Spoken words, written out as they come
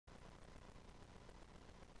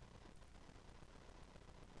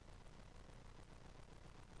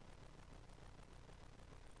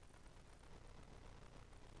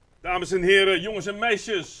Dames en heren, jongens en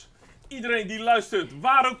meisjes, iedereen die luistert,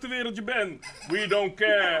 waar ook ter wereld je bent. We don't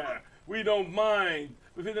care, we don't mind.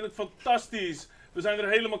 We vinden het fantastisch. We zijn er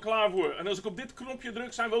helemaal klaar voor. En als ik op dit knopje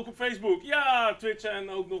druk, zijn we ook op Facebook. Ja, Twitch en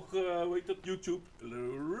ook nog, hoe heet dat, YouTube.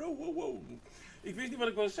 Ik wist niet wat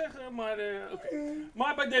ik wilde zeggen, maar oké.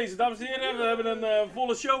 Maar bij deze, dames en heren, we hebben een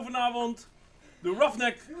volle show vanavond. De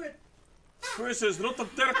Ruffneck versus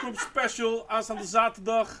Rotterdamterrorcorps special, aanstaande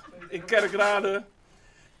zaterdag in Kerkrade.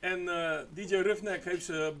 En DJ Ruffneck heeft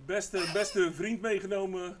zijn beste vriend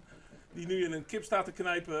meegenomen, die nu in een kip staat te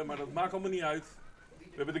knijpen, maar dat maakt allemaal niet uit.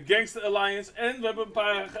 We hebben de Gangsta Alliance en we hebben een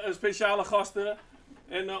paar speciale gasten.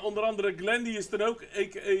 En onder andere Glenn die is er ook,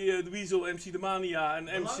 a.k.a. de Weasel, MC de Mania en MC...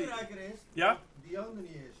 Belangrijker is, ja? Dion er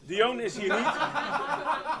niet is. Dion is hier niet.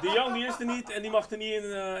 Dion die is er niet en die mag er niet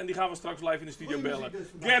in en die gaan we straks live in de studio bellen.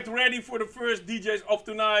 Get ready for the first DJs of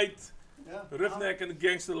tonight. Ja, Ruffneck en de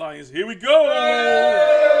Gangsta Alliance. Here we go!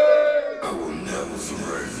 I will never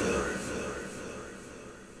surrender.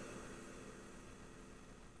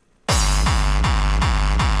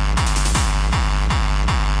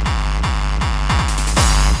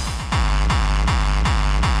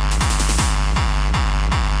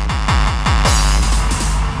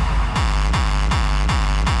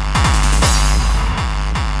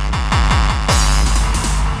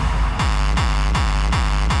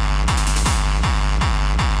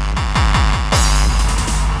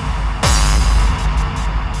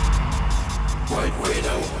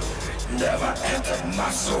 Never entered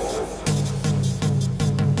my soul.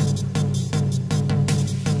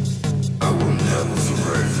 I will never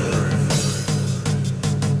surrender.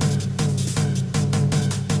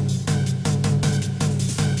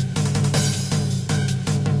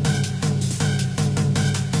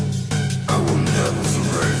 I will never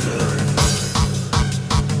surrender.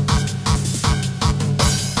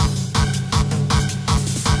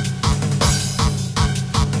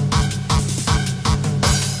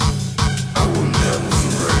 I will never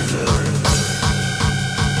surrender.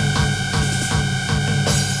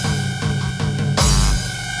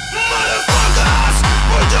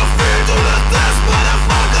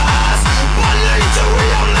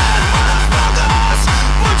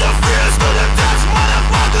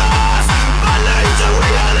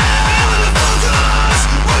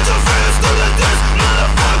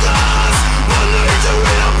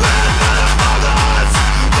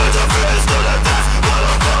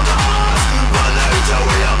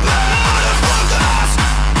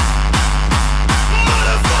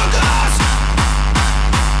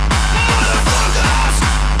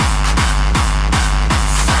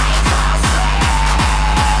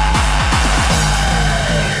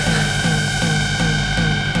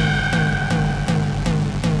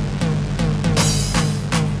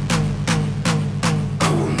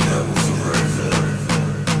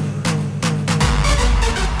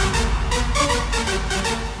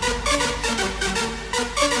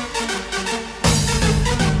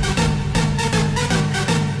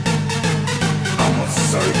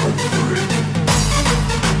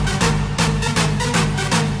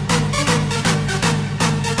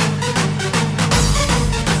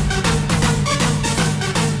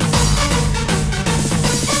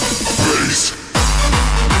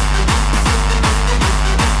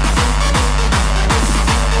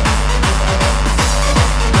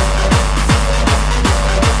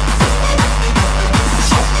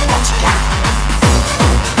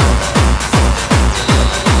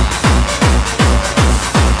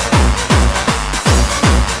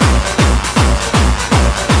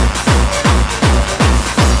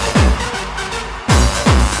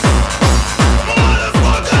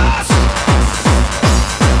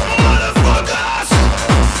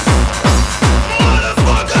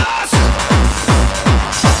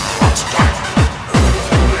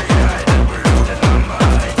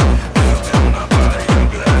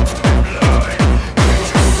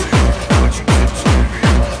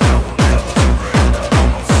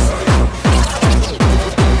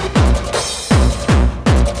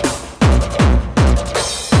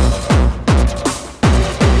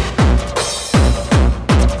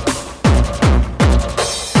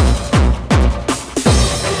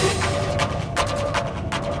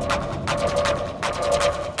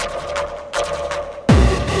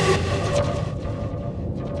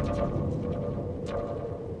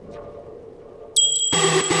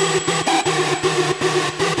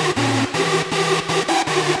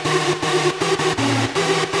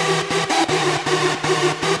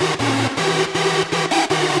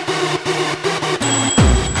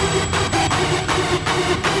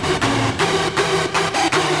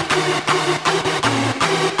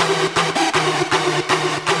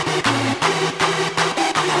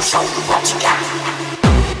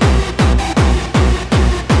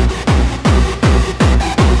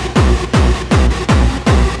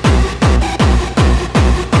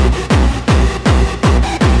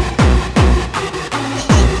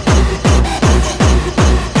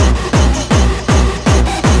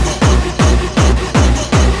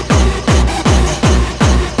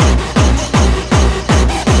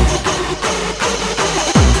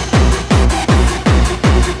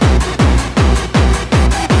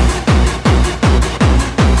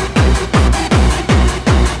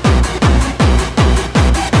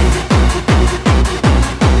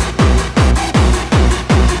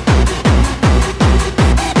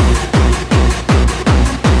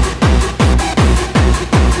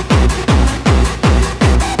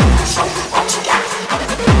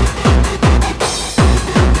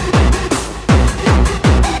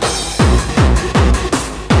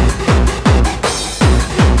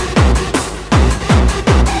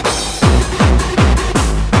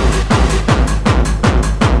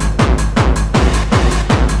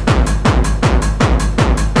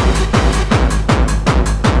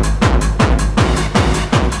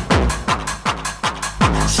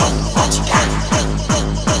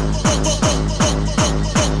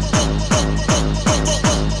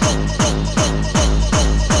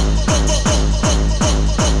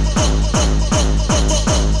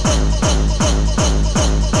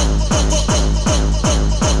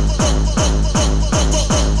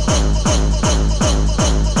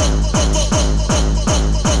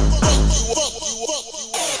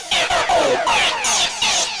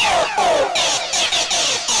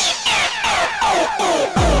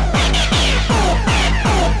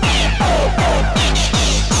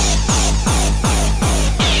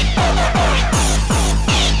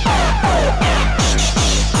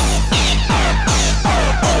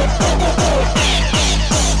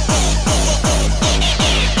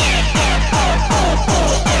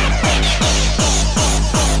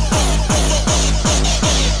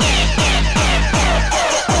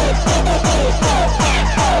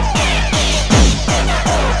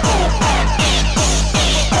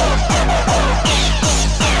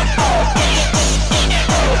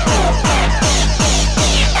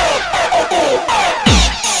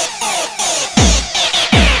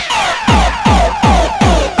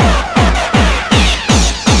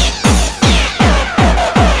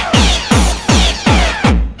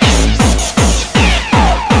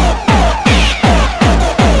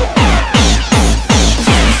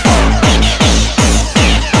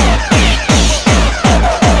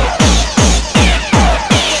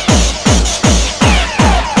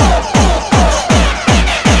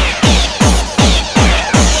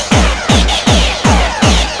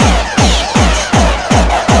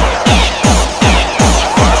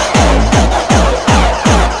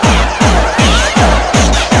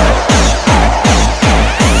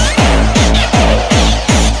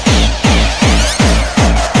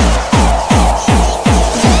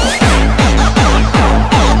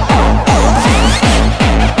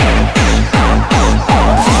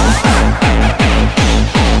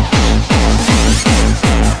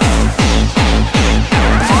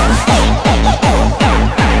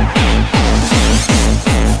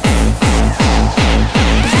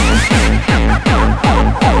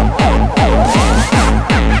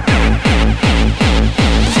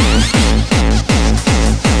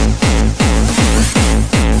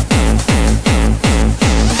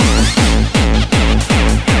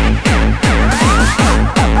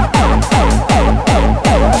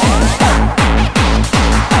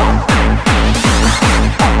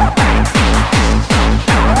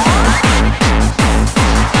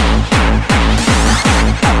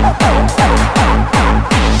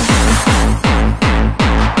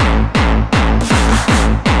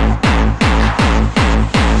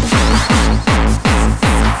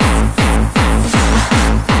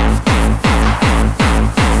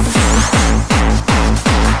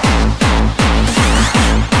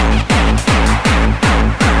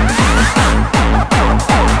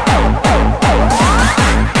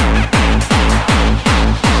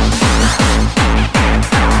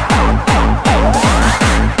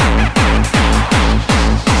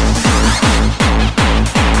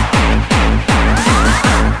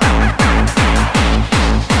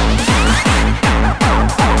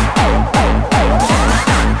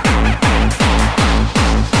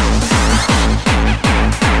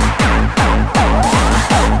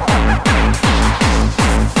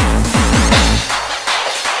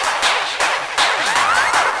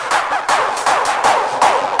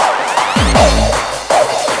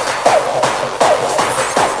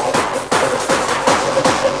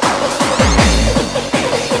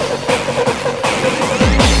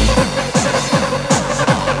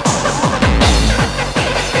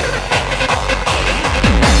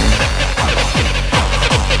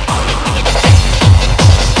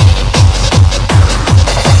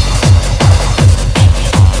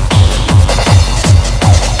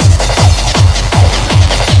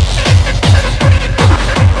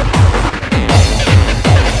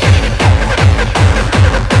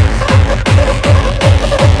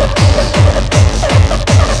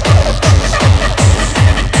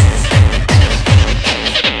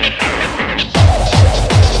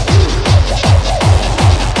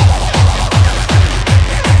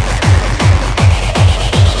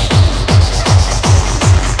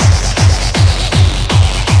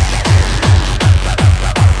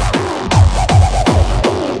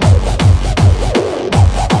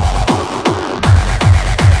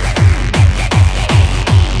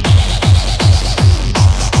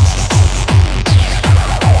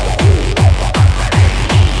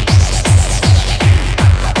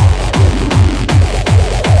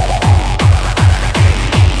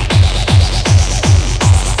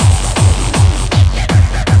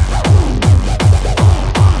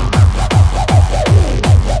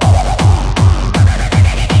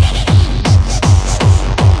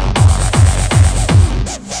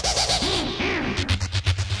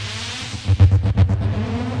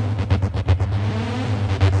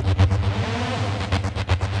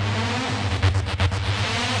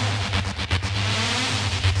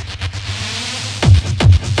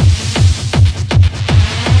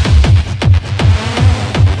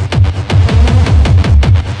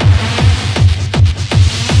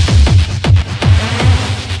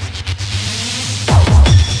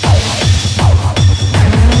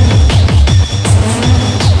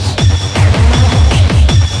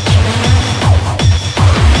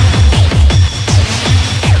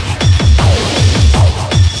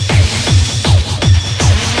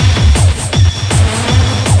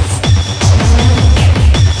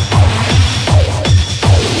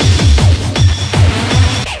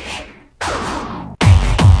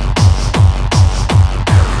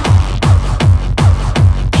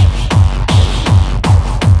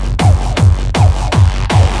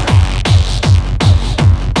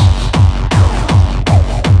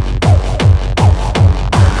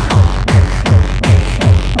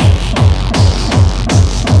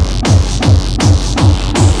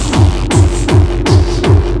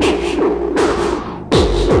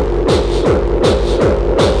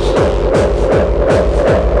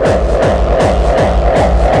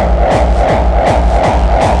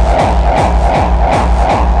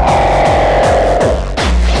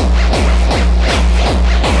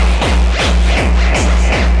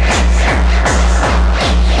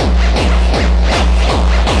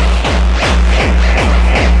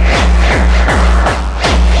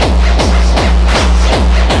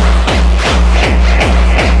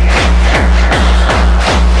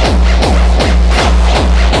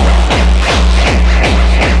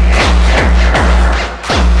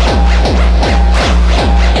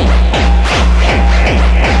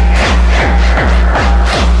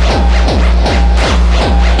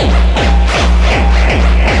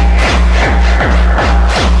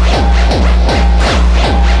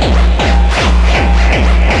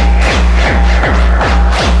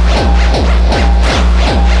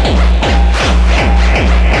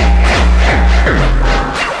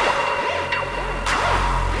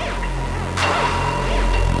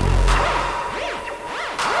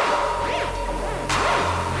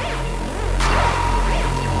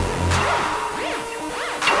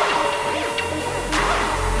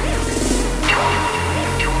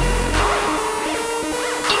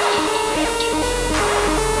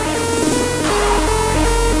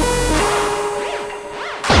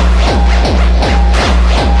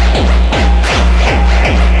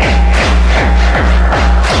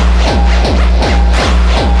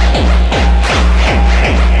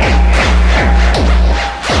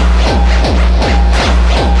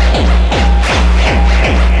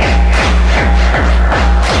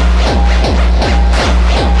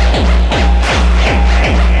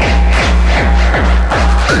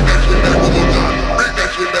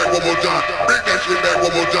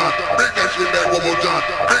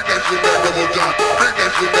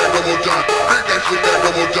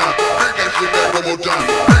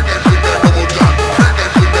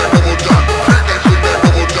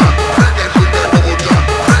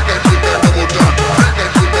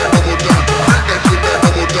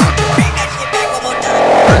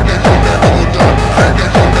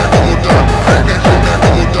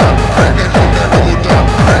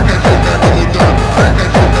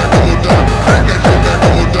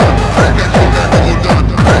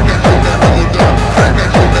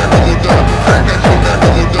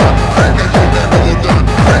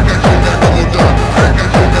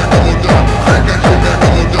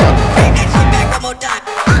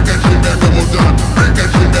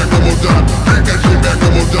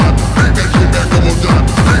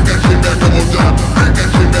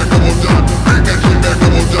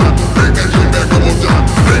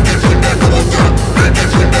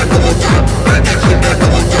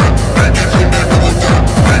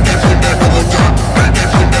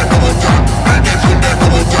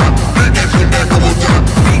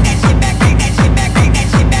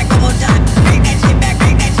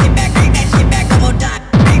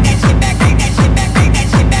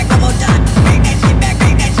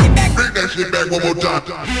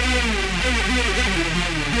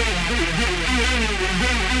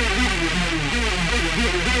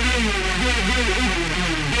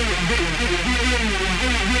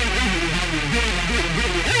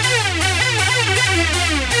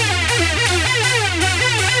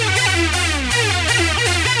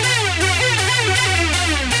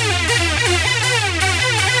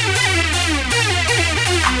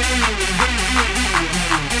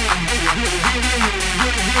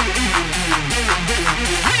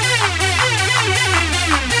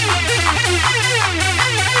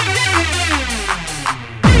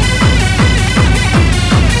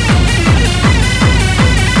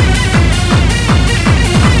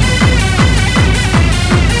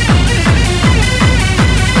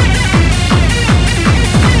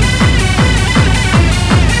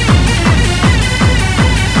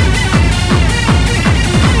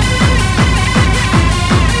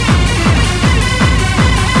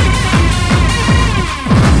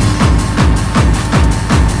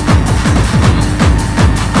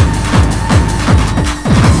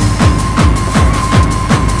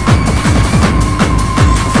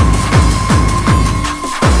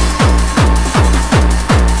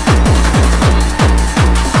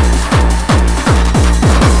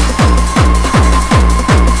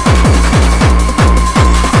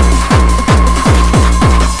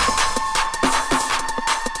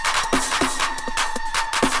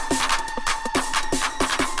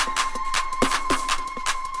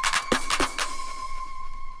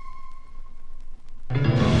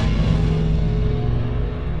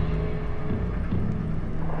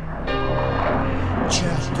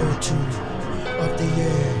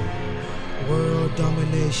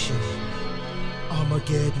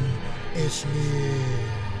 The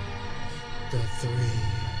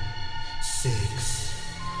 3-6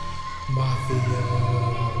 Mafia.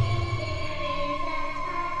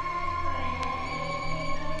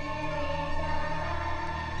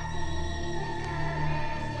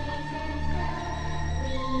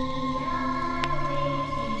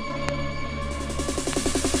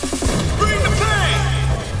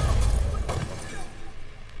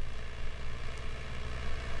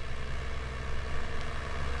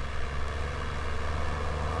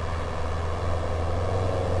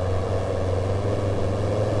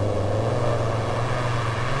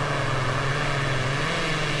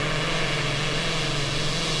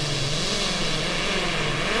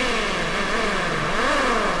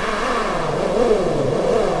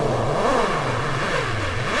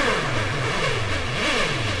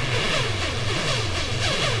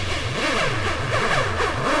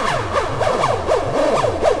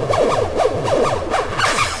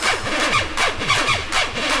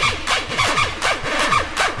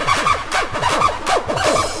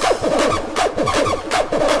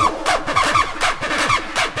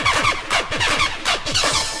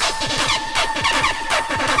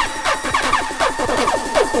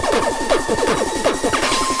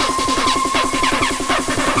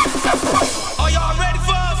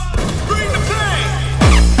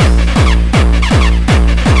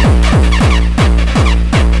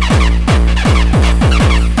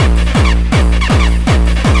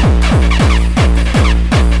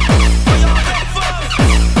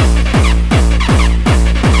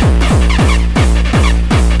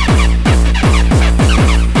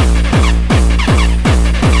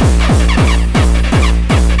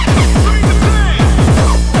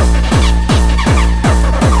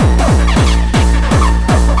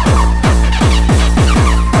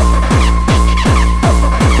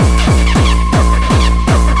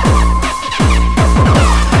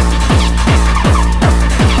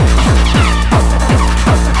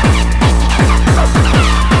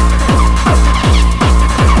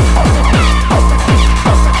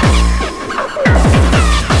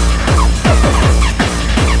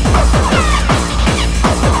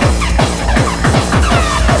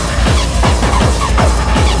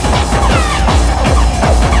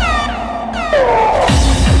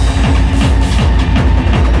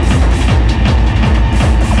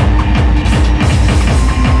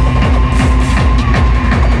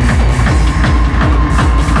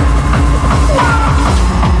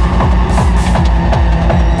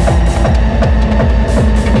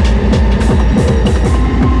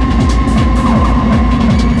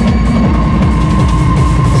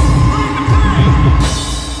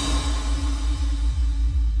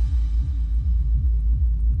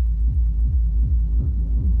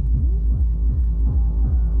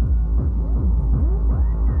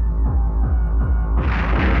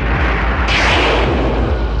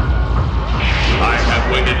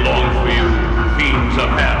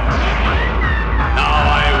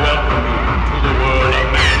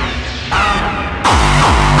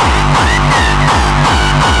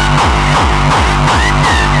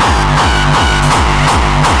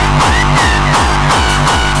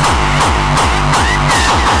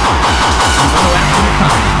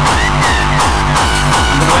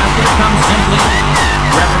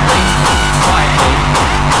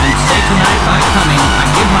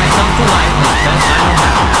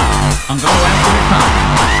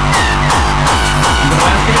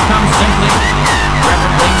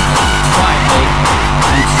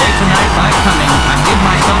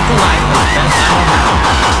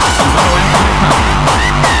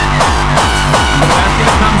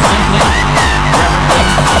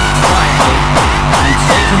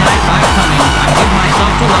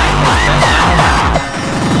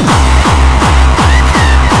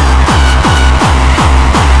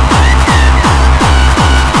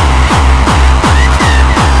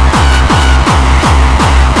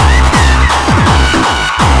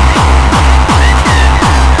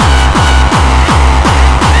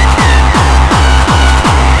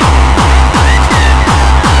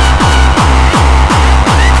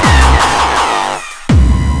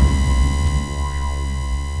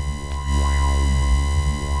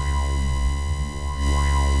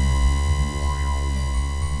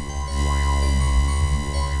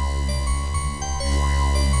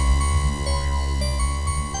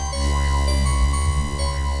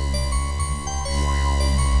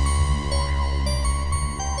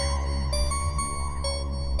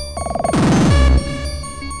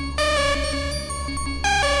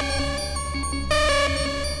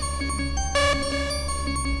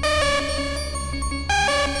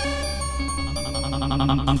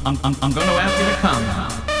 I'm going to ask you to come.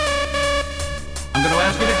 I'm going to ask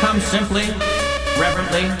ask you to come simply,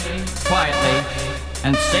 reverently, quietly,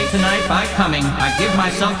 and say tonight by coming, I give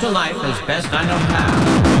myself to life as best I know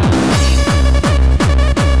how.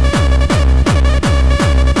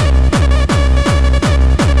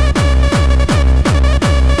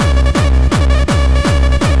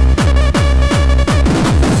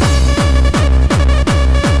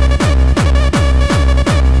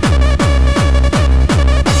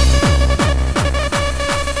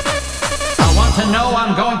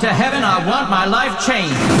 I'm going to heaven, I want my life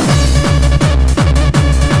changed.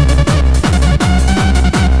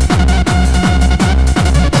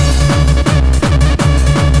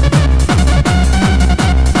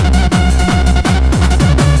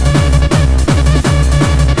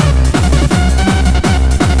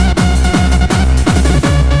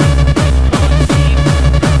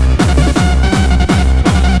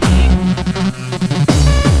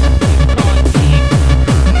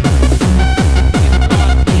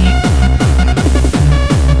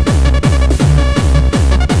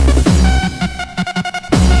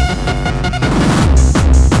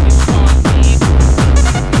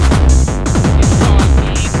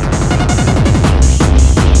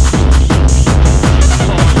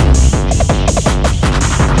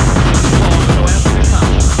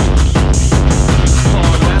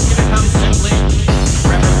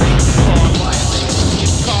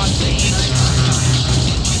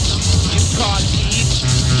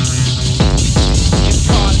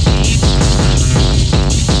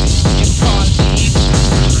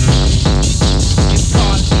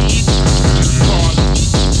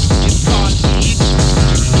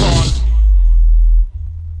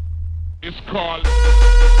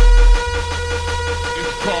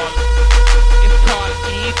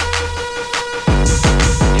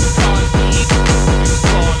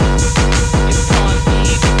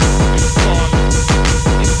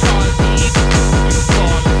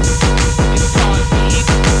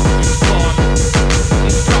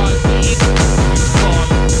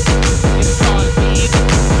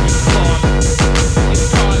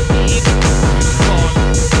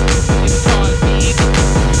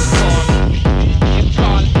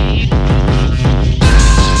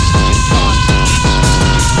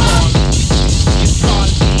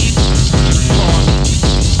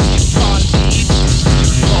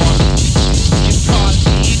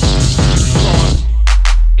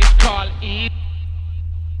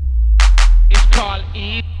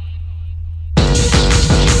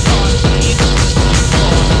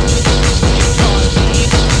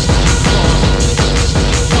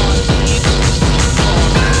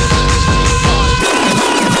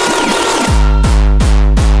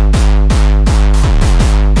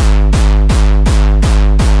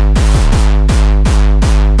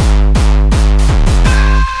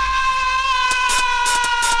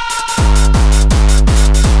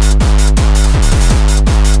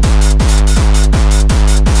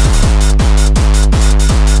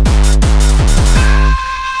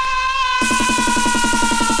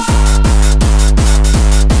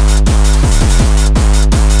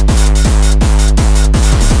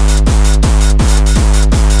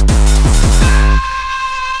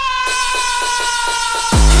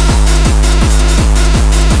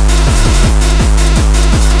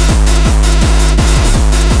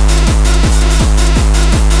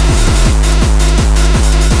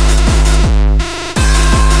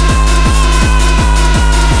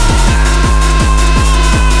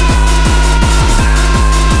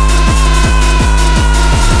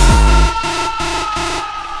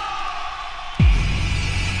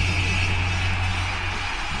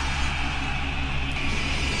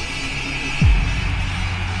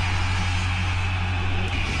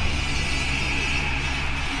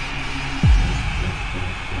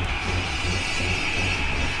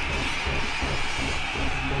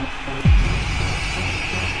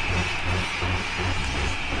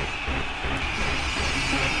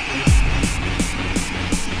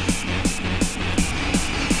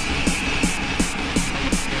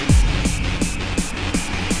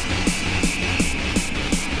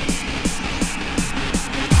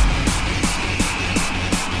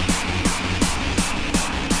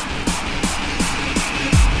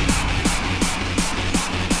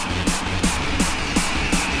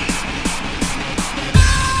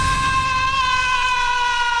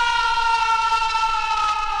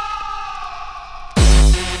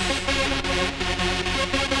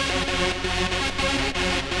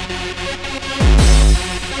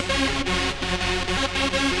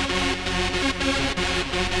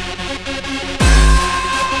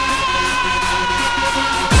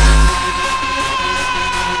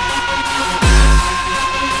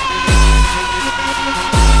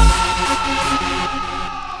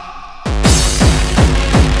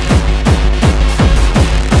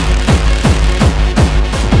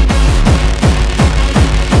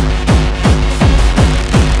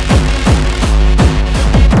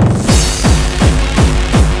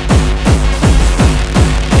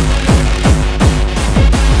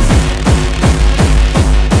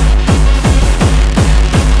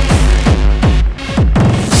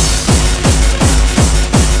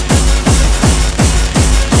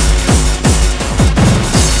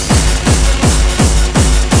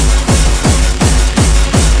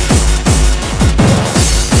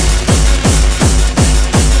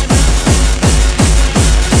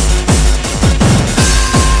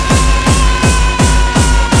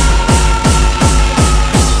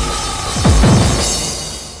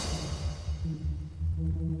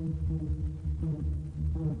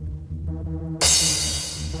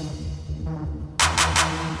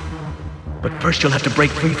 But first you'll have to break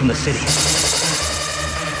free from the city.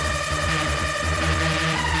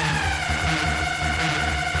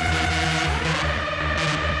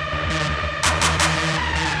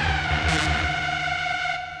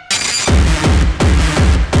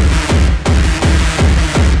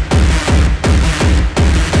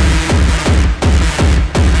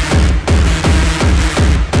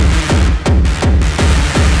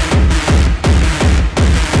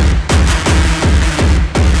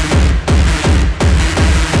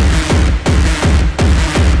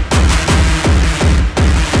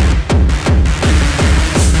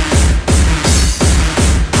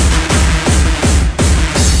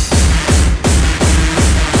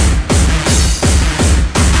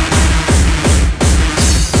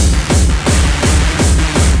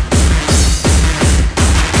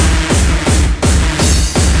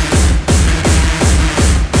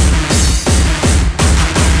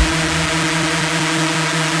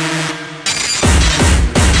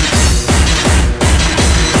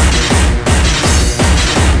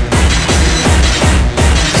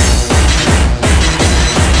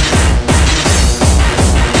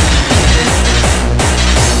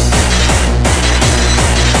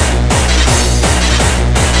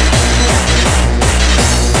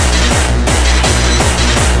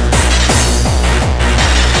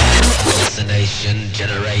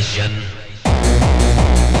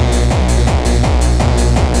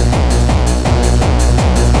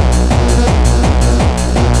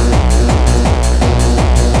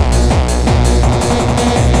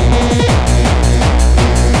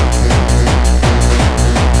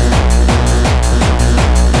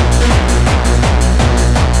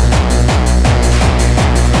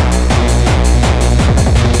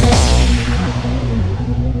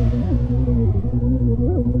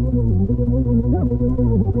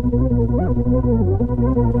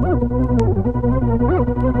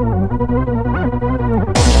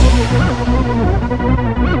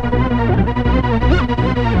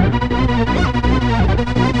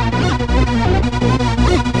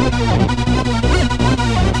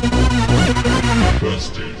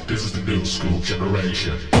 This is the new school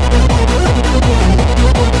generation.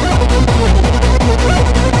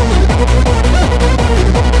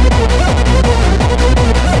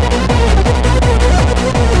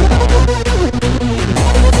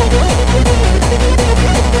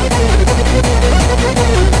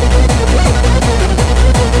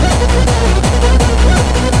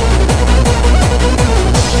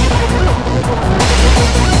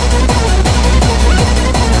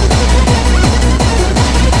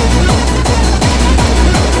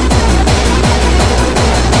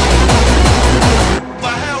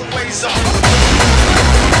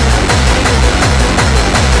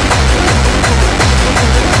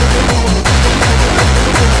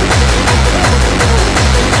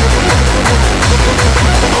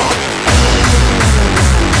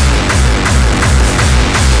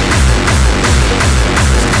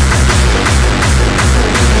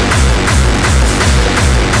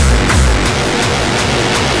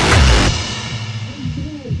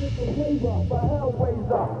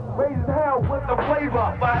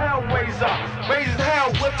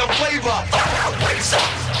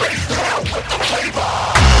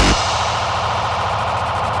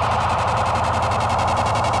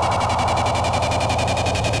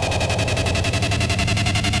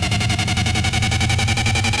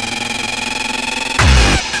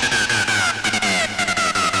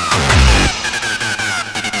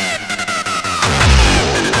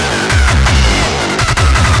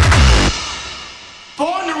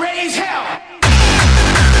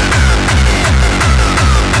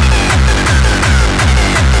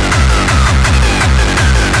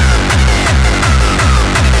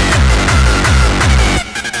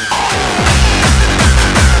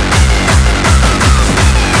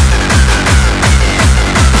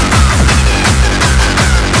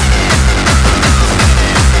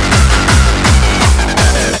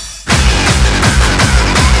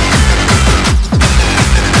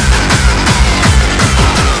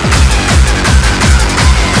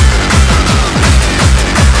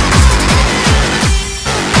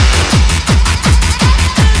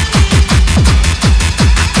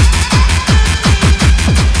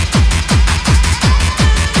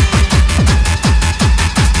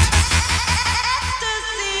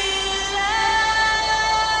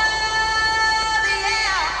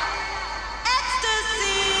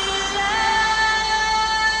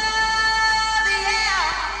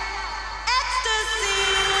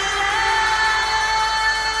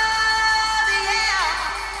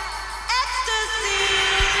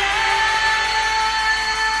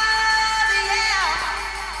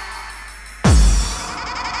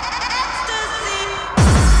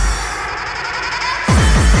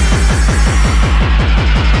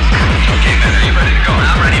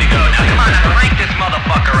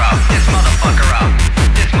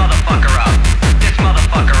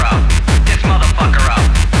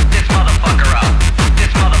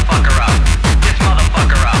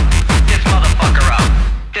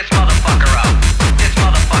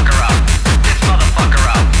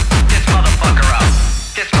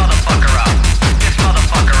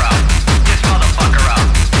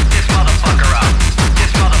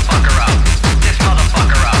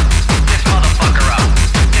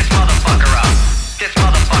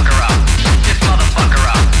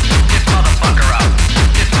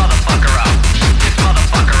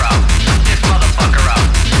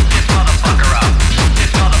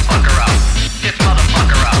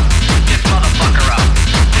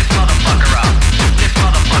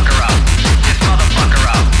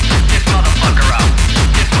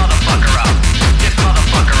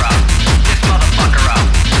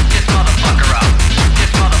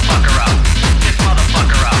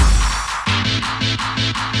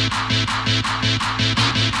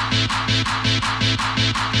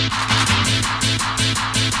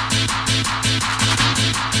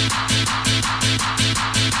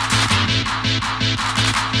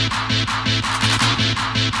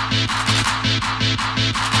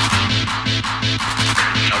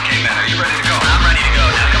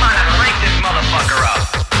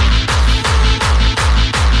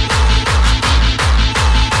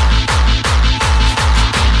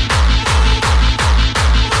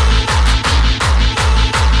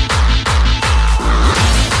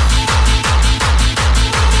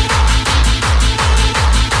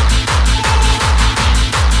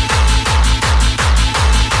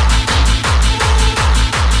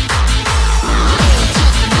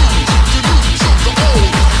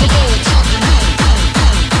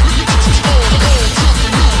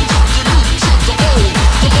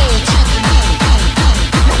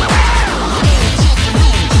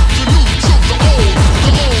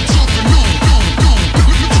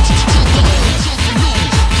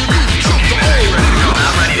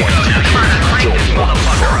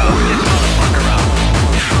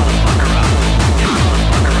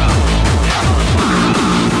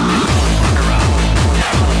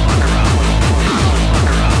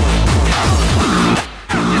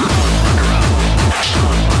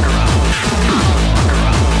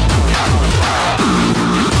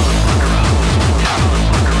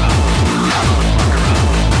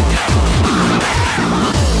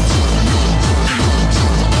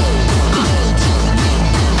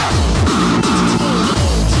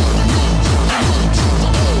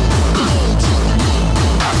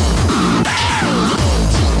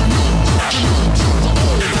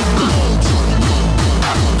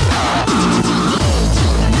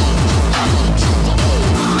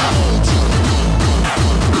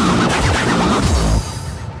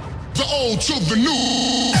 old to the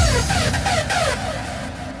new.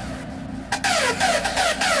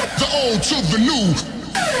 The old to the new.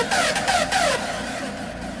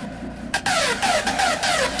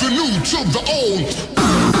 The new to the old.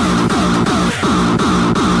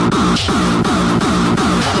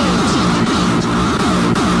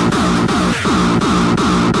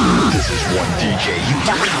 This is one DJ you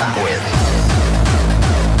don't fuck with.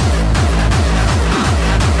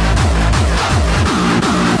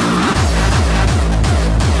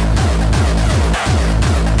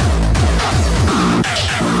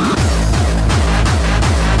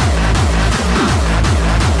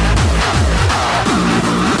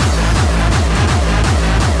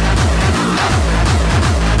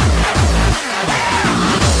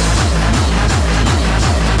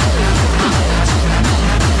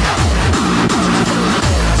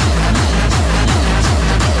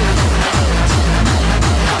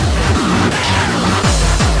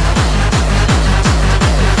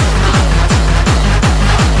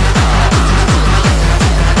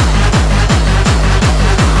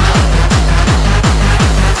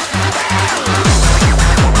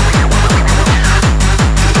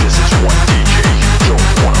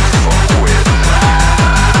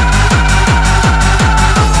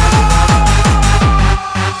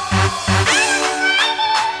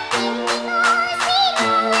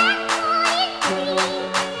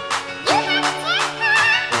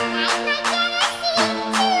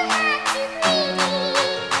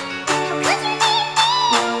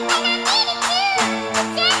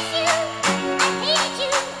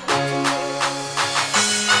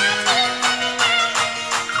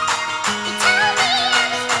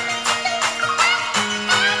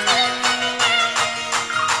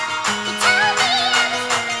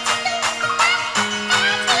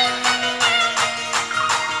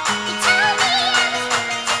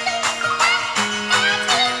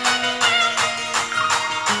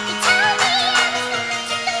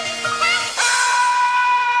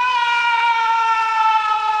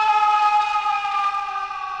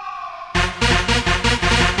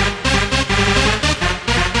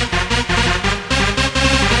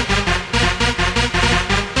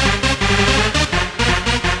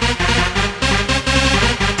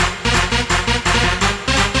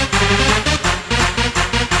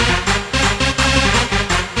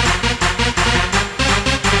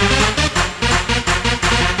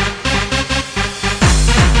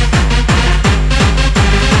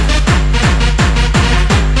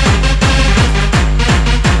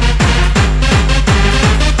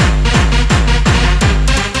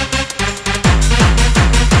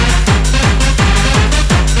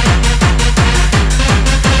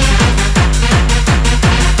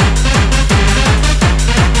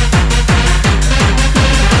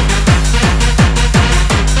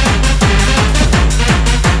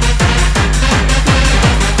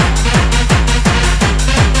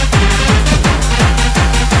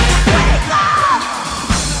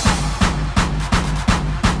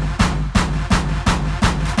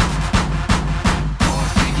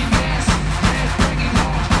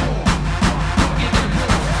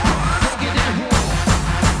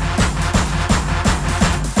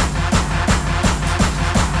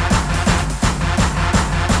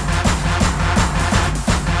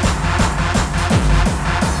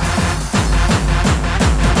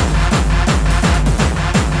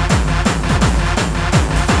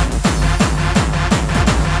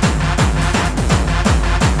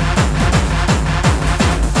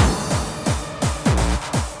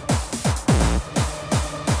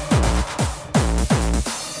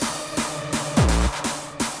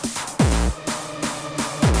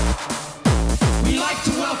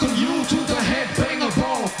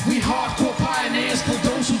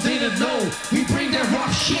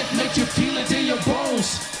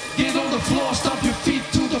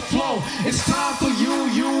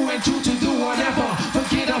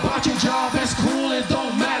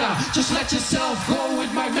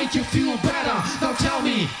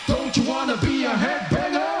 Don't you wanna be a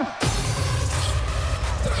headbanger?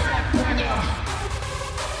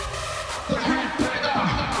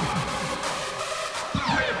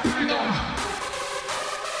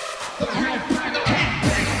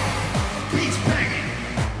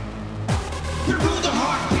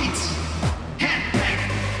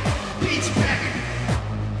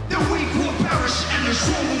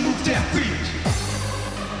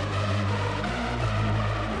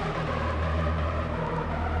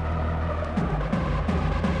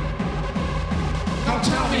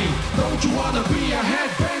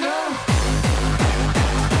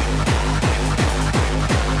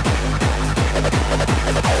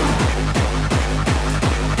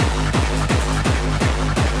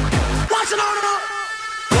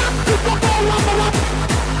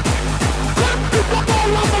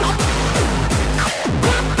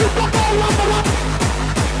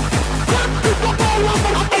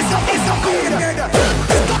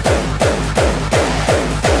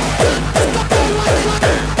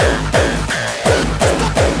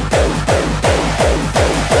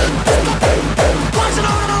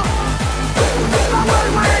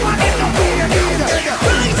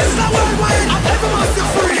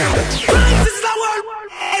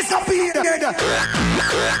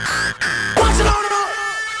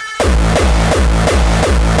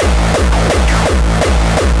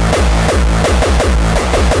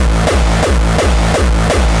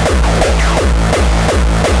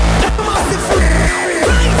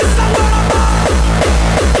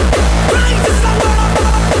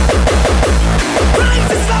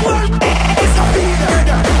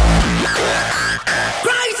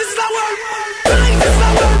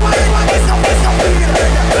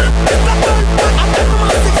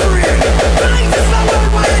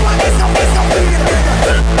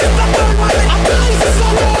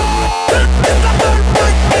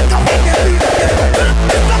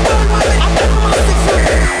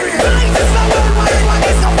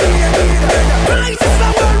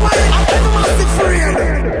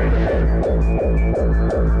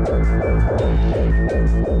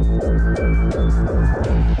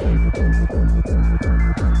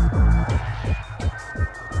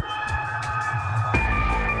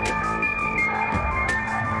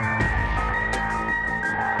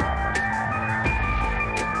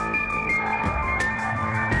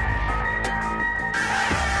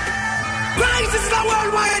 Crisis is a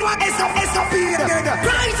worldwide, it's a period.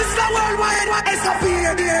 Crisis is a worldwide, it's a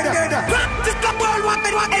period. Crisis is a worldwide,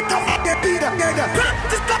 it's a period.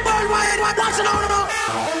 Crisis is a worldwide, watch it on now.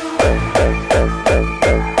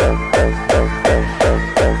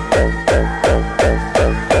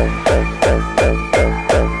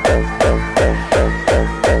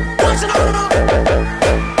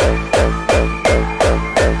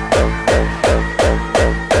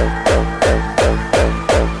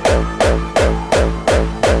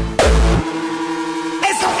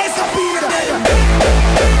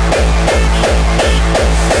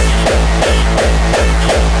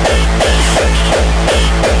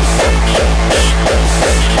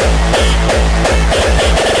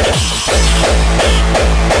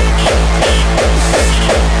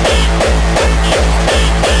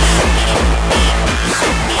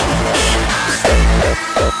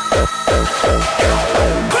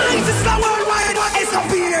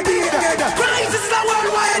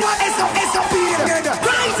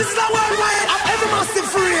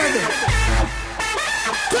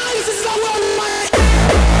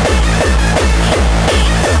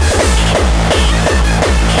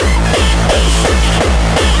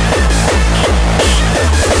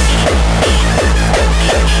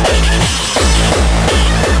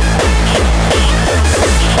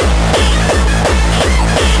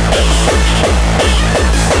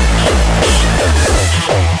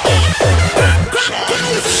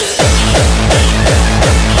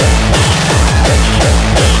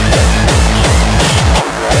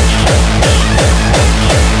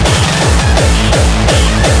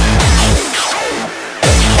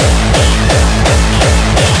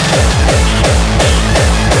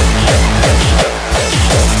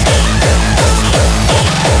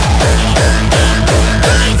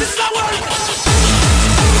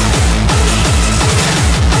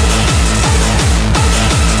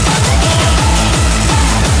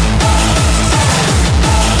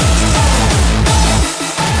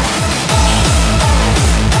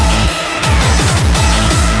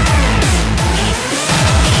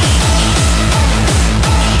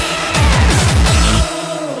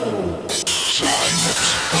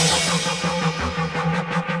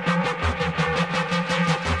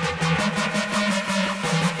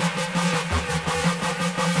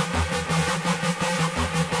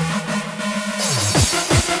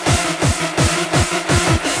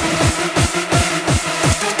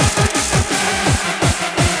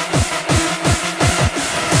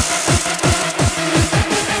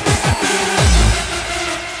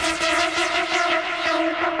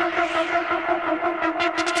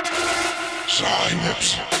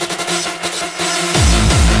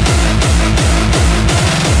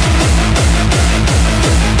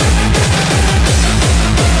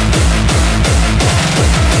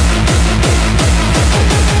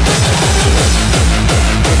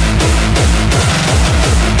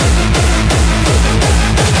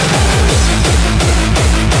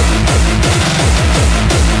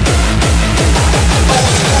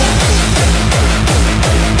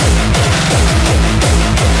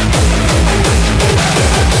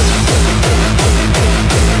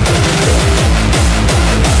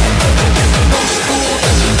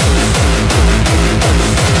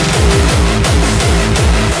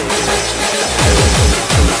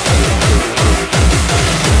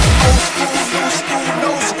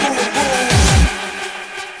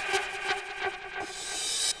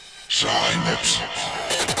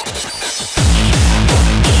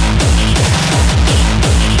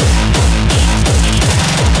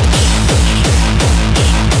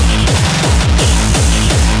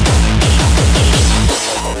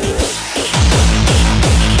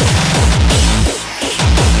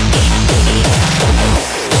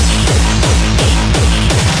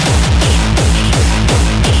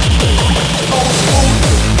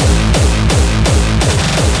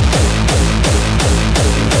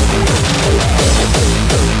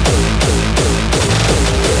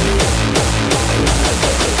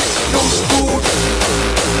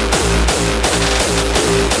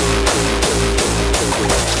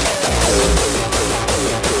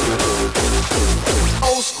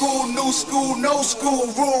 school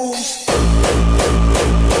rules.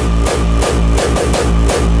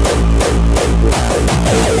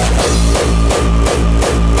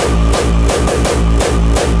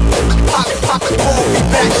 Pop it, pull me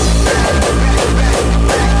back.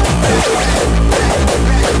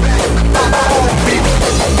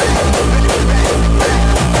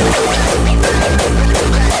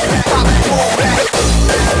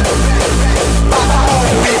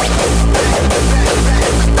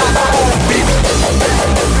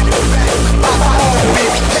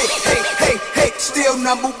 still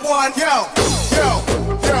number one. Yo, yo,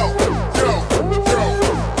 yo, yo, yo,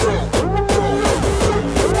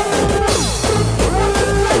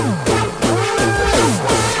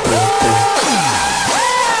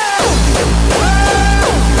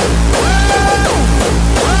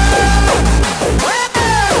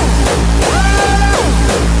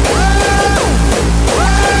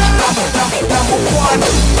 number one.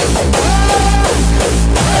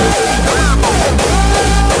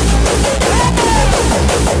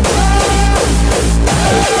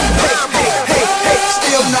 Hey,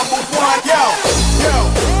 still number one. Yo, yo,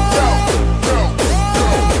 yo, yo,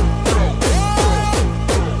 yo.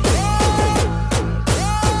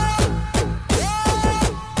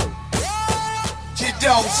 You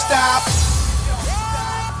don't stop.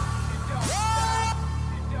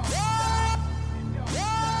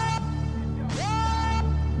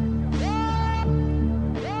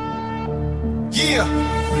 Yeah.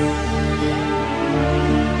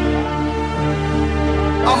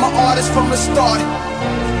 I'm an artist from the start.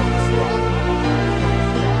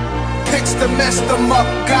 Picks them, messed them up,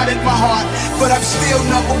 got it my heart. But I'm still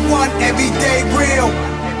number one, everyday real.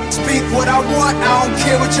 Speak what I want, I don't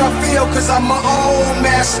care what y'all feel, cause I'm my own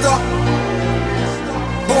master.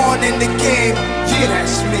 Born in the game, yeah,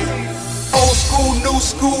 that's me. Old school, new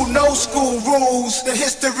school, no school rules. The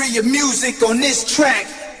history of music on this track.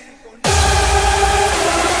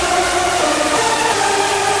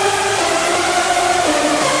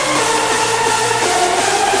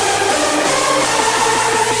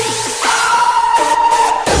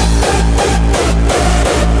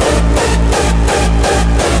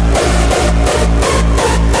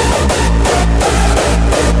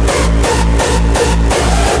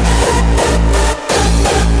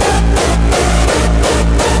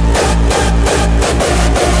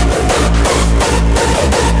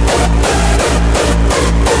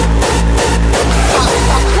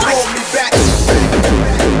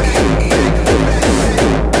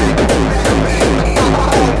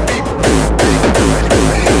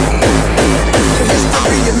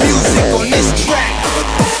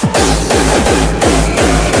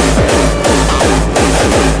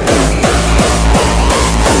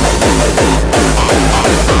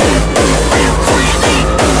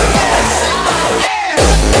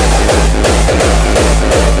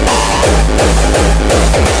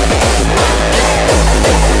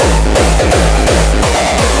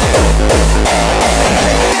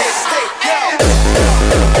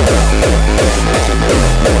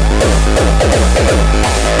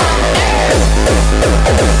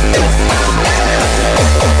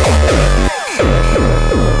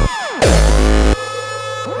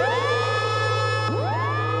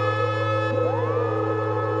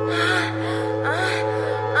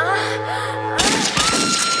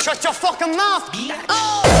 Shut your fucking mouth!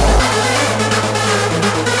 Oh!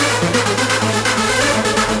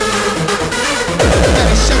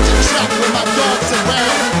 Better shut your trap when my dog's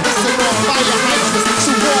around. Listen on fire hydrants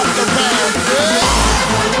to walk around.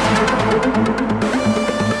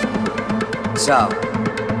 So,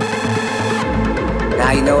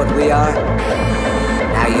 now you know what we are.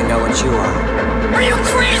 Now you know what you are. Are you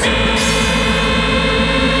crazy?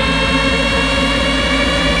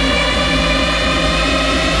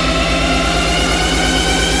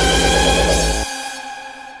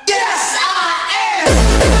 Yeah.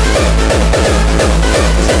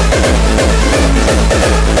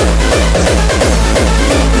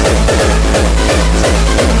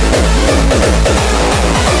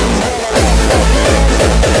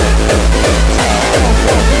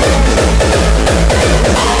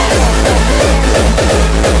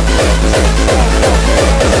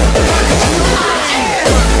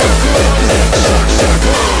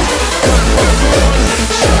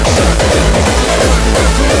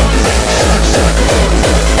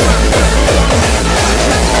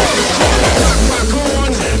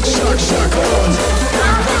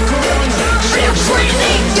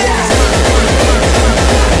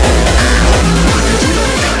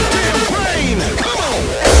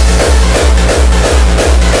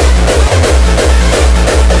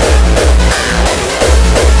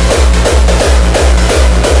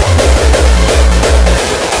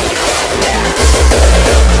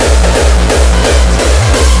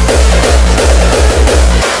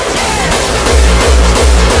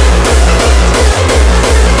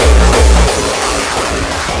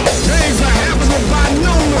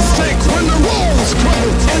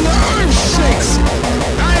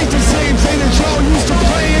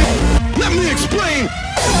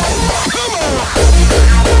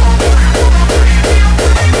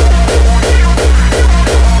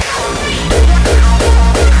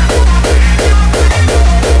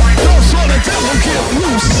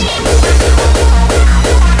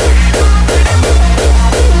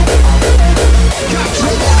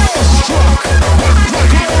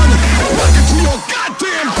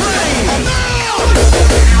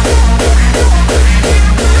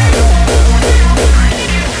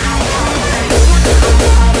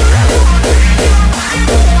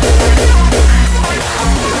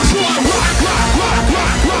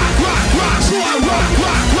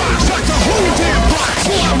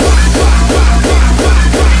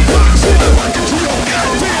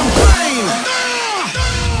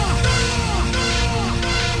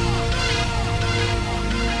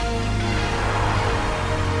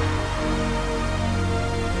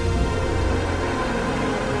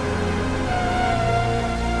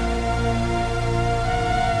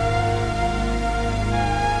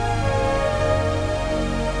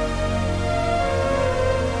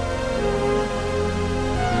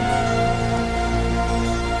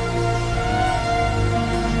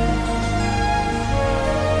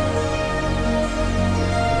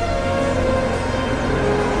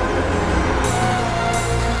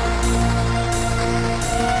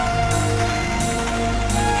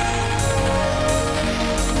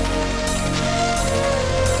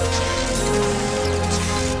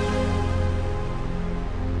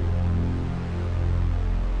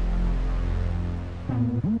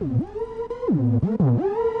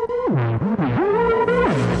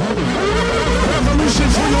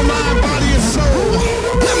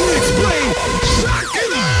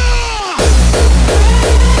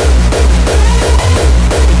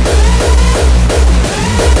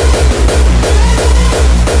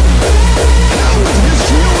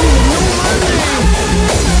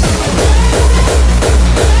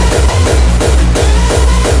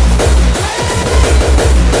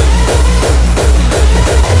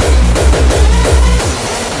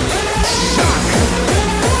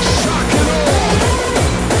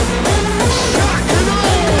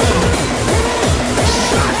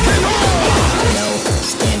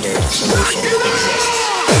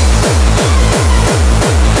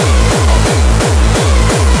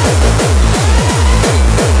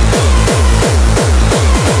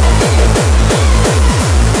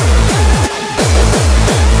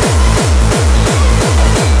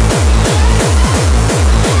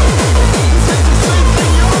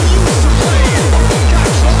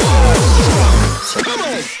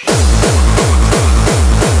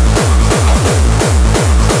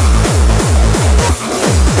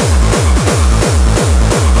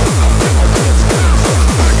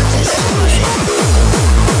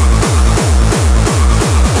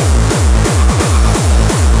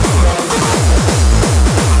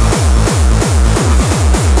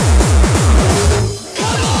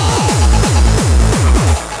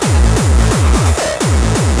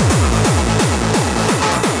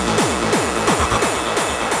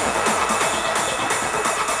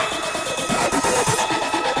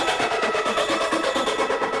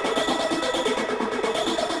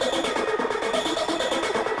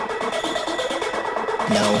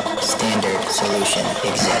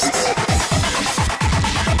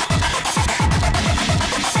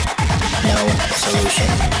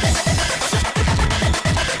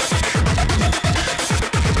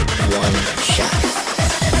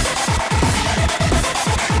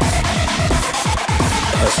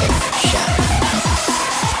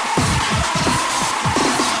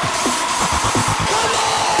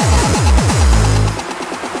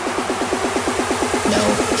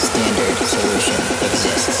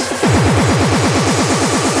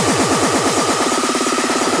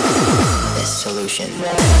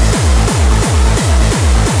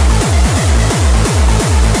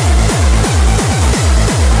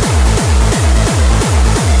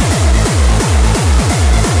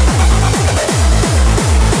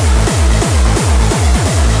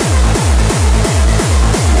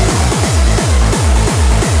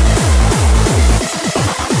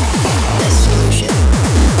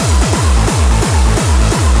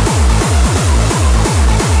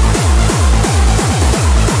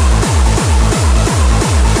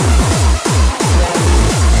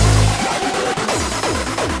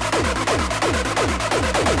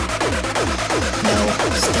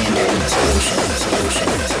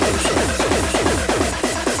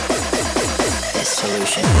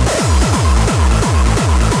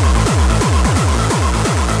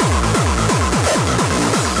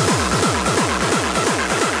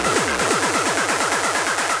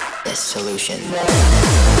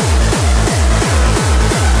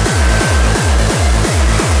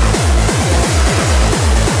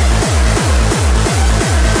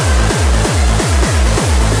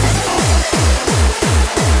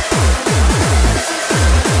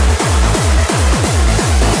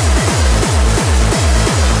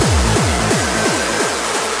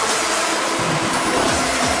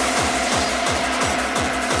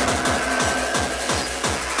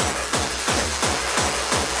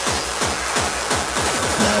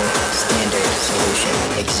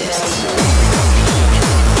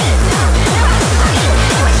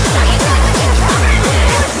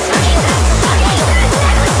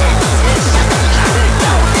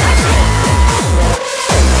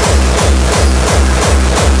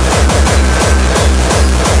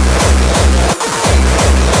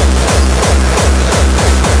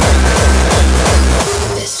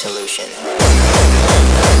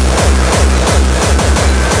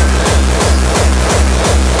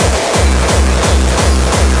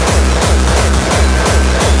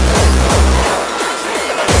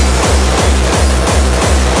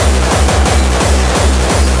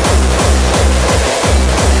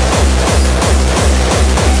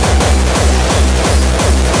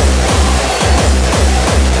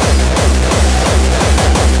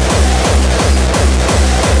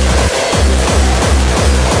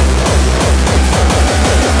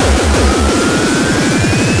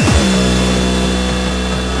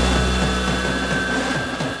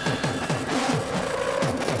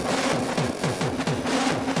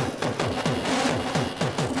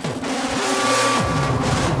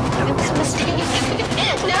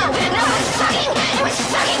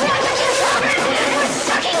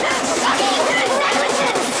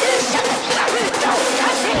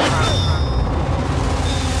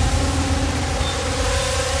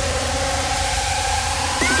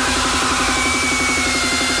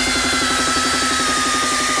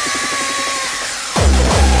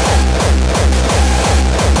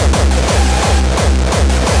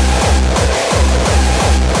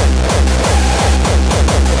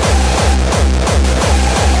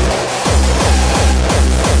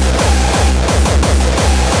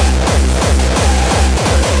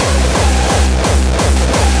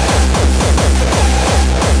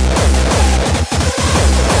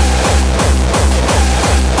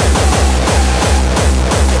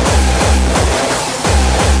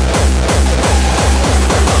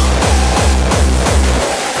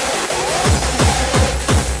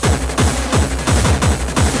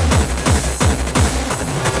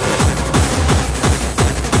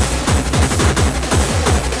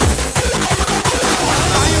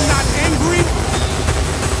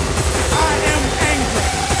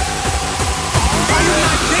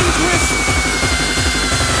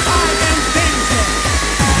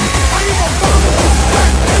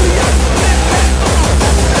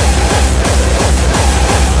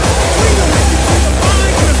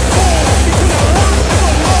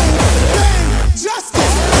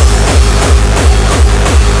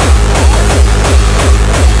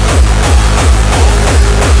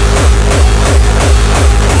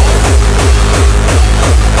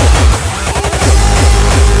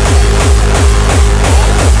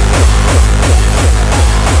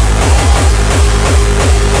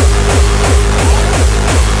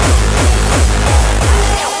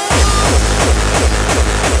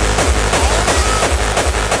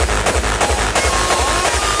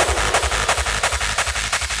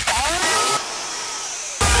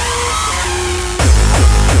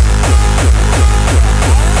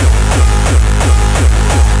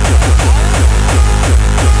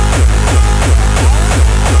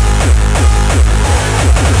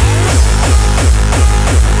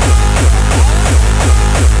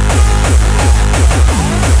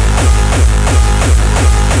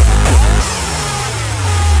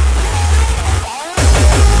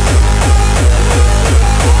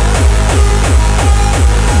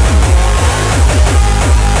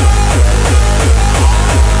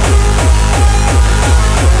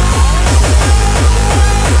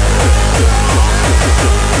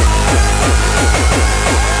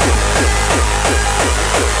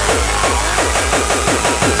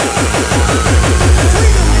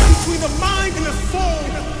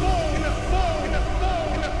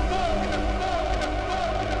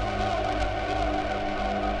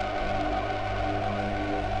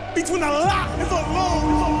 between a lot and the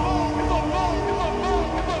long.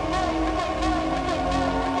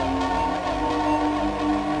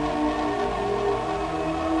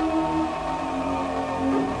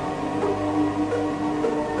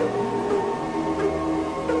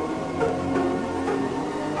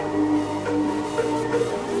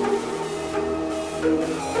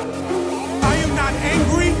 I am not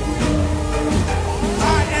angry.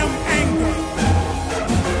 I am anger.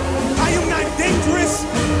 I am not dangerous.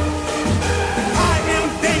 I am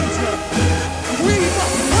danger. We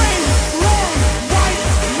must pray, long, right.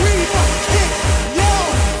 We must kick, yell,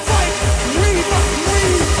 fight. We must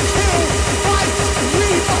breathe, kill, fight. We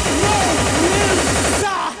must know, live,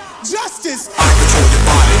 die. Justice. I control your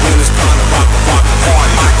body when it's time to rock the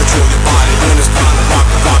party. I control your body when it's time to rock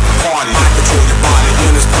the party. I control your body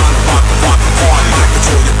when it's time to rock the party. I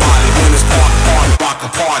control your body when it's rock the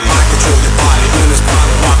party. I control your body when it's time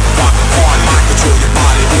to rock the party. I control your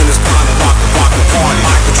body when it's time to rock the party.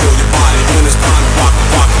 I control your body when it's time to rock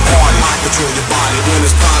the party.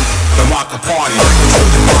 I control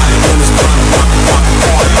your body when it's time to rock the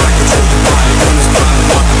party. I control your body when it's time to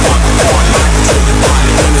rock the party. I control your body when it's time to rock the party. I control your body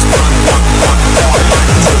when it's time to rock the party. I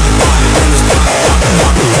control your body when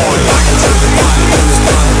it's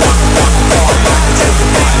time to rock the party. I control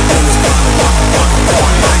your body when it's time to rock the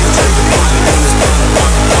party. I control your body when it's time to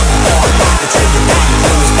rock the party. I control your body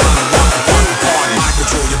when it's time to rock the party. I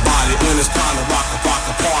control your body when it's time to rock the party. I control your body when it's time to rock the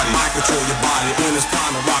party. I control your body when it's time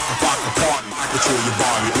to rock the party. I control your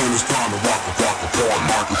body when it's time to rock the party. I control your body when it's time to rock the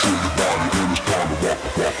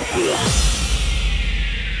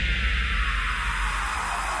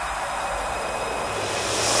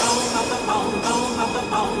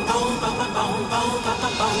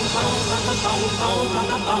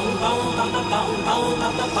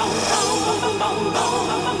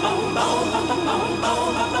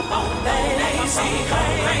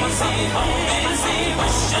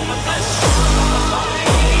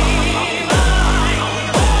party.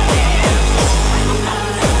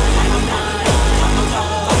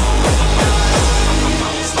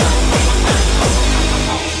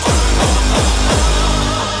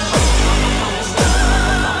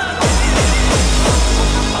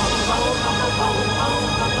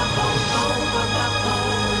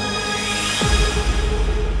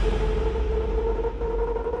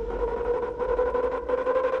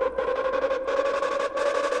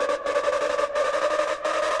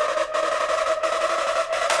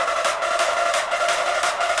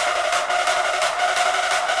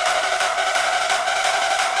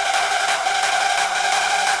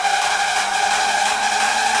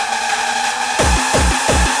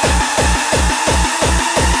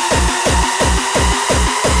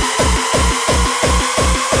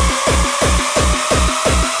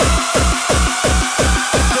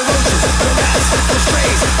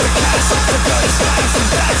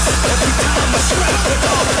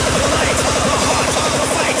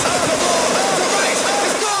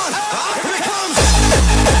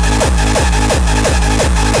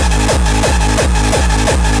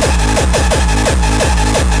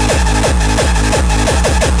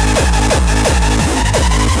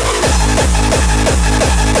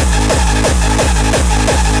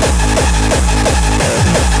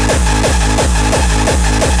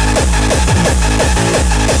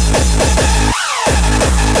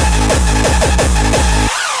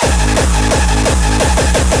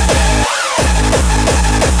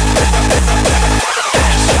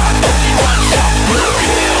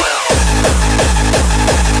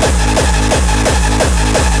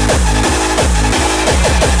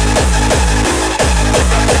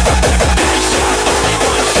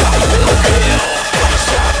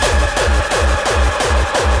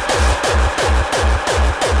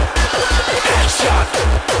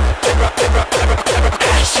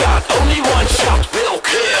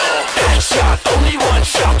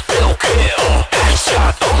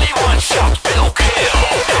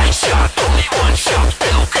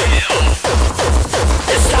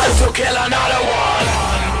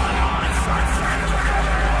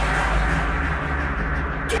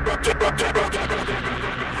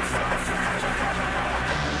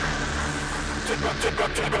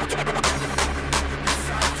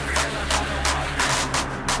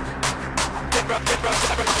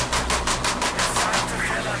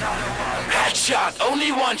 Headshot,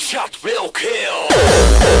 only one shot will kill.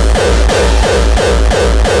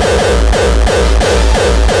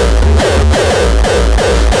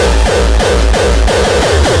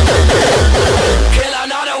 Kill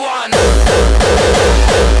another one.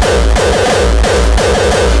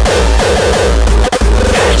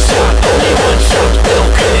 Headshot, only one shot will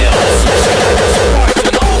kill.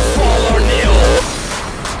 And all fall or nil.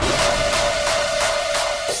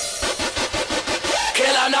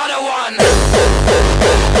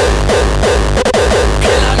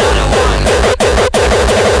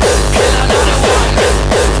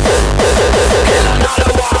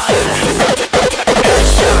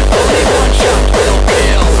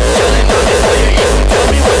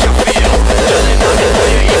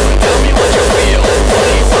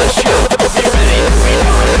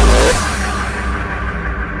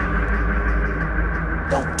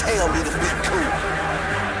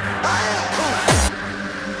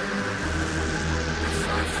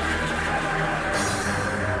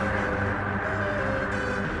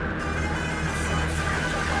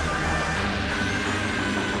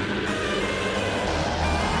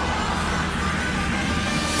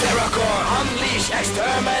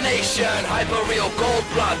 nation, hyper-real gold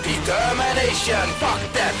blood determination. Fuck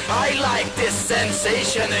that, I like this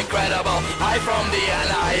sensation. Incredible, high from the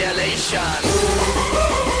annihilation.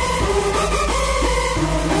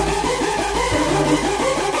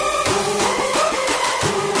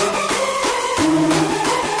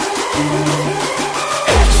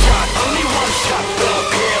 Headshot, only one shot will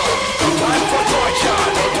kill. No time for torture,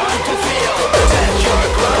 no time to feel. Stand your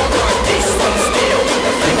ground or decent steel.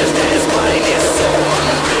 The fingers that is mine is so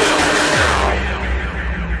unreal.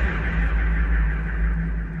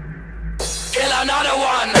 Kill another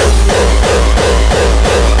one.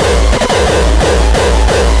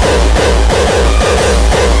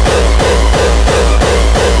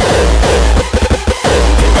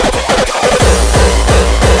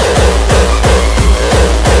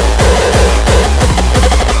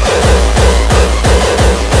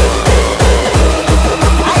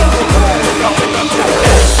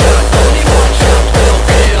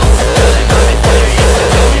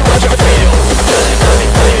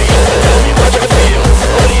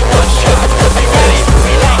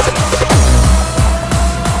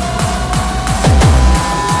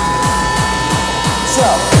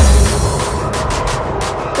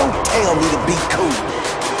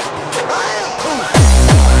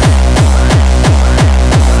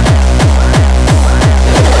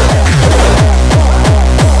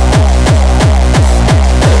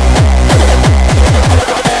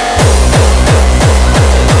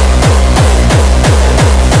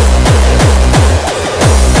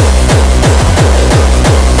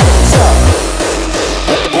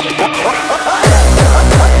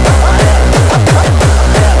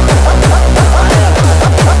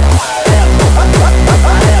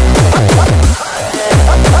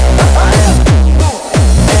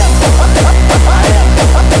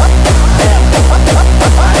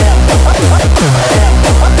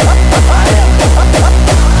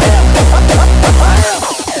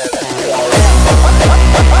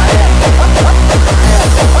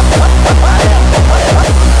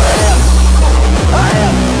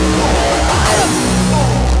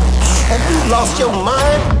 Lost your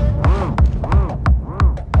mind?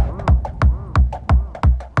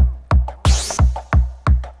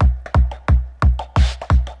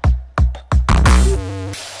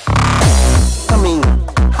 I mean,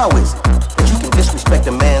 how is it that you can disrespect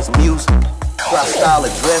a man's music, class, style,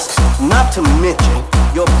 and dress, not to mention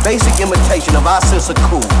your basic imitation of our sense of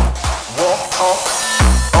cool? Walk, talk,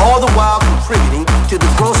 all the while contributing to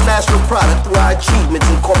the gross national product through our achievements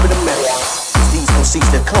in corporate America. These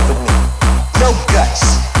conceits that comfort me. No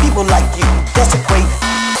guts. People like you desecrate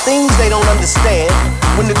things they don't understand,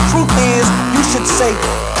 when the truth is, you should say,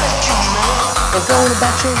 and go on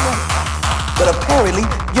about your way. But apparently,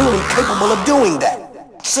 you're incapable of doing that.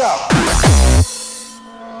 So,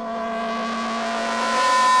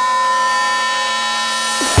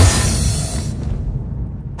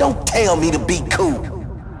 don't tell me to be cool.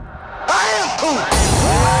 I am cool.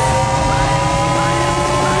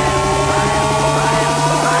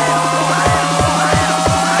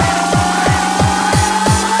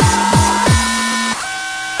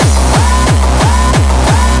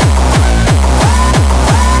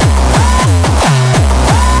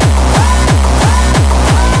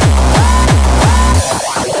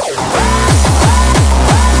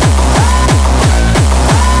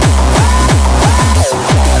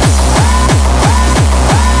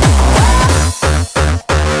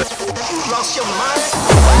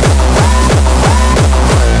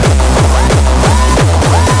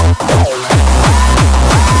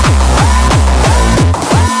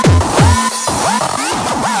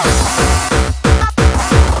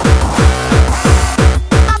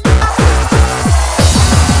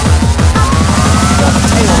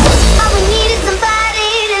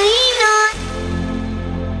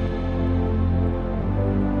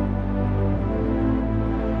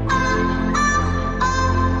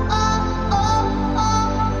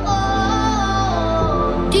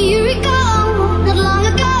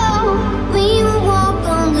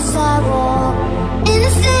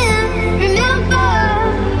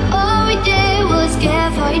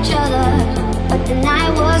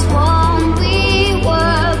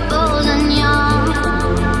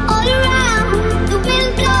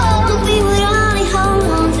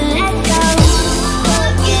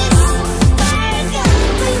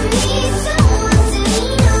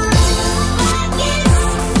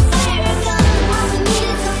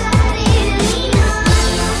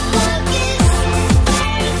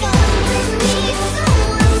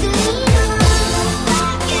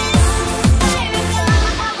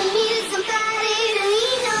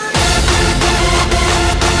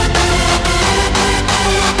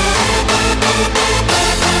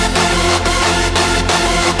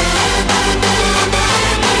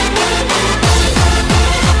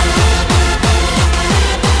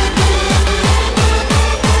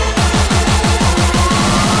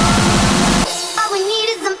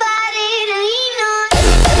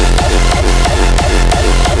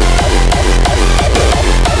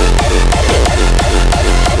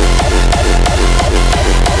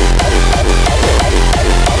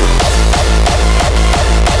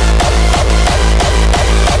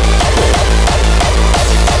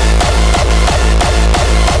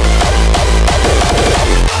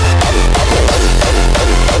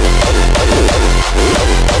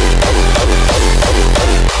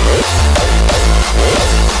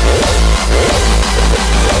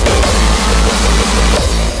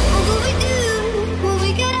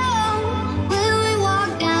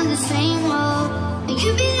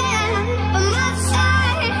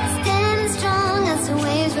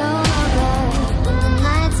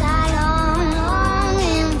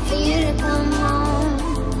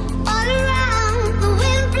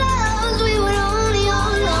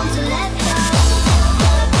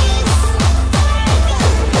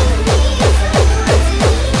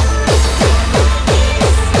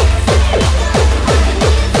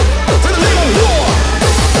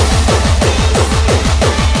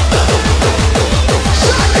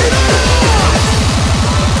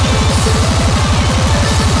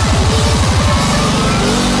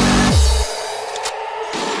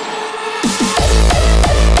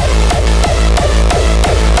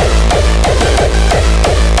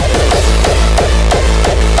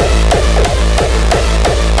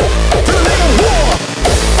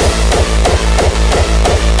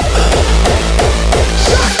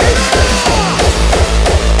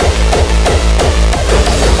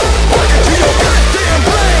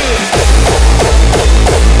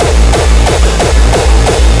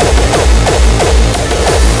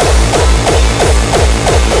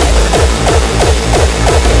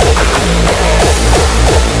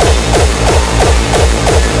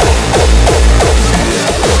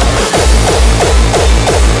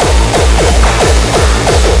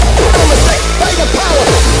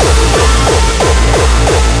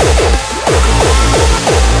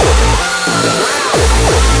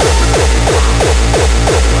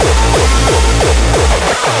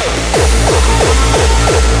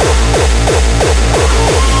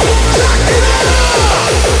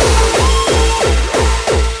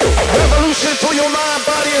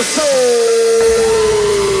 your soul.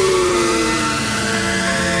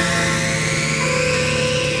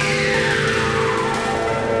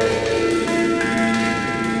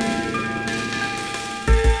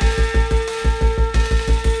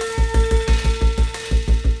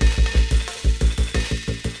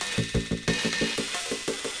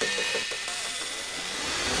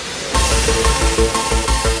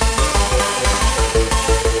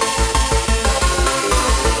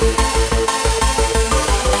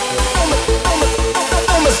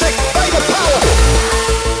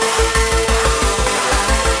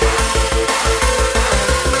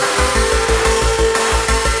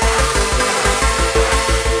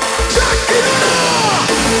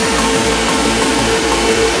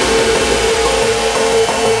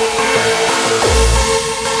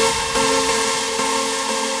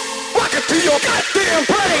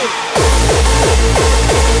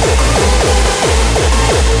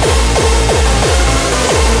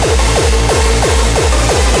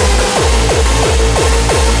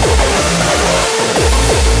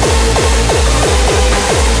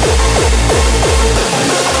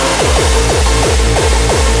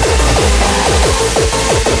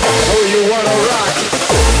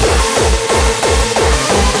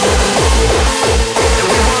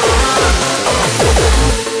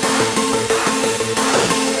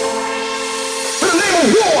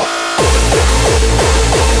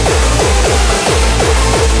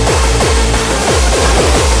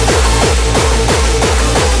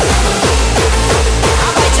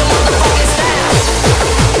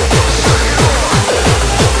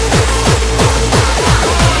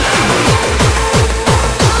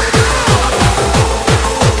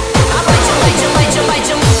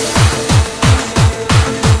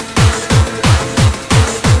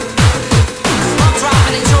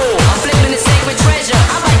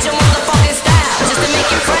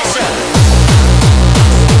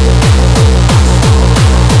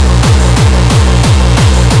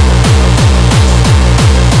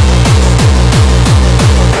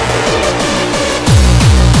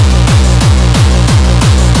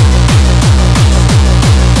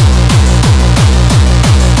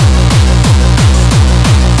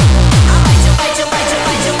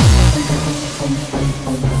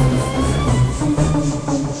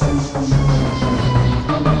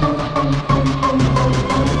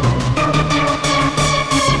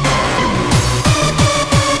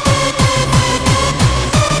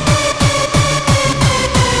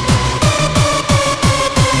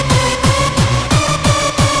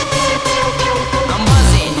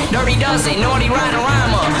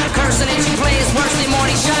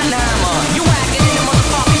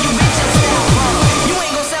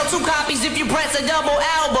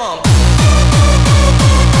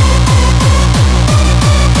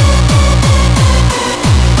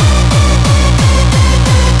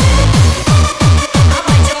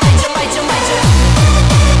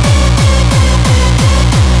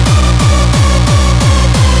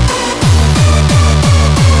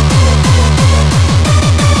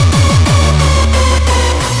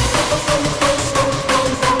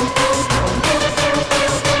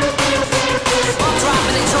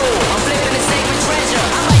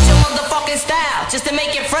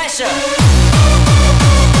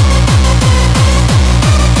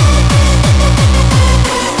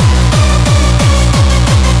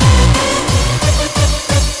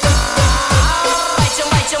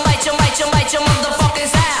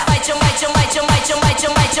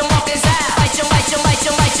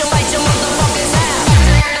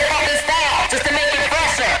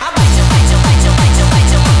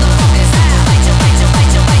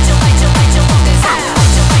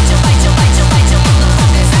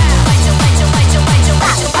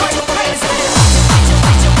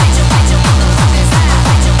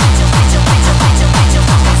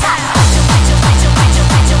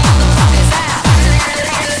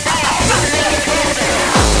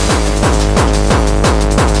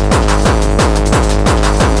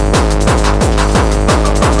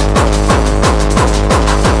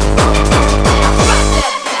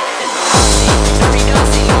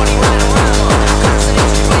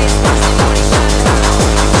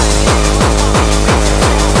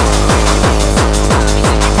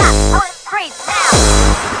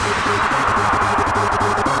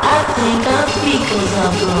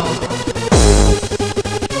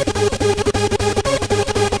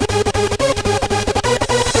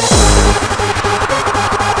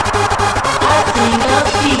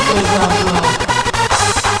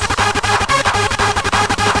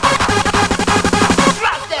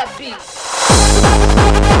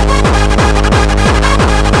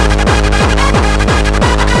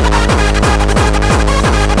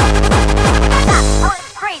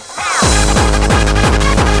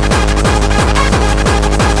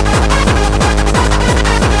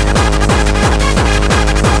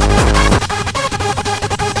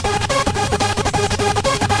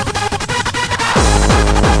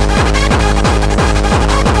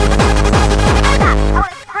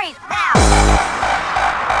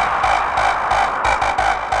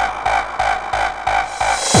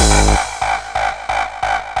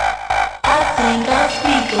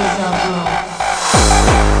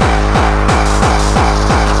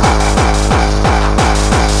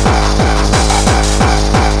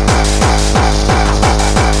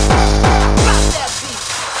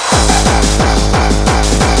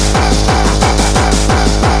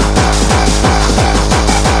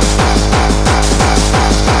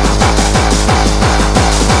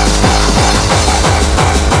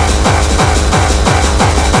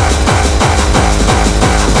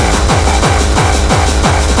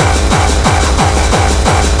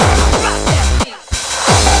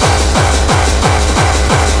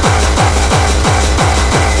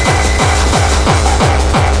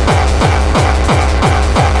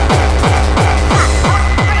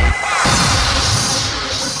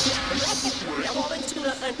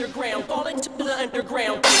 underground, fall into the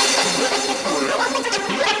underground.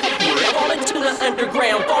 Fall into the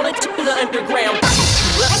underground, fall into the underground. Fall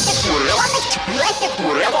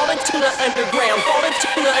into the underground, fall into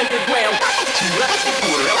the underground. Fall into the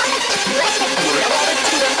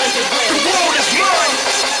underground. The world is mine.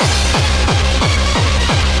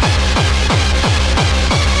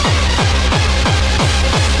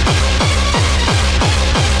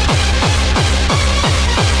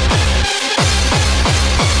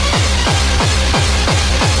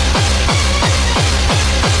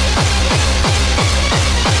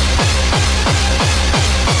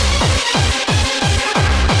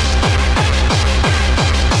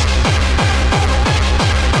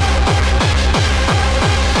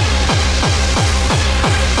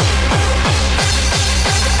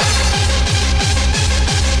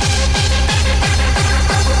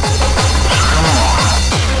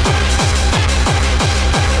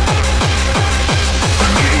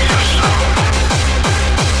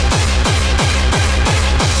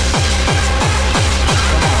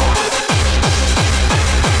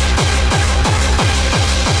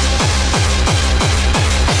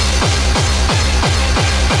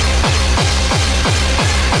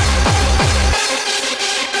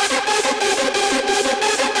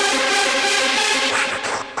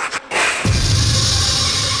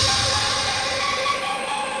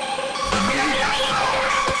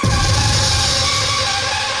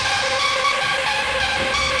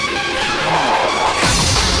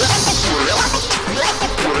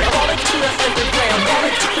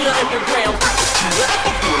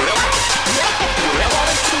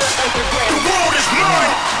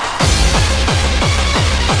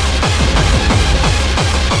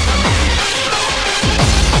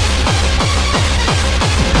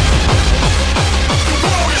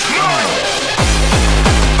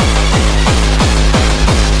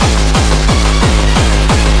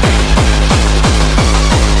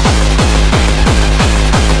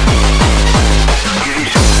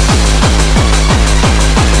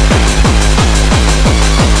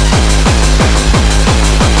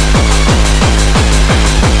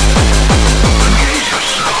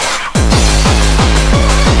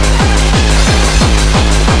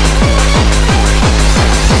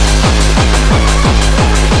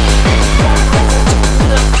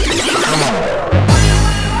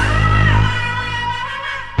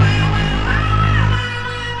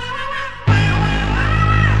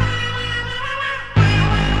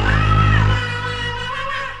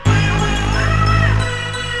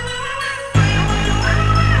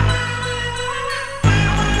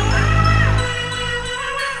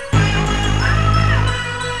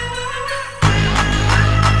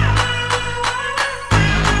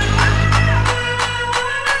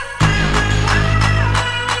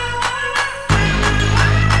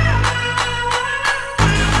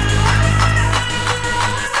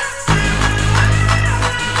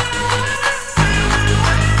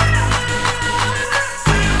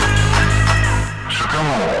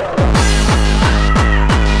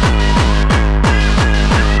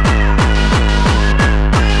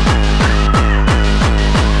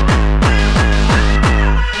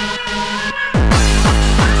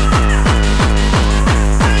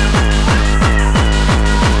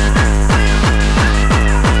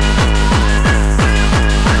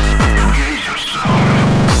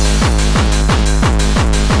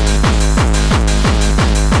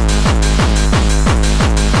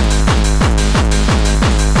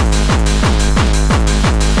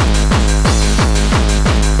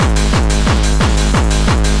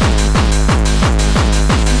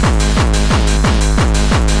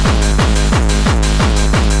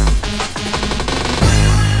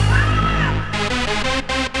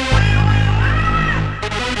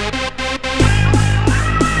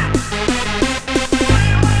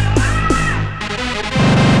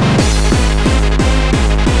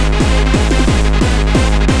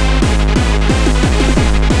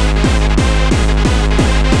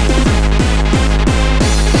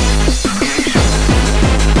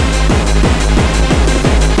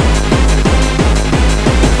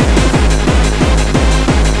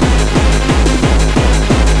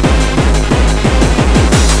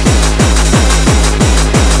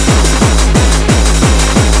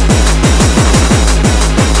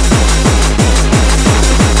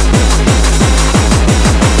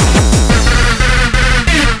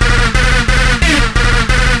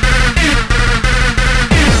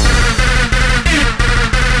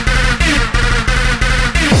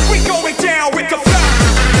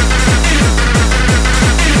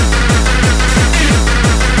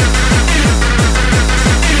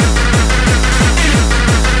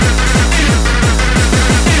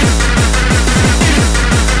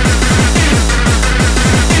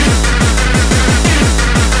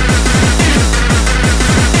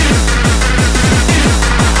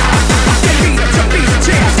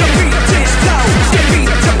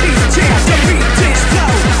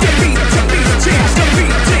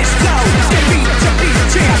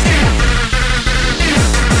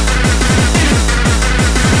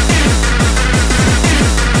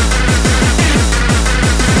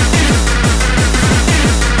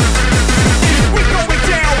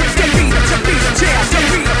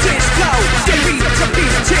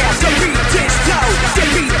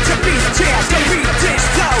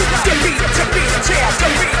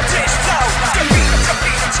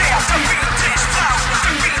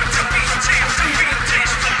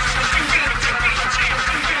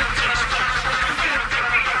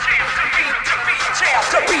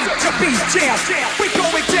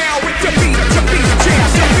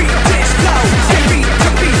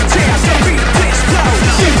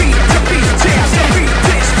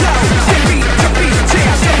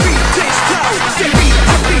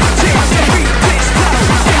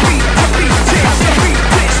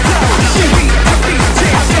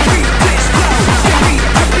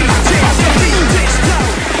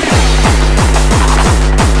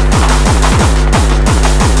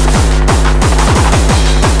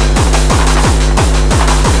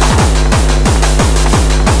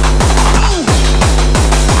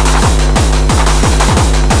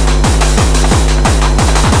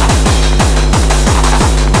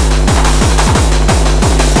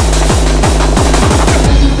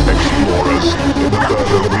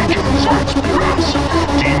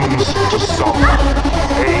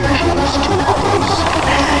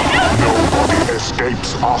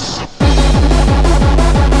 us.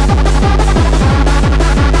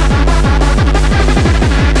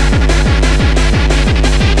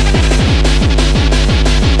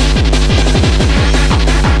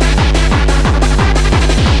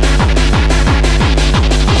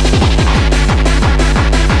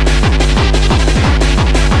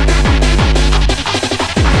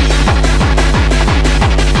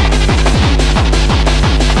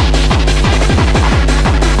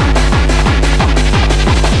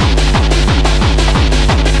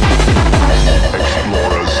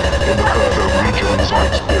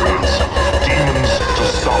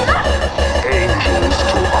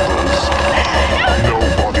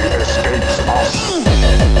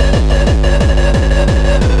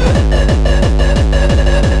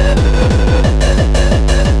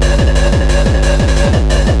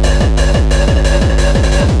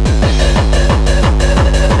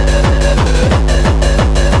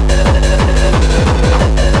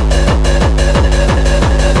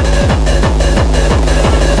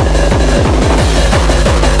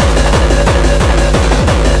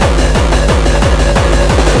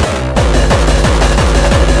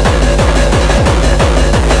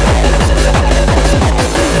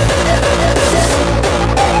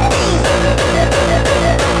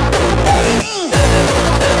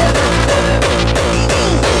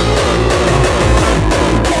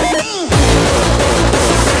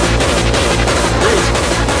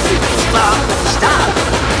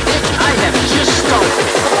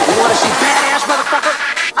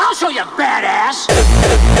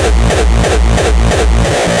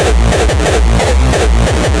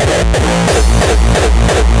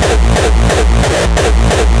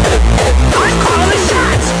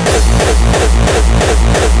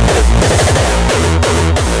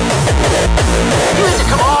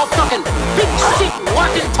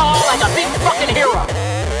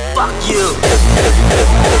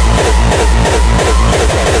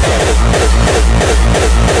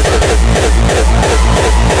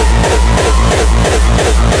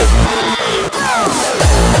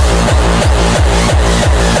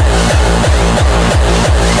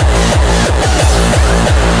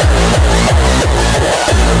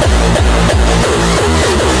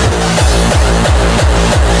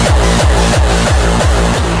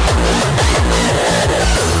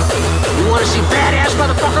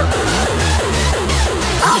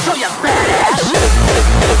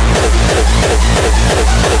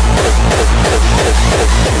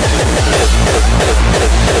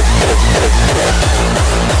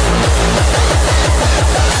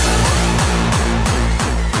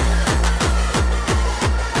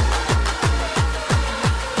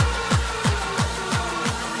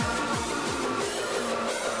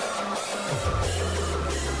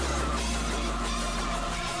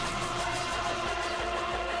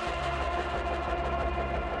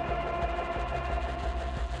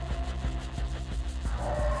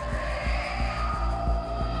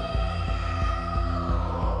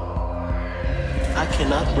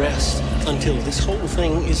 cannot rest until this whole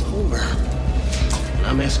thing is over. And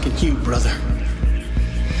I'm asking you, brother.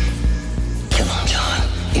 Come on, John.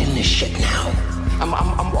 End this shit now.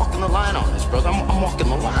 I'm walking the line on this, brother. I'm walking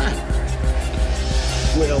the line.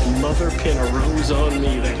 Well, mother pin a rose on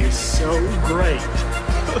me. That is so great.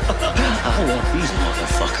 I want these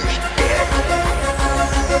motherfuckers dead.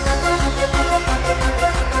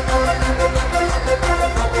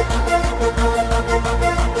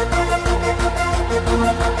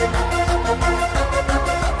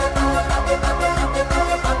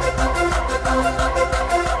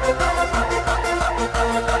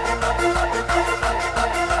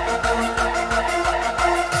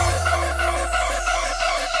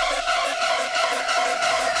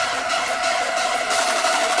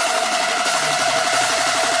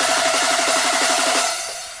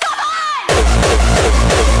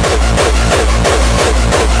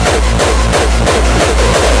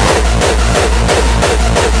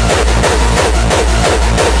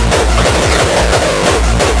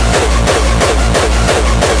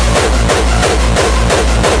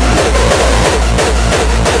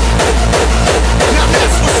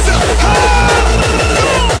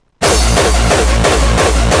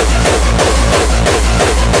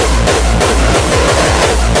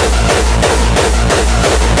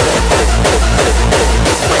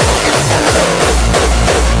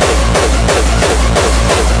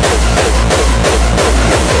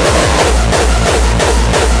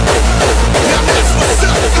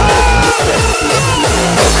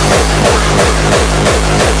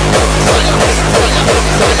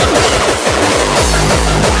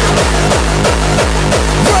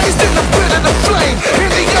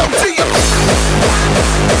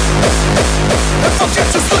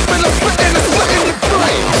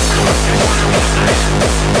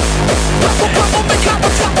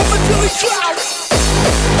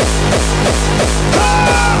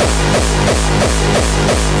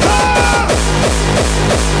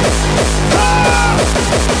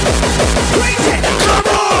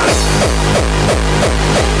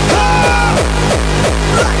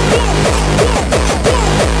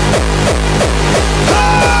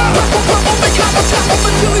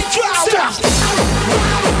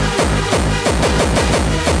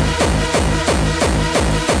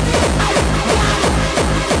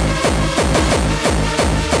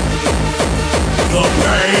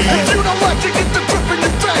 If you don't like it, get the grip in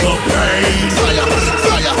your face. The pain. Fire,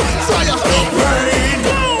 fire, fire. The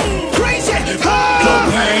pain. Crazy. The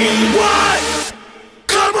pain. What?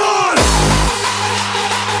 Come on.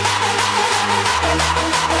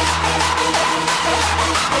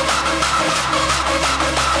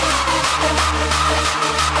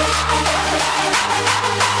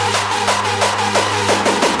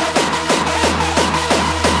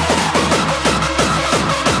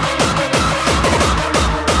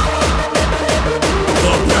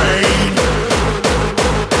 The pain.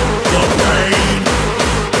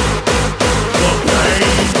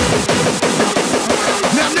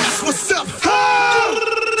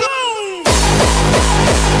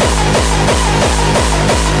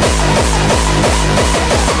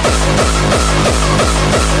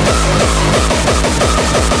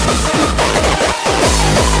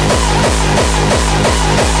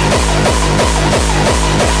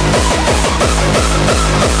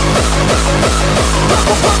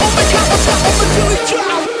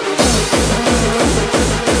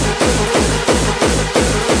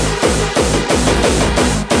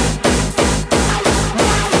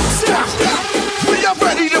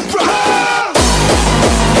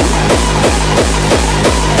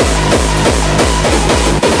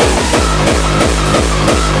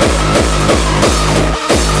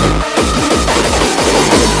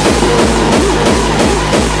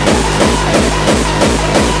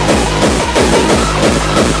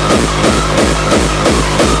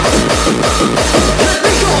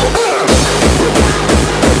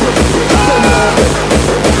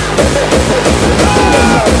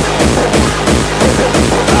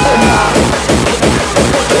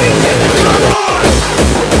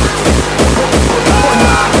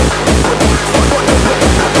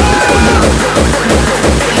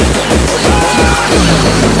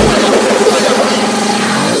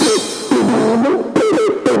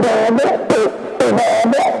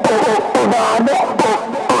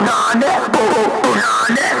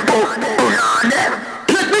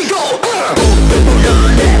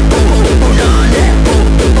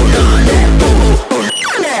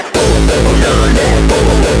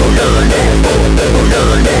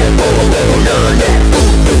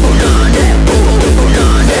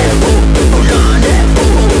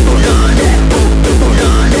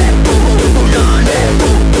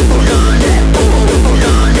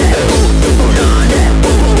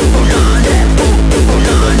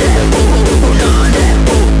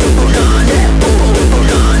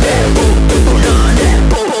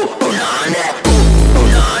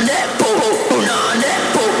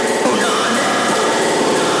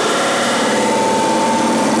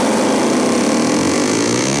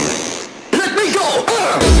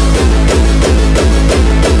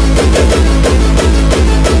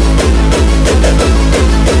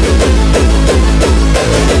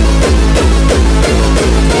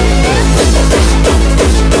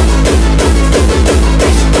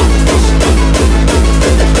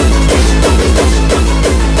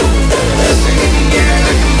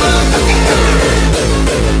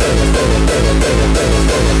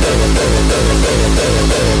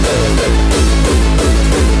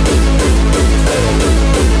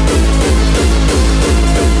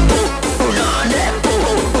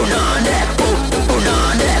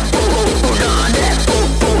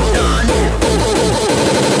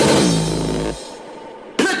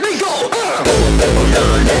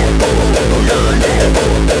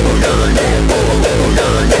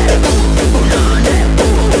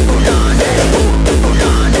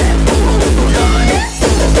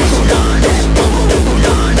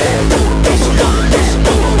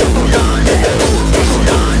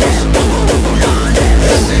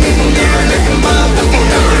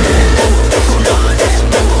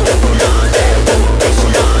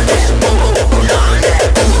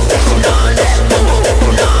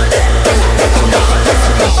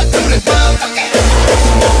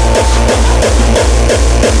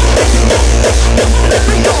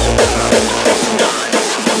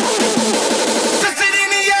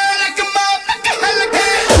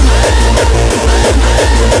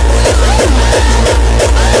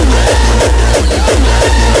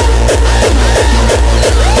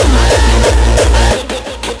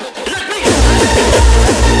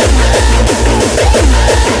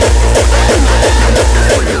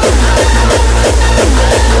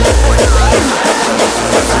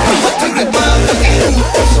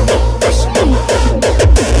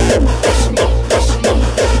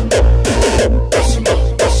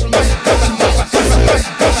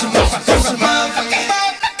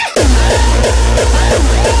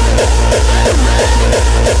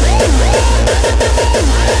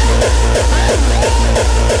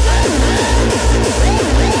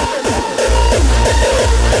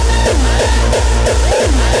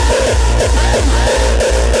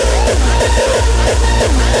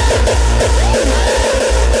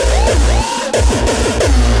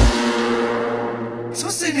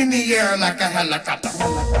 the air like a helicopter.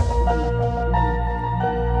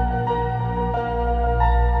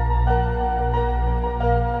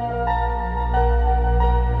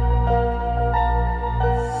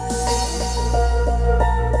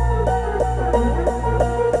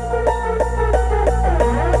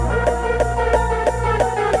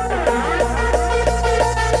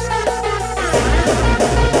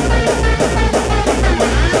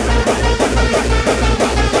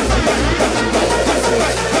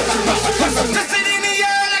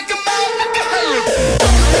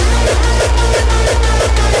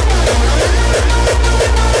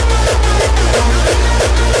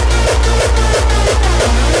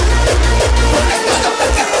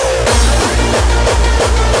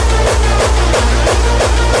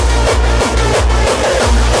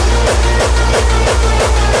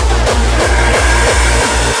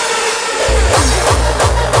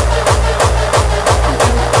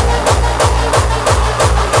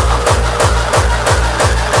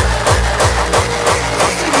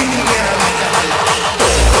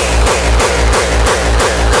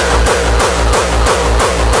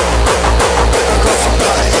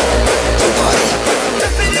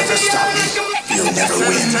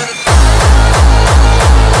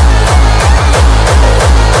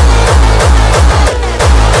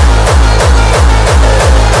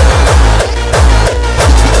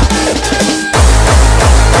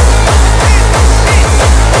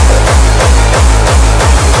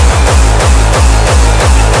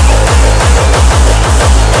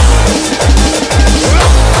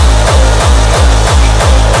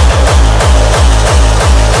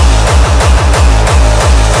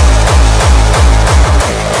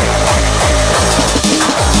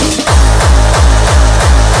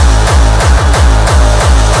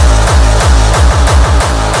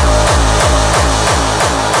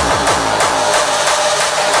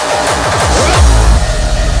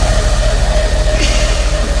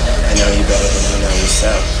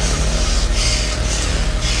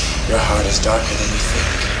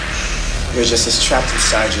 You're just as trapped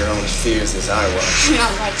inside your own fears as I was.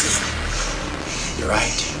 You're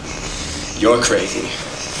right. You're crazy.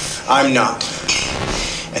 I'm not.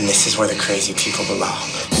 And this is where the crazy people belong.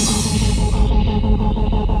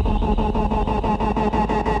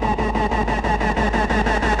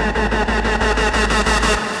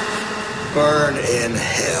 Burn in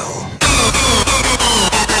hell.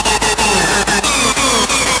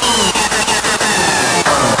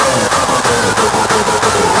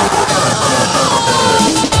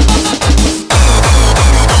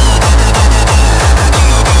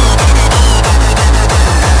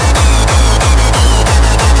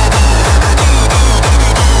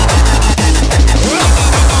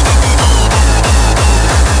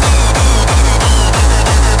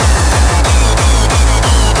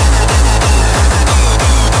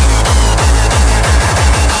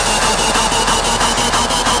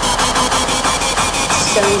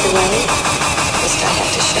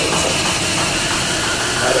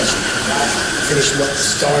 Finish what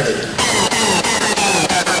started.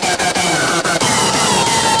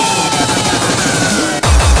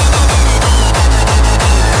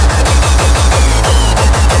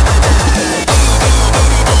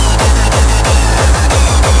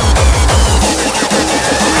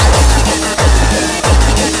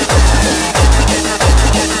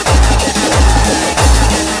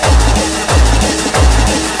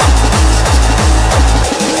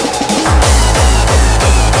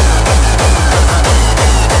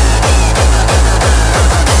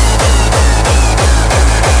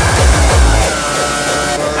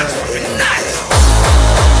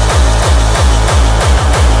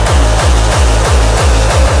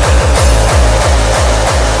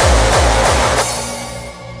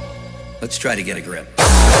 Let's try to get a grip.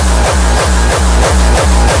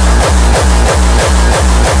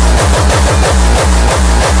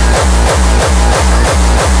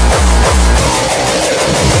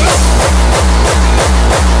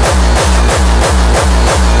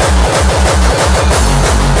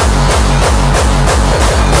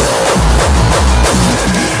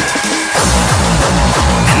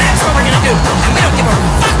 And that's what we're gonna do. And we don't give a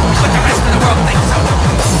fuck what the rest of the world thinks so.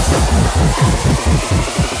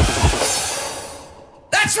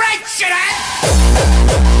 That's right, shithead!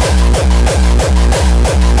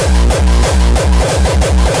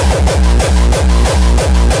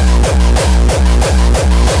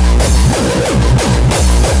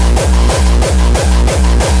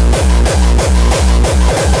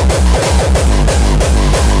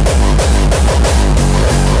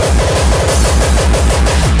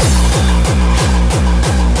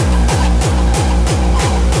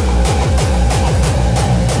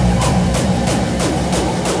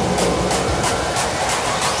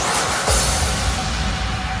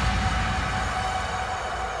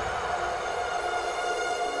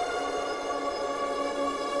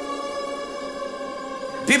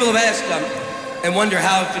 People have asked and wonder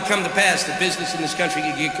how it could come to pass that business in this country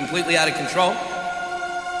could get completely out of control.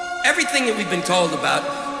 Everything that we've been told about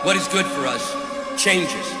what is good for us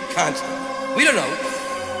changes constantly. We don't know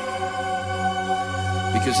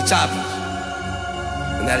because it's obvious.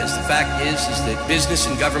 And that is the fact is that business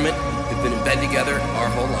and government have been in bed together our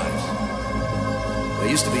whole lives. They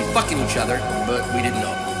used to be fucking each other, but we didn't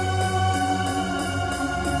know.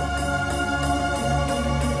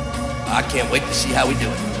 I can't wait to see how we do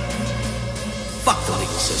it. Fuck the legal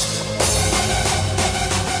system.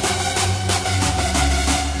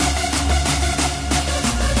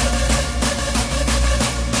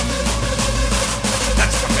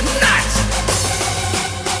 That's fucking nuts!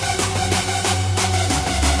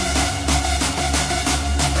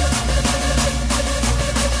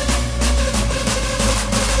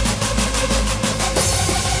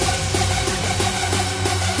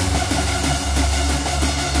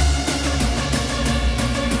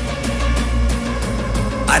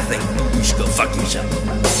 I think you should go fuck yourself.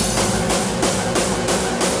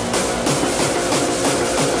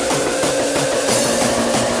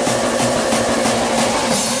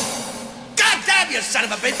 God damn you, son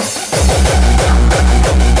of a bitch!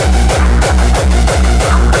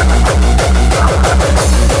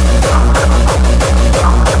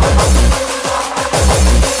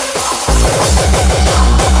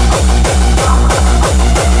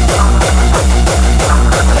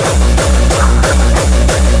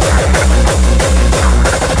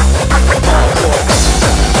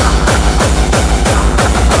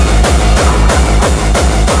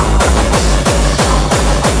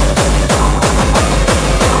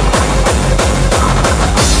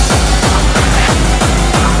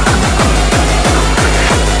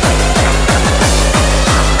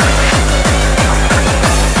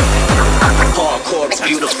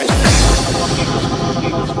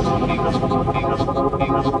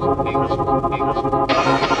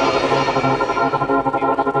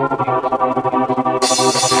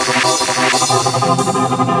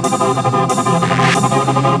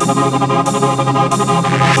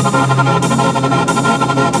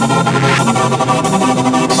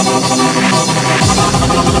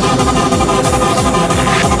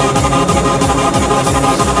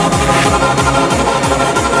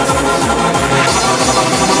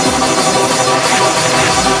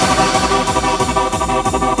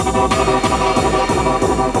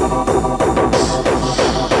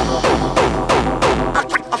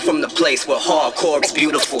 Where hardcore is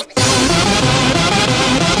beautiful.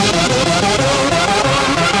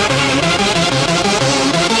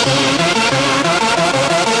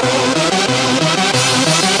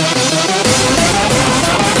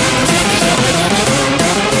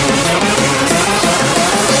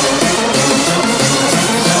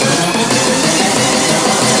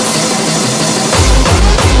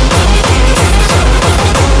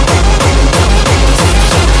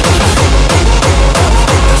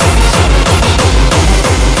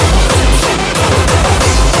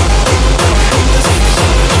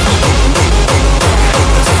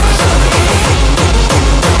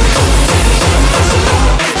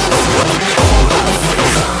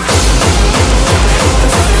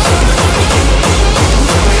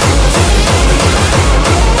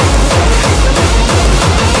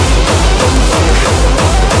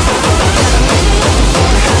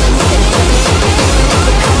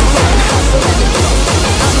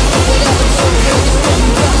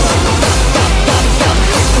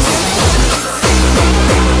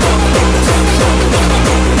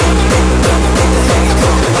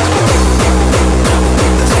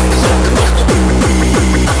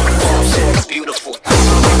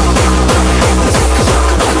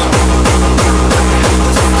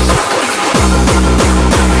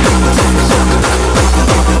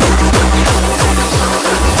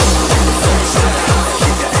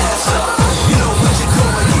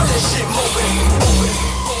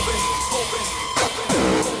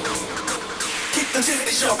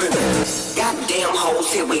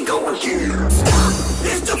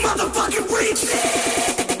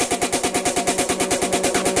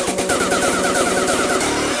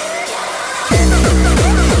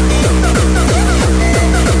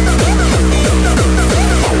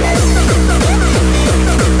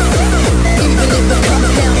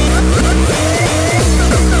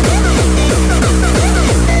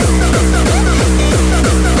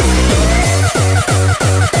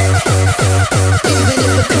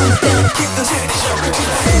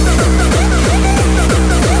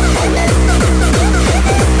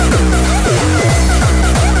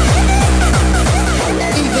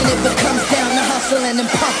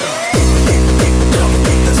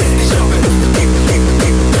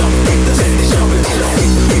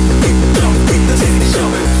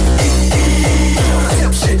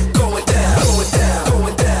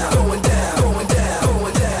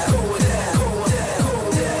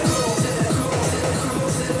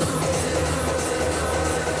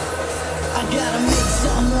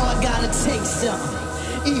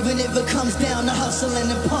 down to hustling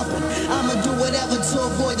and pumping. I'ma do whatever to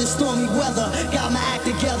avoid the stormy weather. Got my act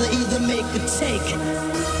together, either make or take.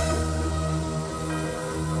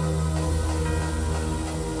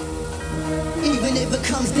 Even if it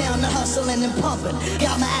comes down to hustling and pumping,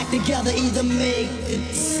 got my act together, either make or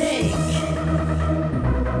take.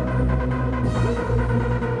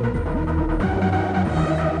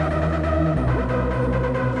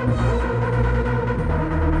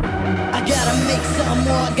 I gotta make something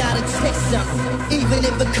or I gotta take something. Even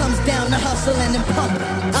if it comes down to hustling and pumping,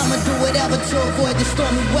 I'ma do whatever to avoid the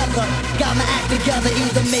stormy weather. Got my act together,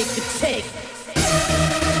 either make or take.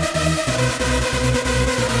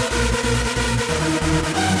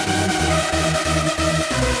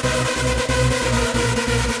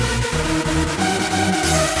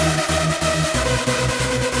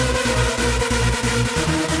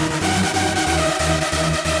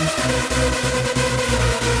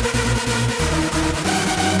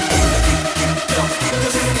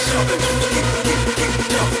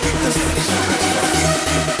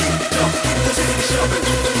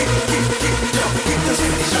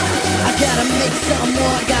 I gotta make something or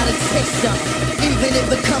I gotta take something. Even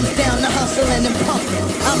if it comes down to hustling and pumping,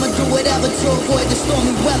 I'ma do whatever to avoid the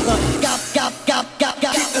stormy weather. Got.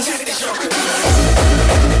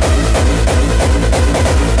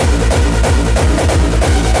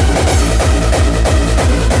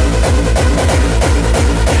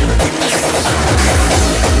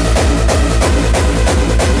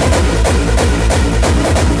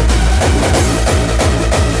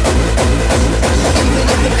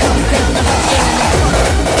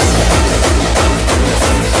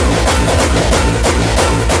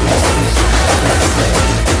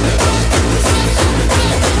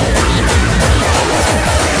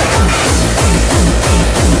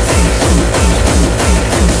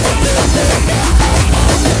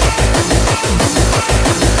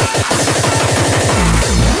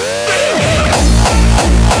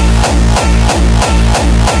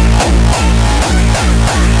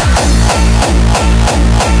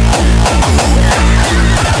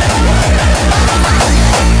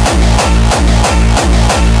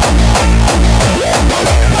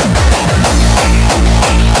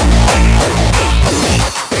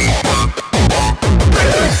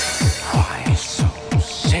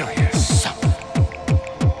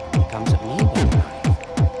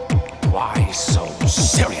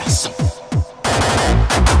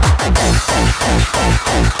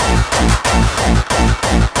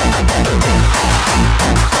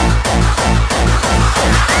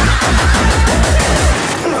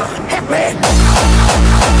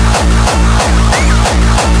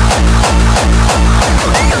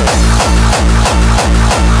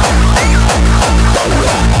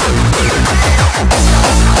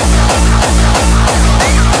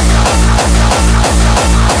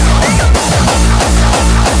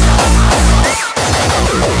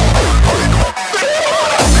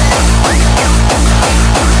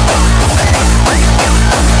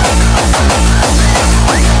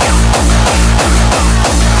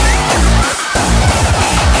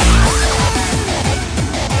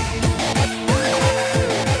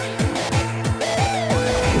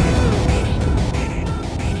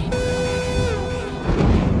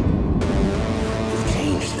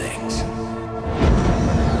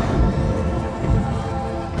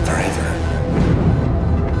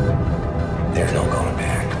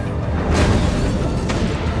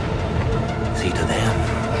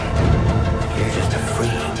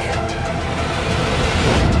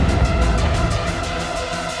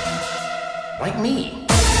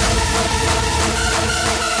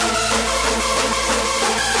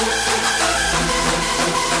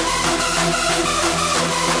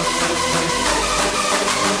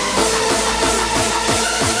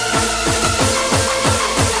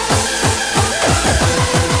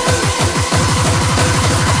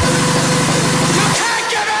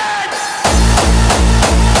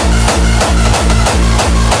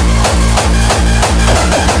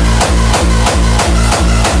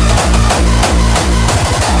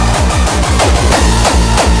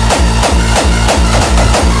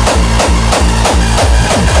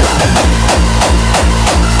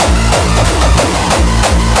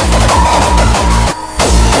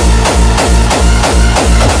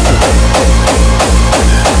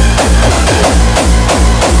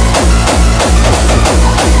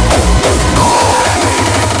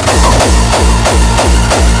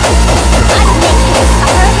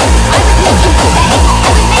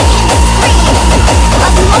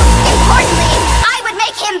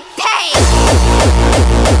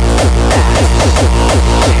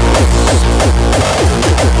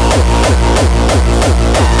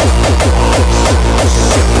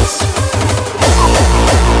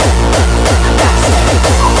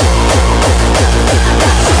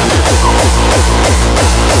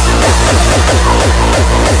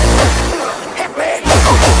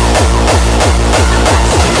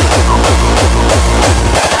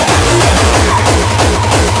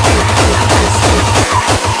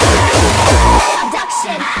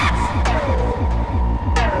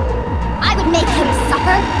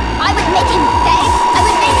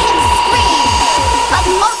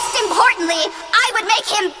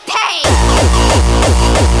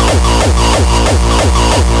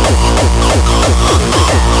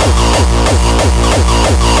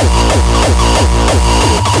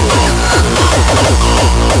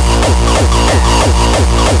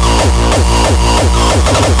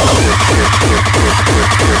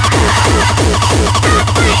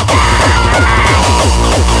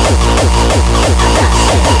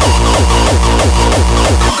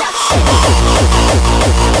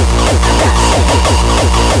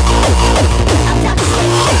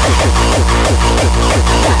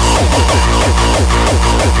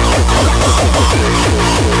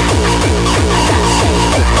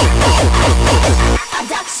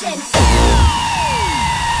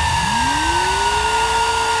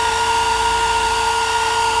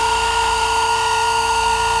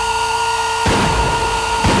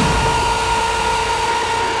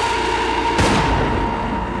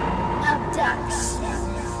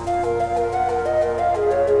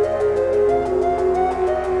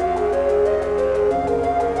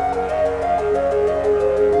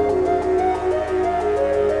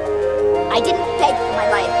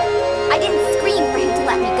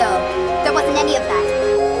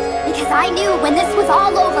 I knew when this was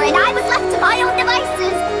all over and I was left to my own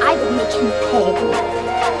devices, I would make him pay.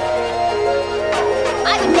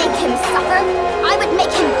 I would make him suffer. I would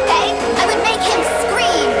make him beg. I would make him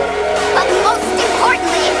scream. But most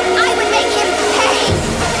importantly, I would make him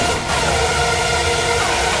pay.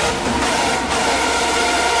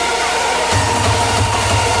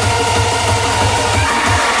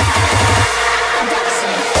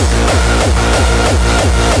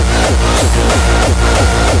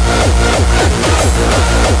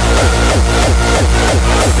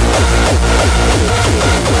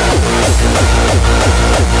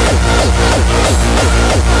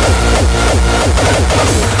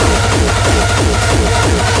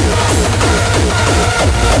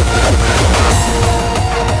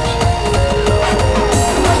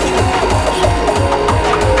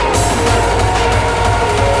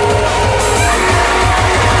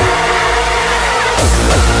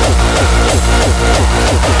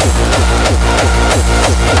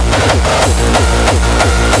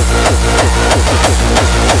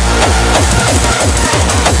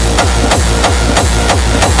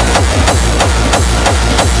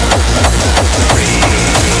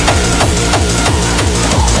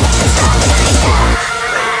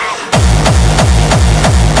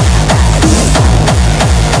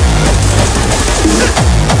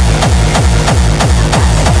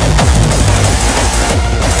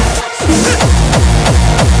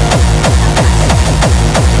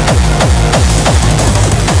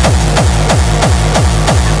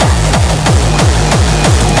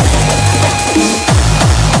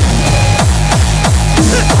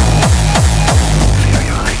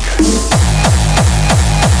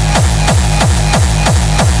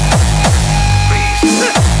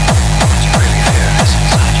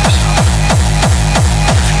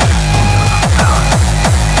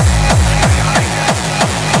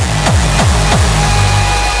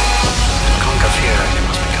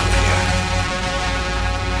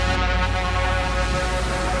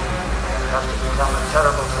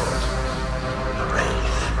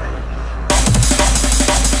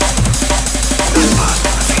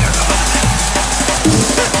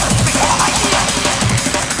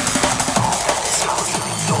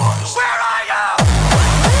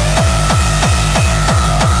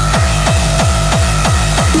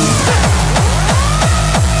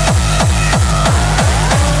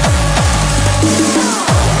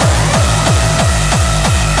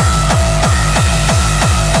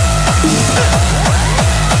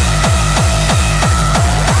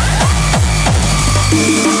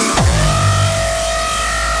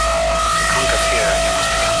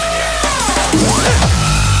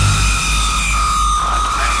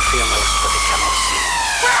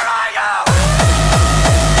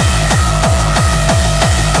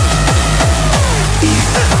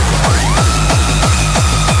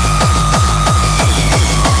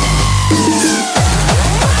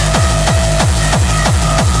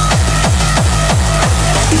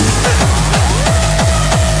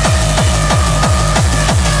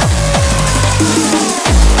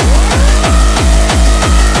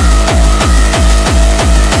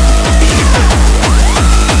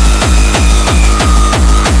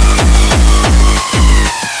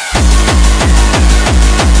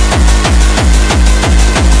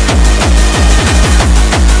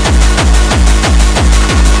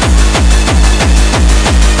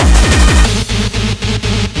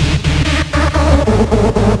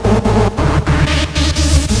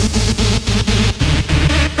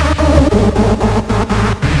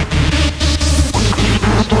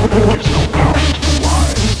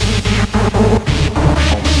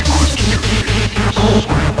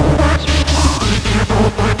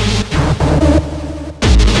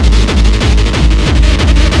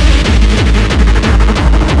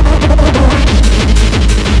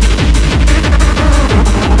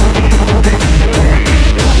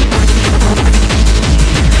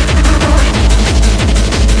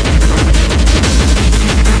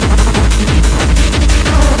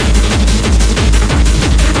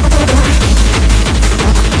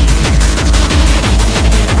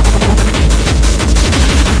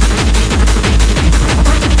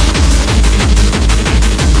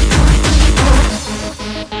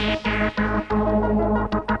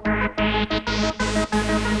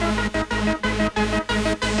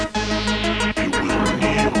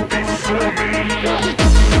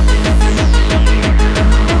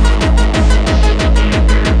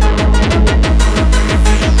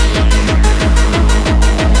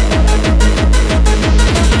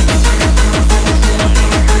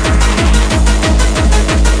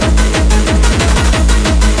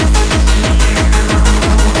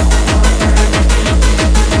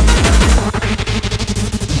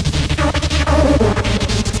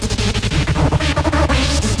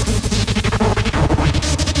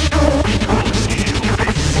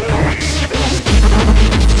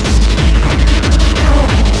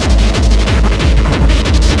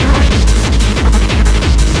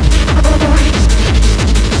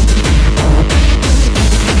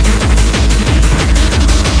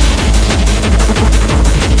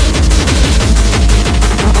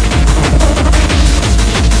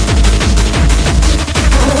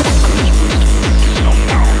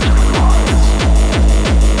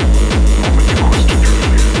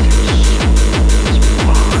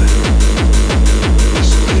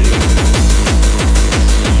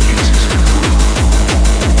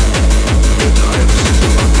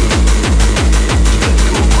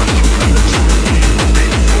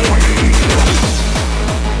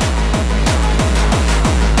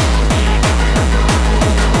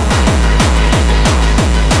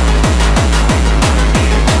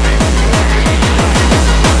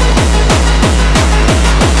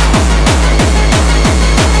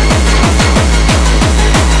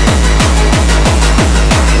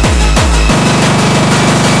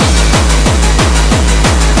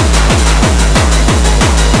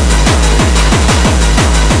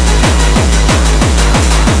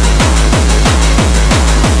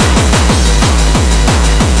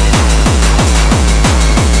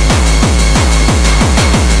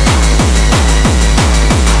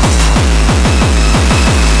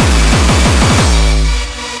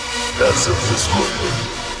 price of this moment,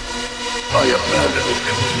 I abandon it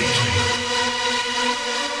completely.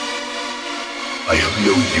 I have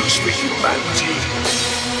no use for humanity,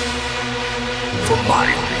 for my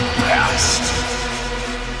past.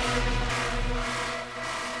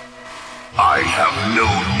 I have no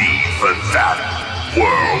need for that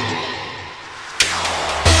world.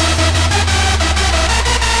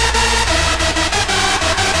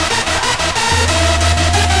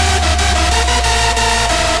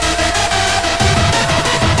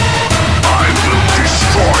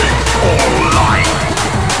 All life,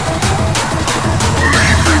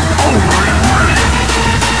 leaving only me.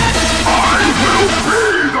 I will be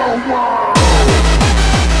the world.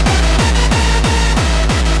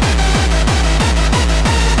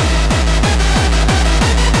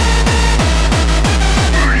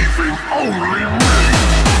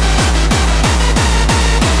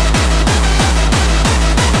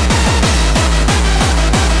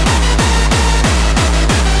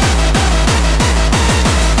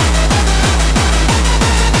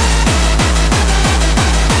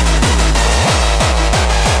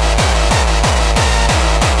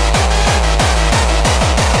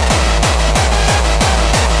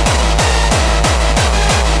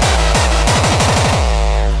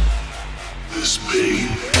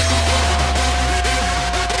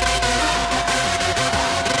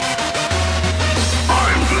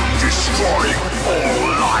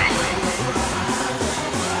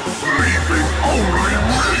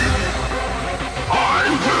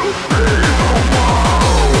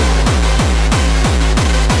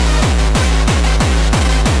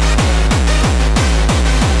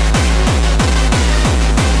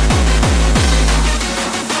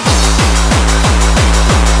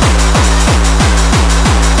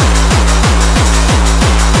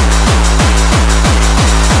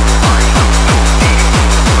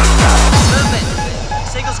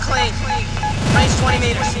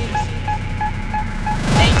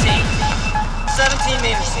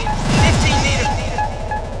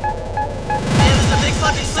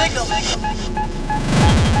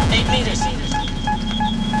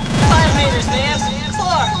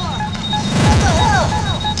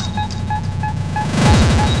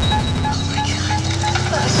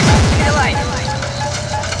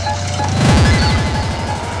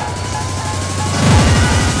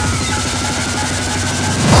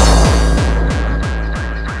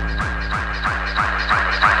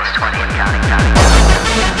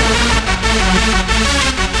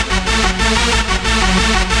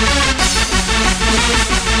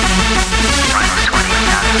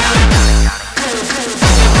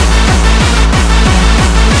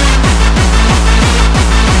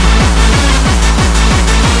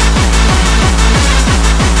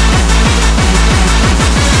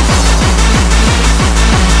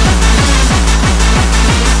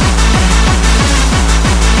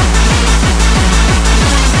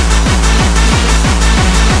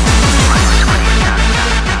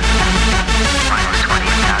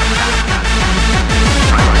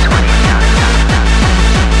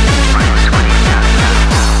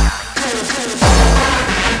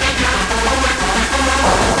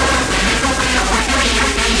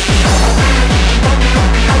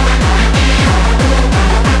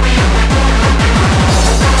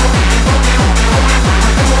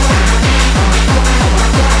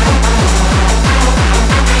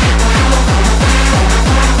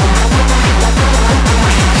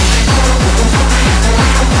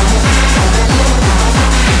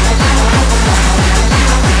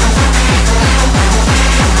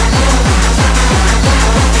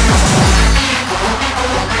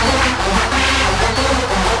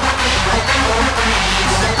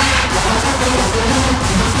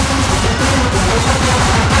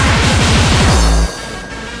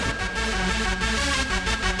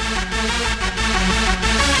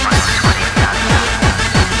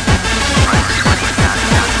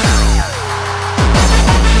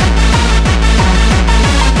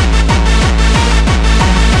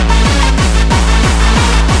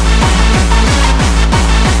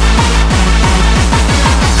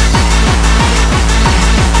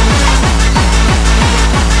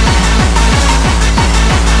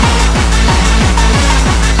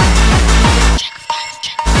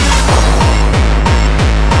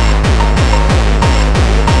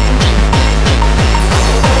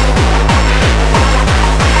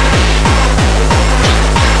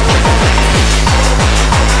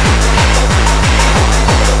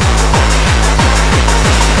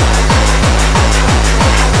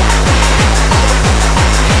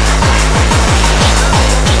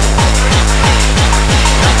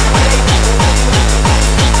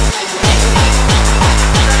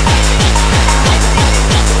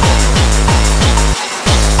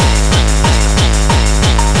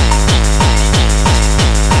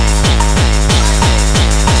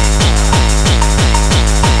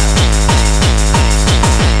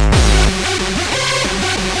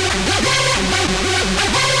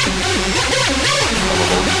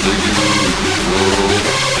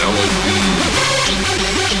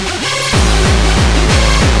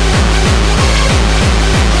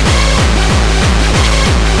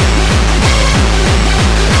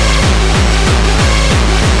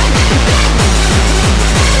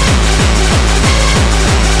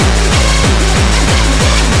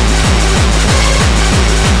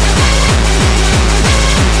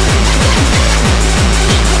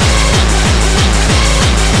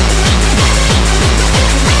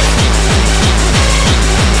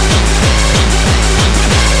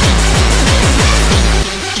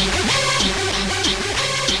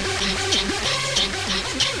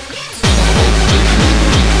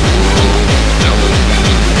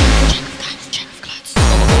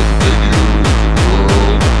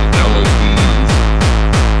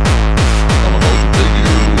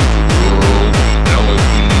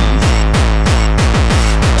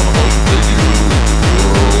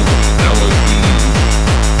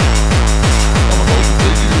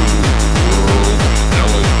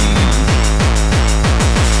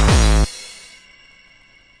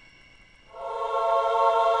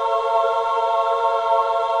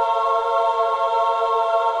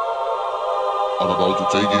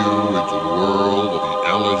 about to take you into the world of the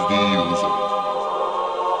LSD users.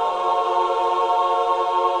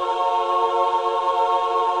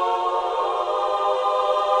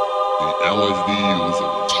 The LSD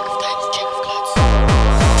users. Check of times, check of clocks.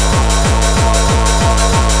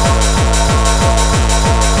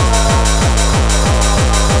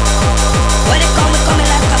 When it coming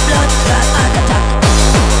like a blood clot heart attack.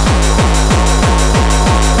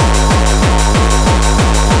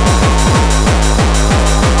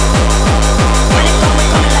 When it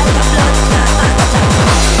coming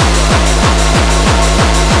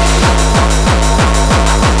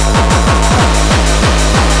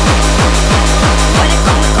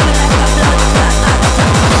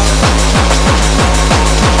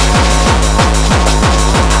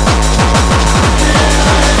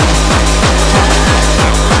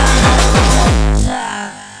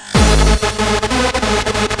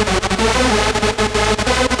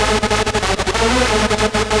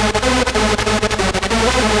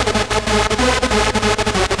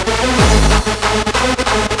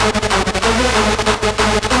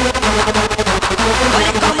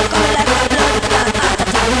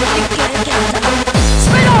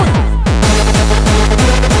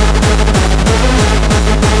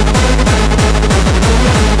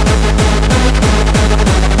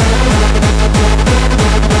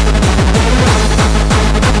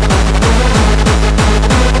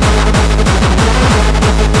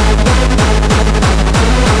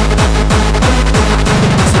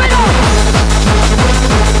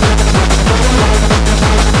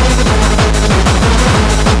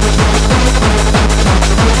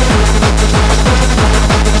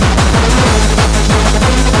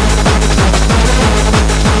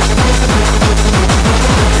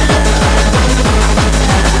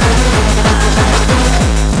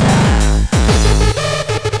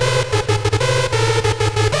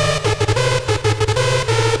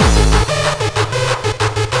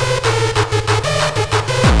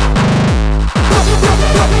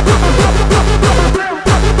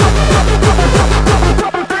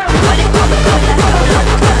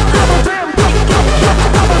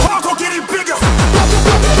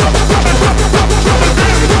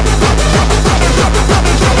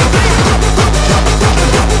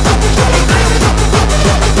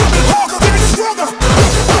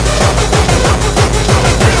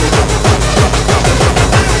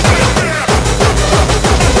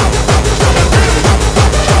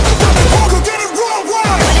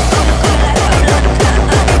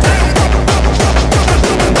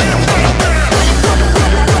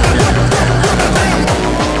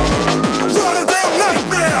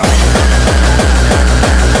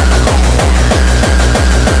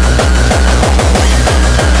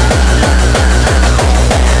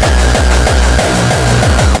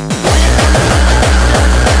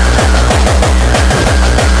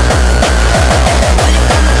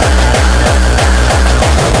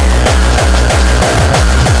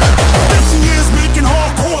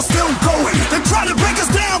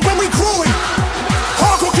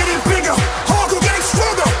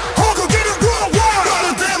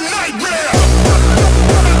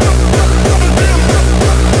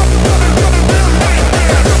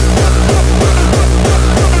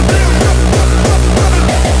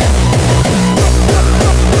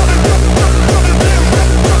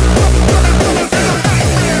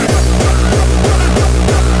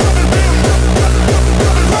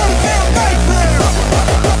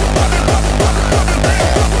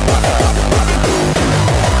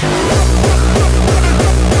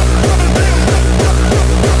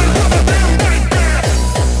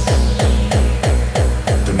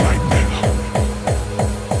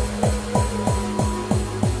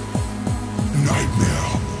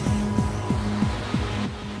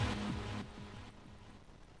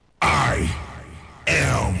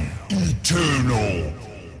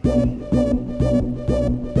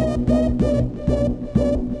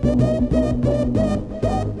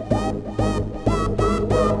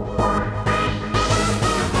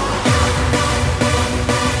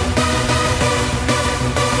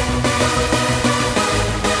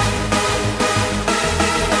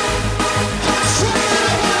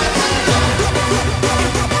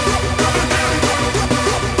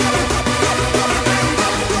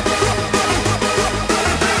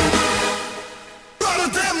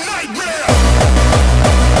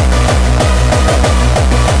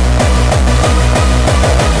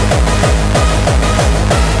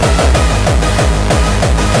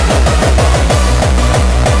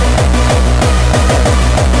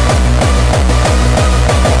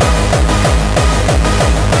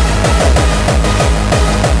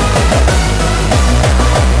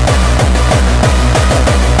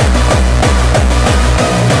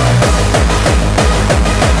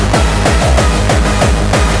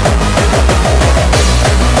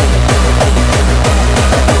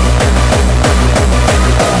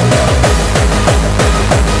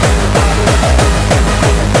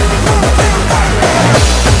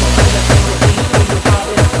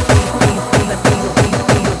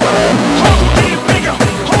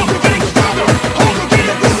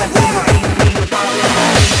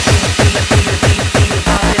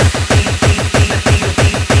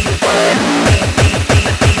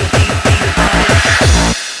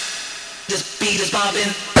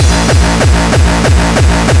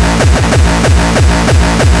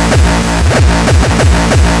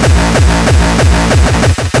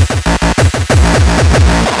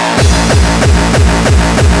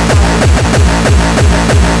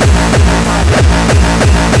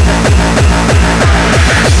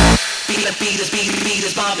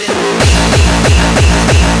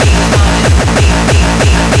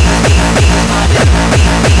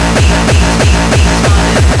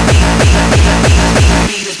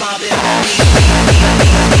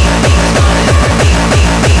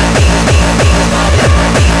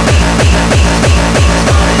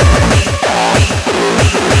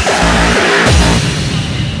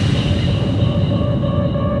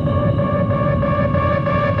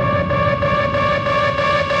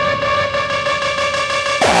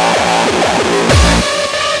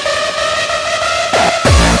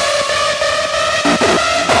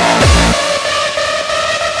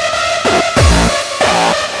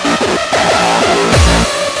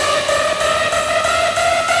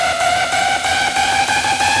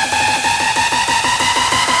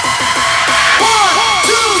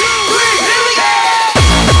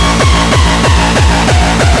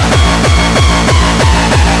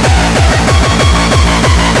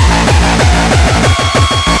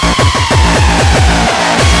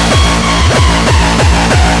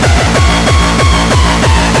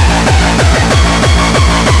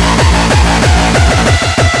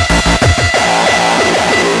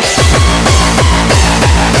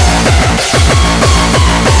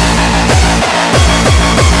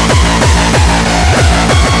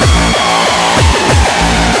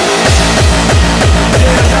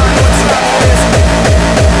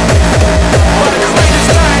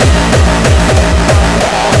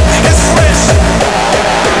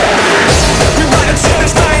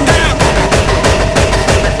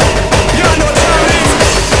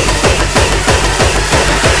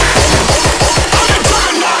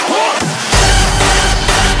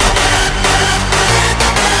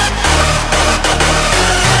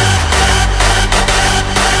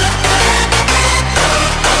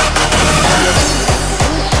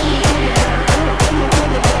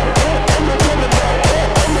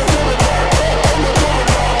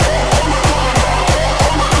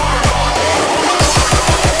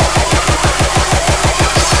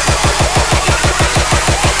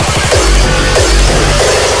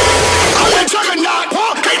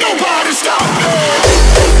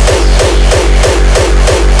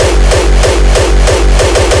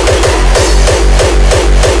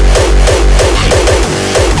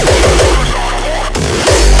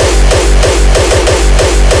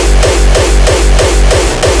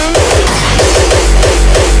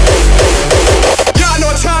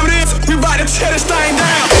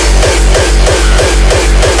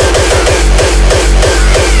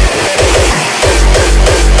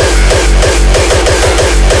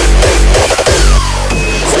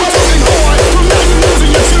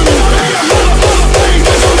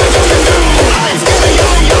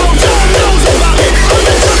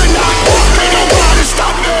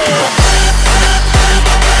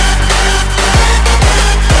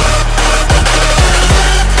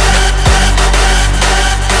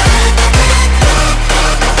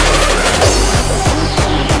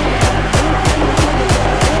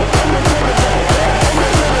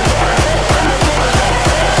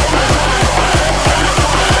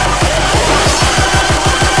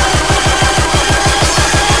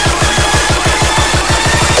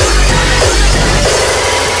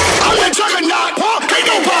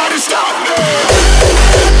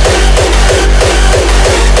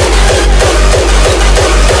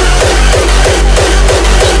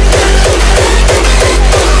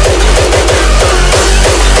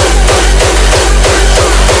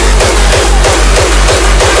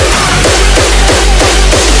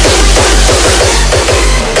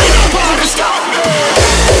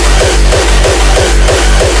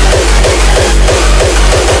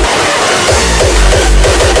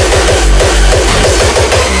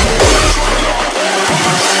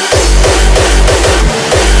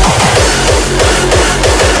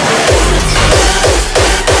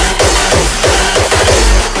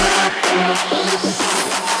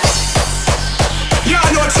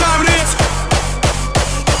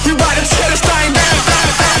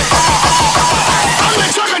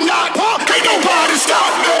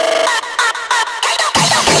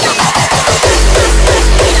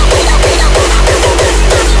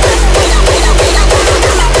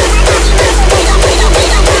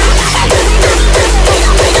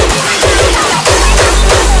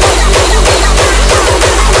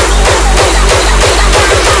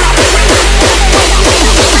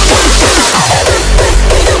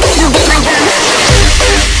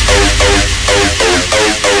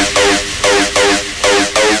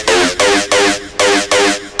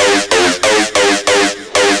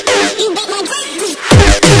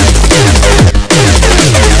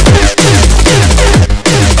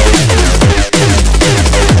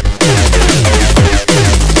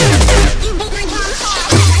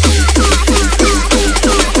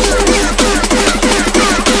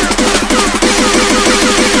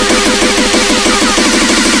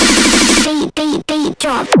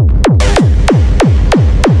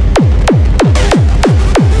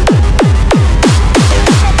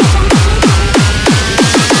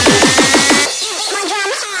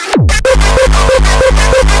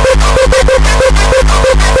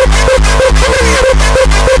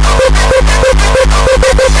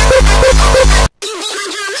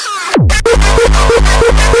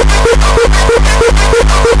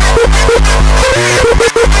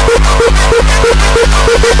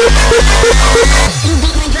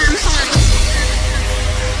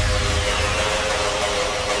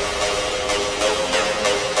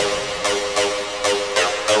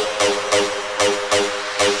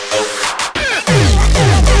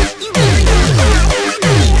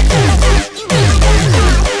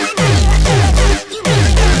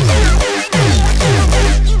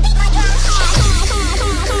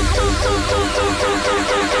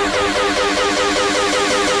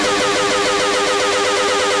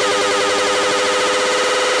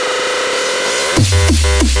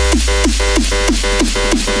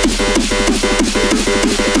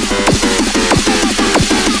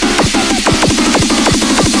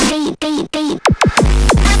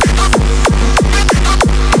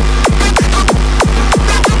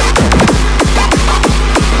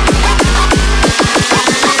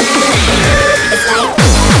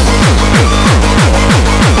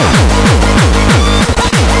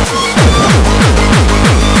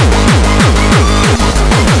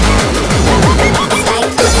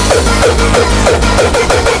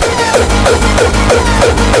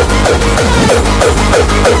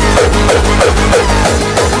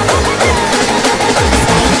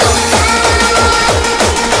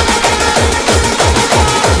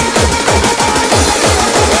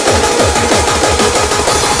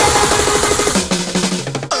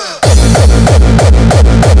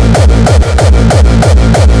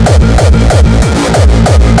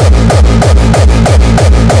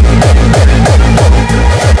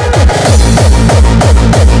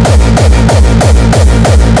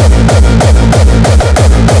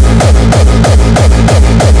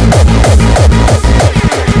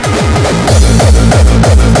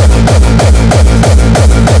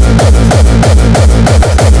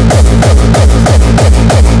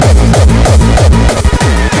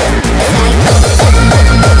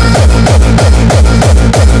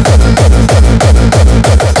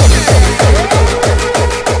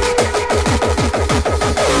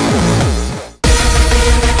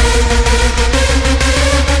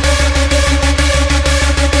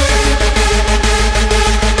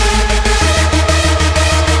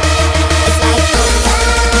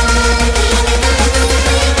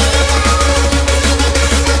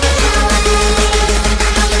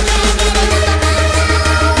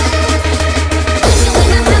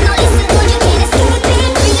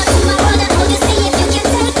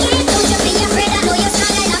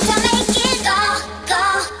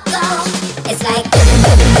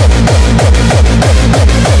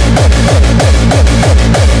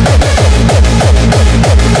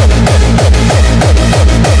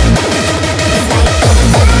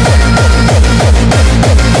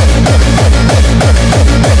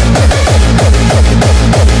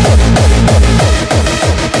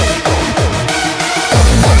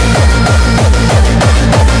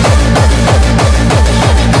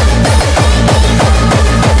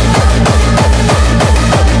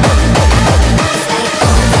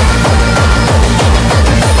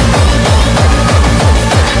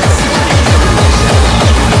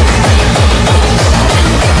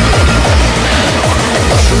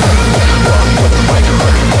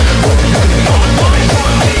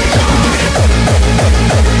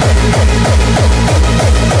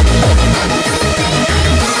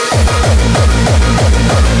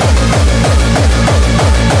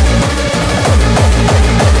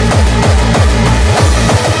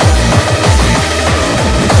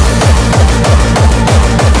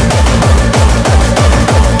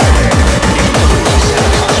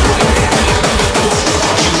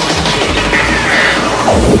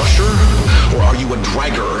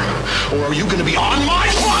Or are you gonna be on my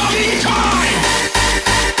fucking time?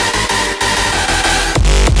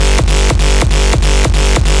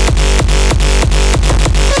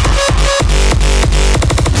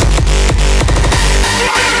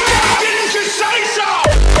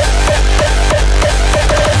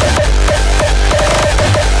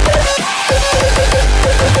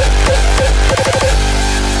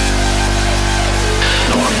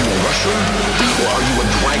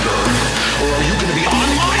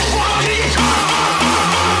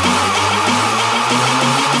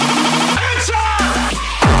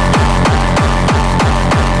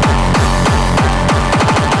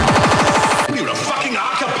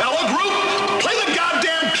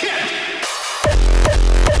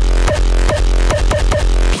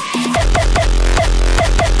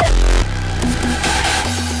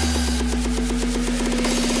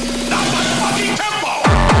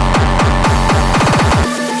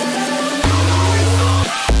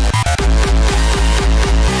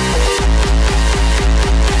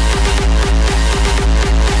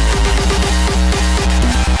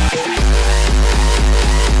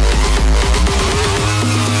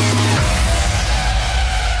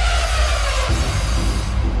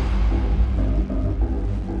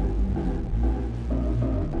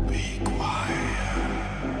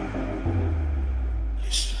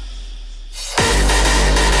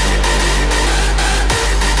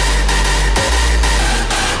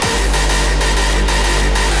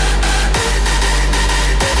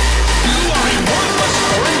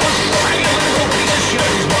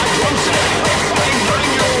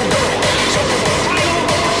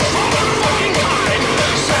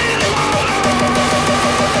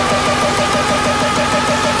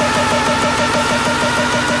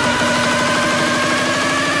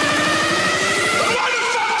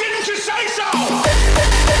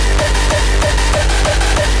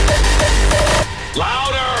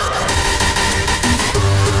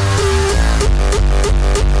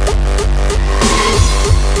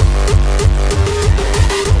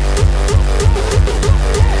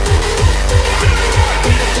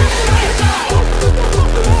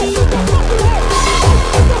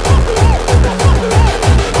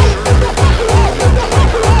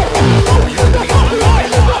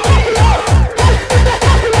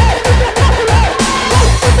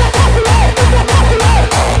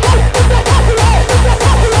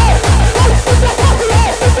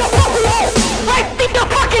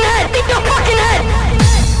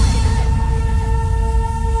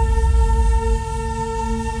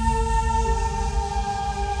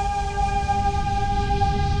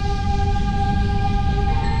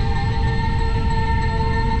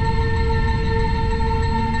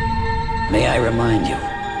 May I remind you,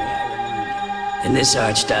 in this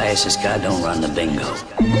archdiocese, God don't run the bingo.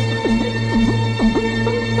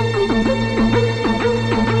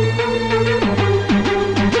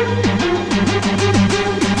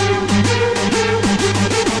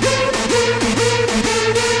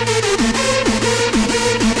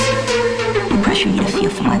 You pressure me to fear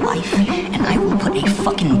for my life, and I will put a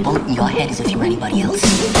fucking bullet in your head as if you were anybody else.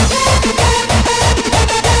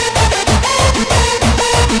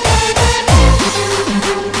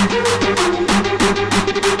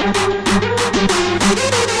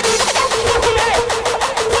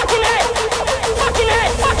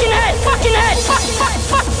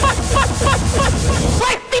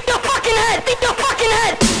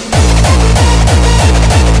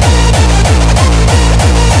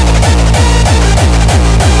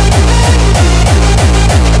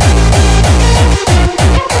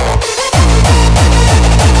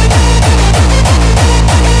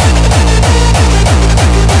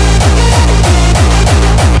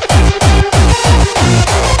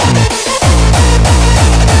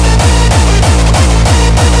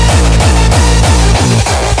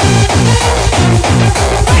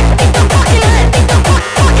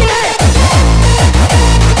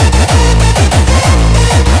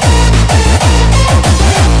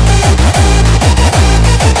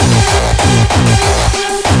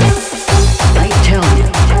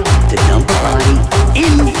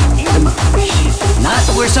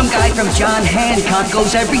 John Hancock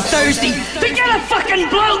goes every Thursday to get a fucking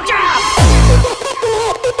blowjob!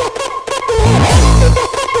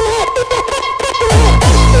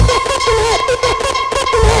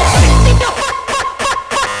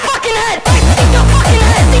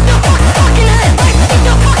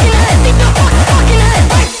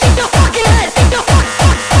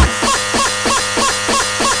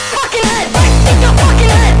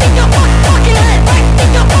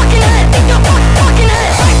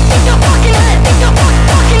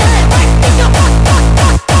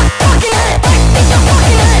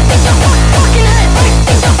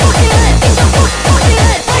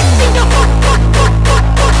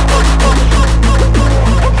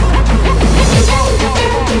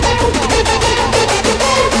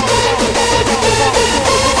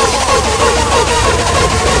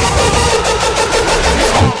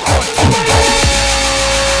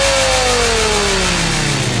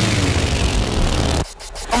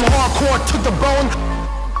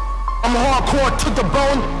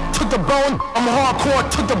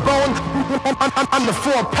 I'm the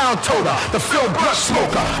 4-pound toter, the Phil Brush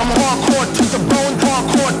smoker. I'm hardcore to the bone,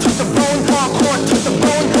 hardcore to the bone, hardcore to the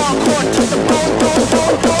bone, hardcore to the bone,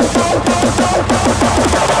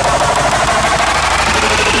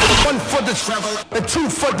 One for the travel, and two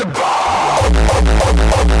for the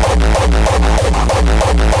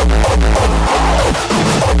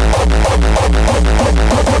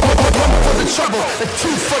One for the trouble, and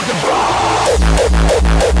two for the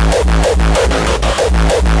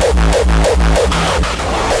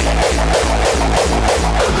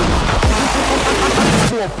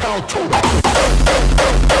 4-pound total.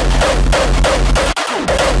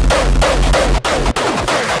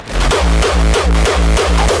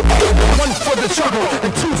 One for the trouble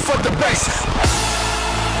and two for the bass.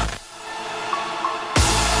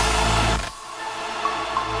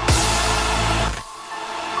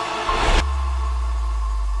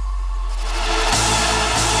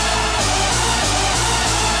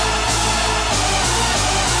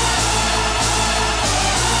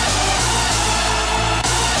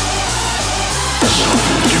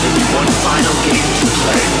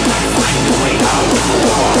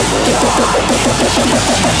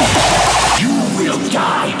 You will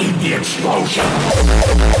die in the explosion.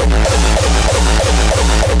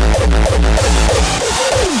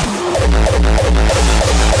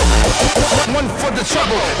 One for the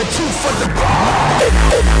trouble and two for the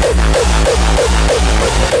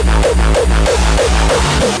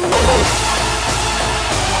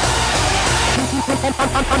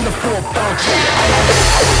I'm the 4-pound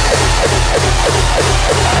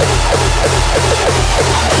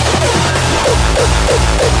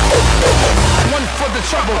One for the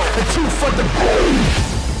trouble and two for the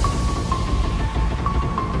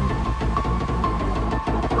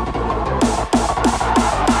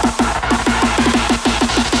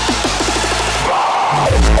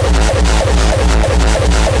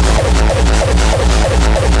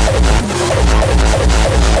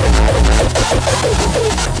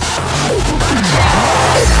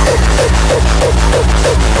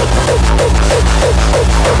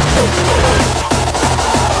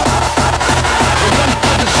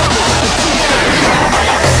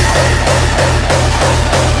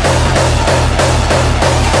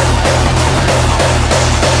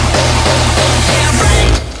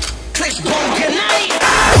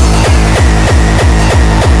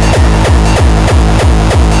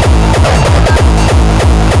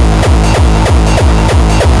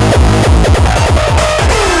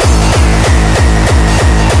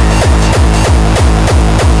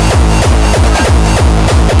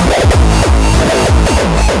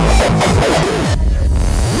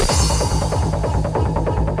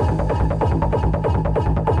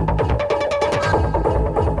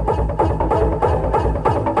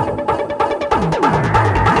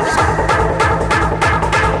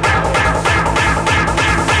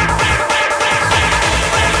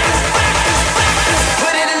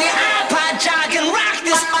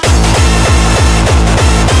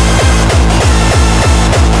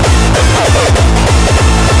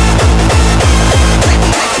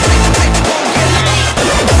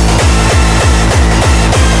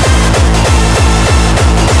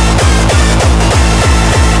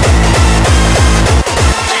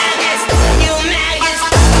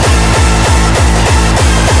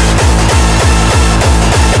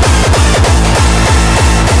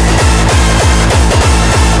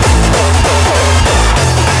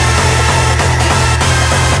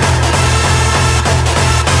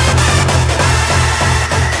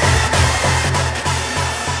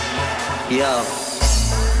Yo,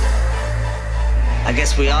 I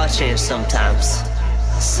guess we all change sometimes.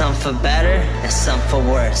 Some for better and some for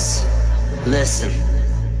worse. Listen.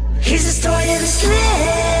 Here's the story of a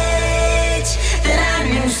sledge that I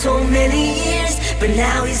knew so many years, but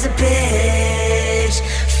now he's a bitch.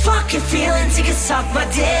 Fuck your feelings, he can suck my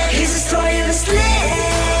dick. Here's the story of a sledge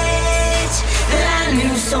that I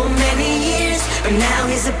knew so many years, but now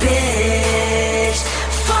he's a bitch.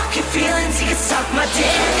 Fuck your feelings, he can suck my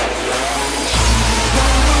dick.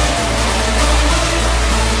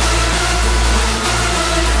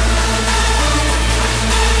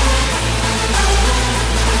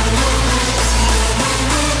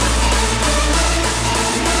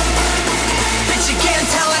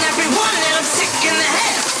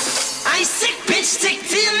 Sick bitch, stick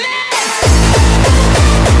to your man.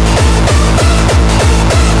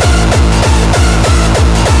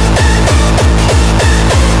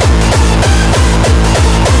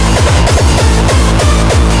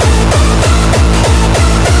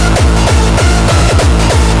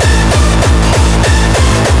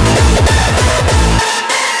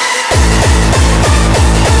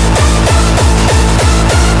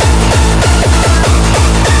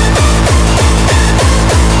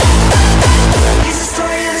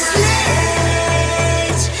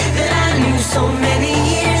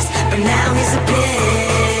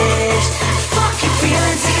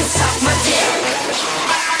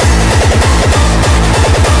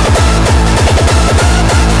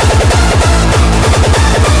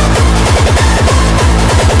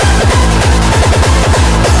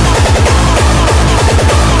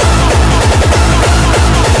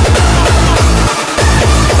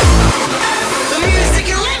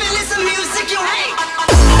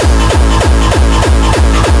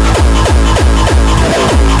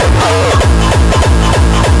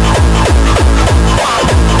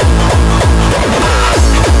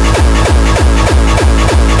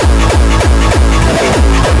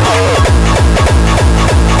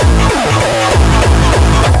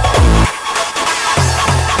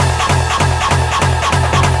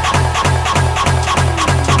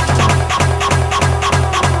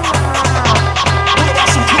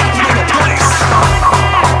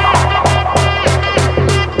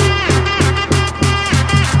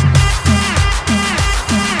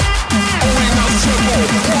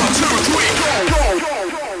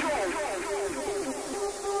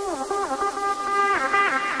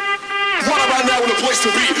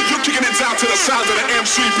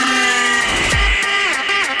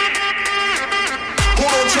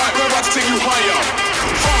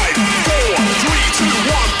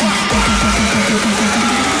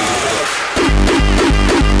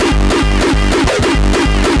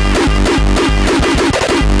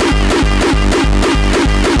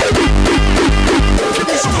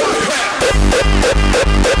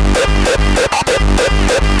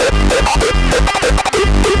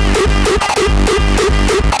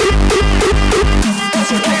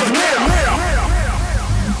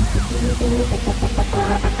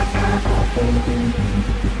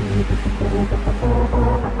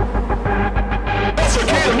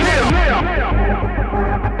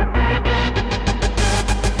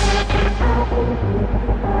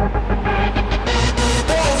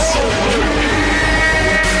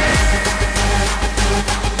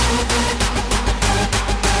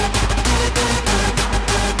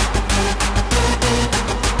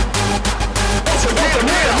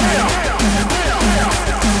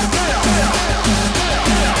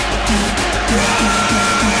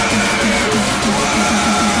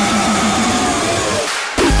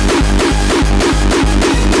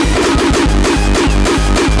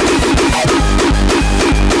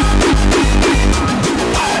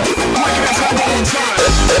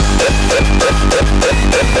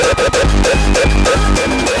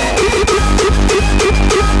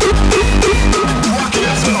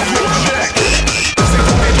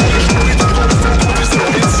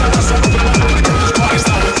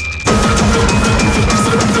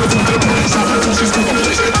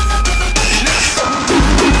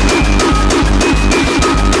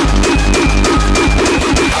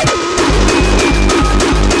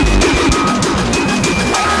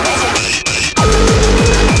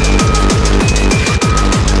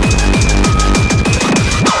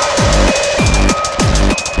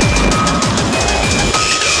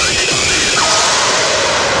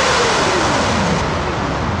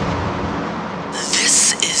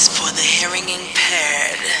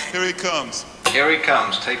 Here he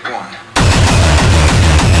comes. Take one.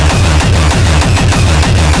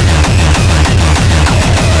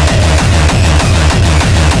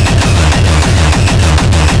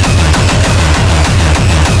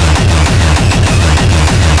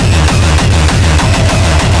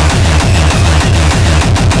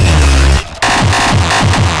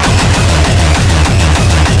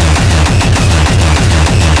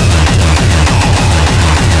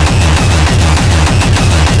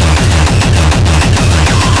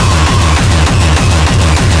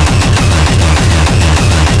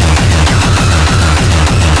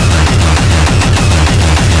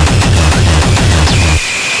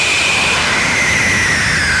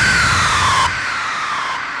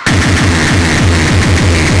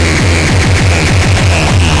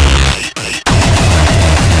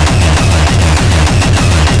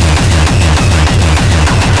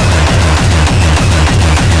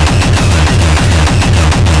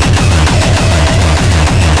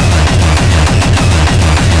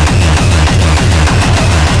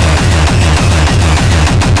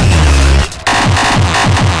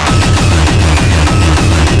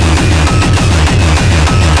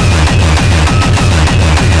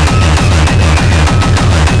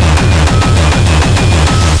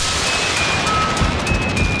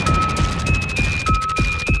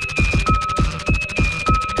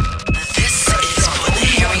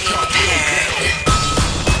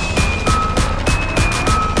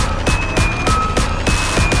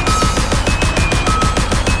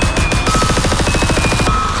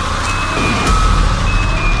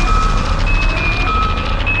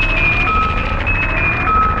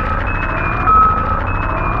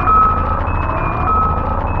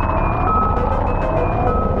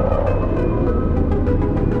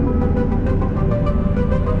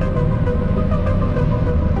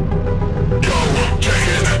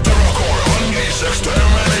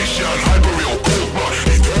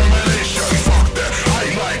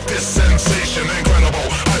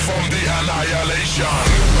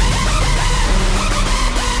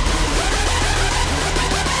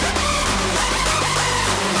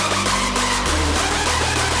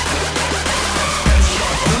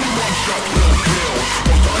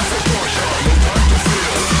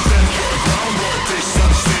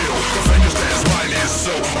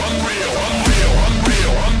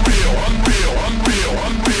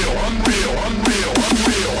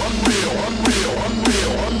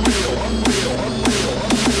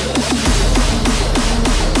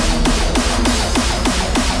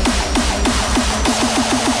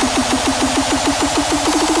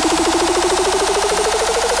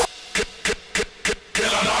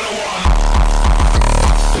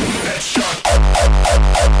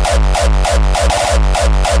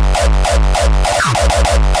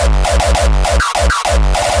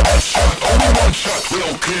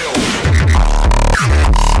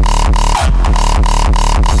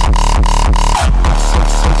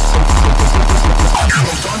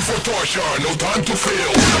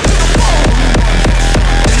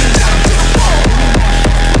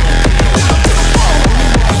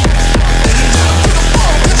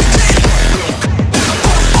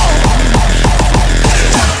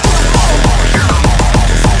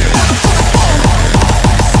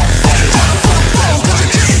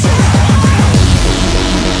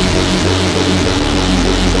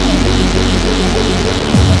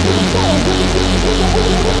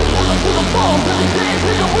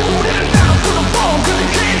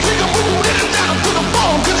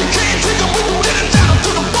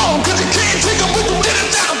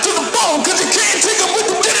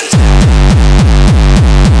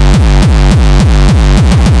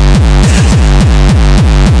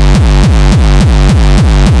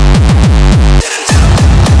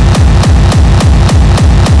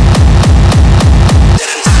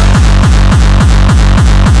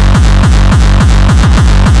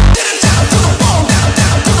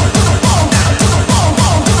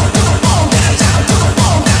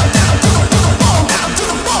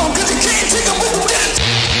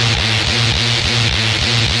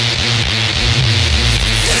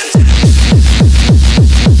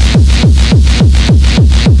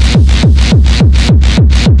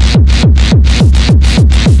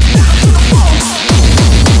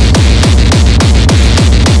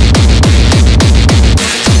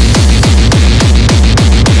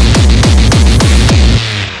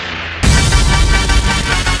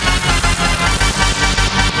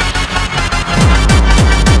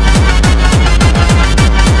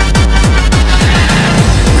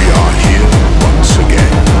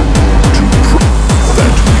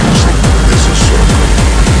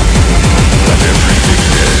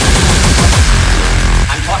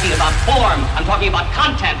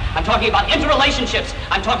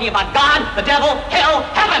 I'm talking about God, the devil, hell,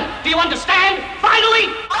 heaven. Do you understand?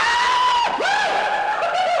 Finally!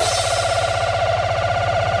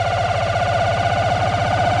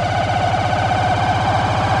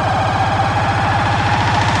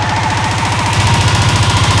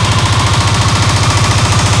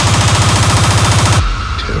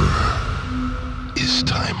 Is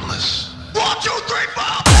timeless. 1, 2, 3,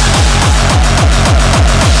 4.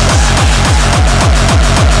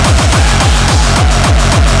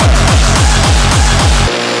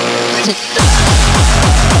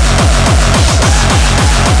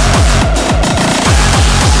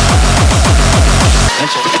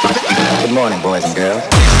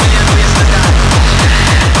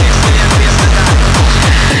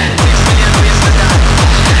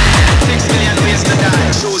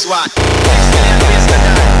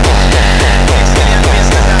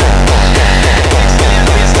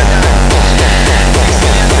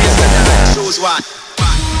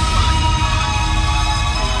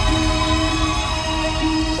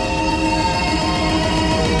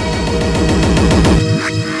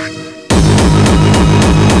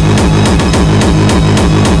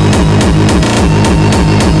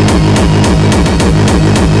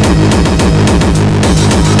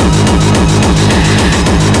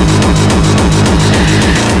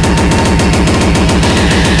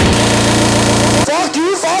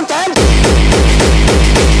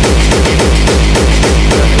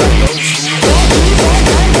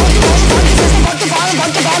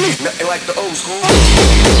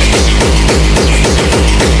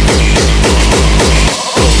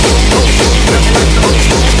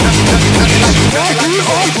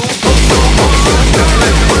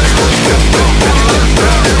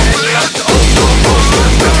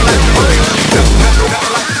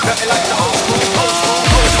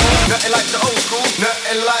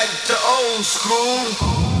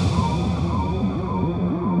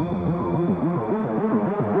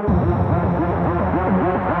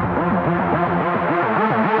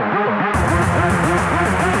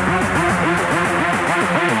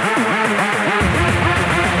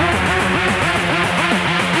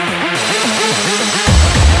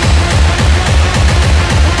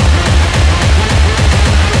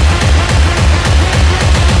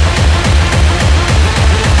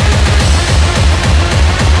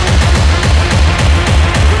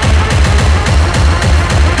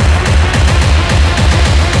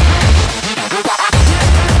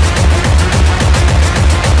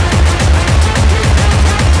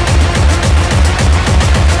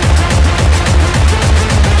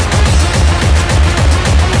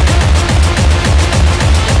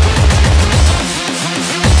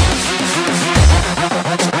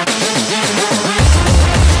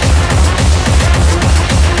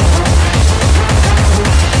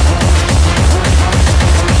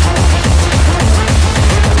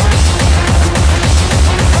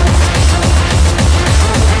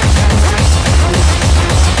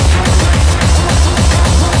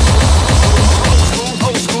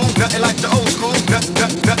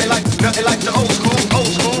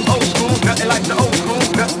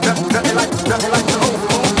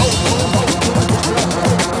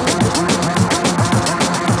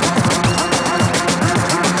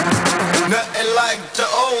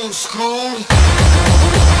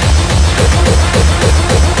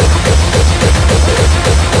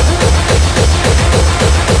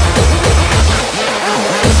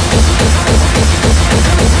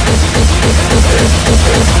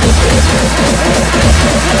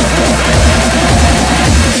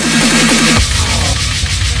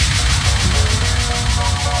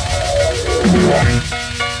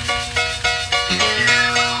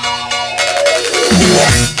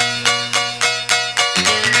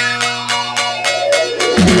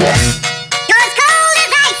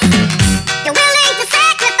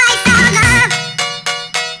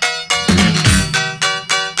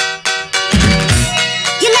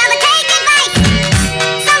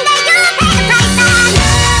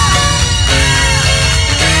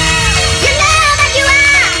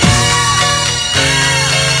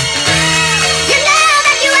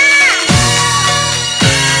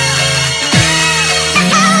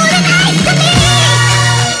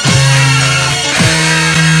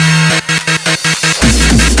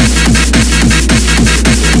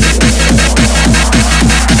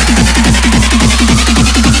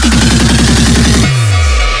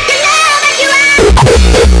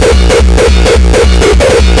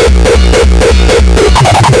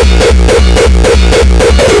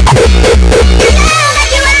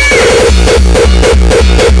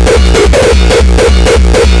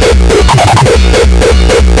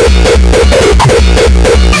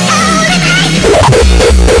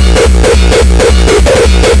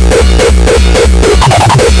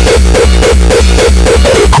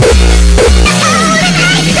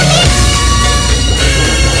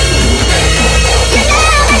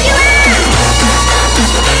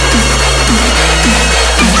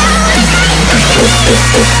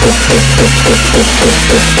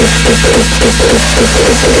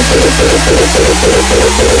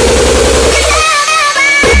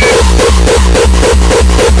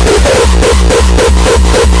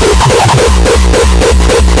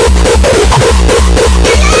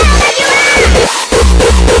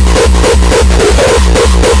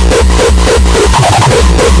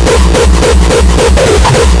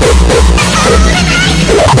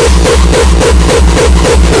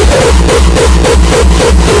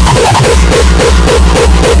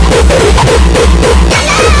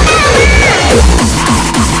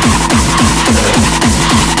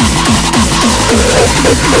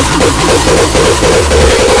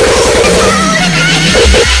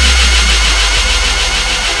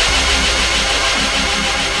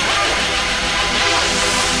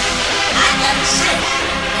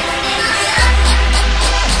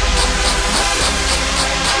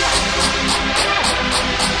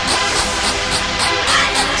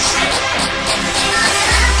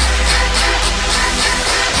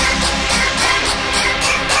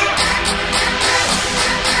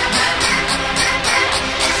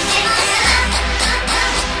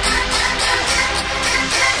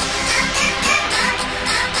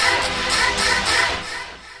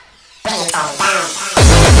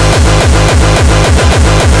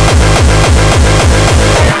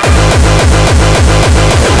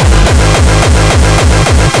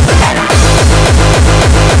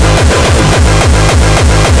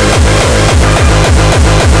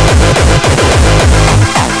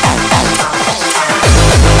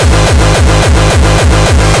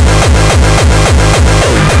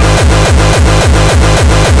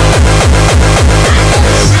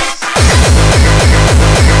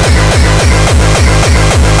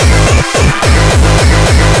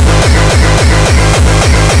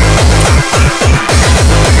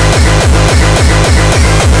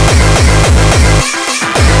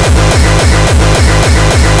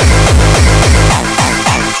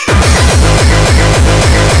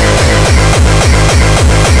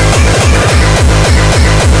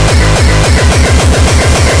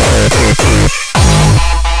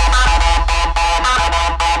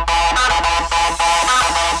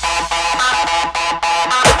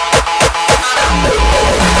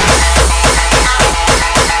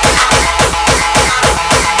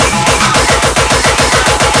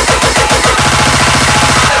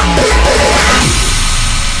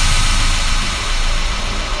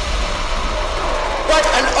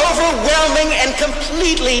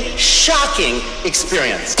 completely shocking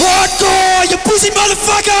experience. Hardcore, you pussy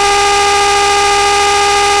motherfucker!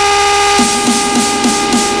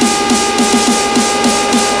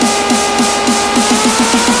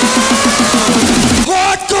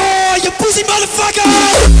 Hardcore, you pussy motherfucker!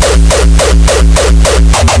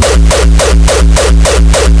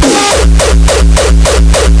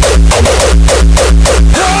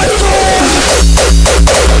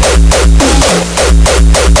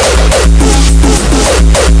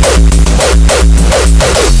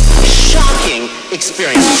 Shocking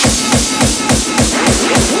experience.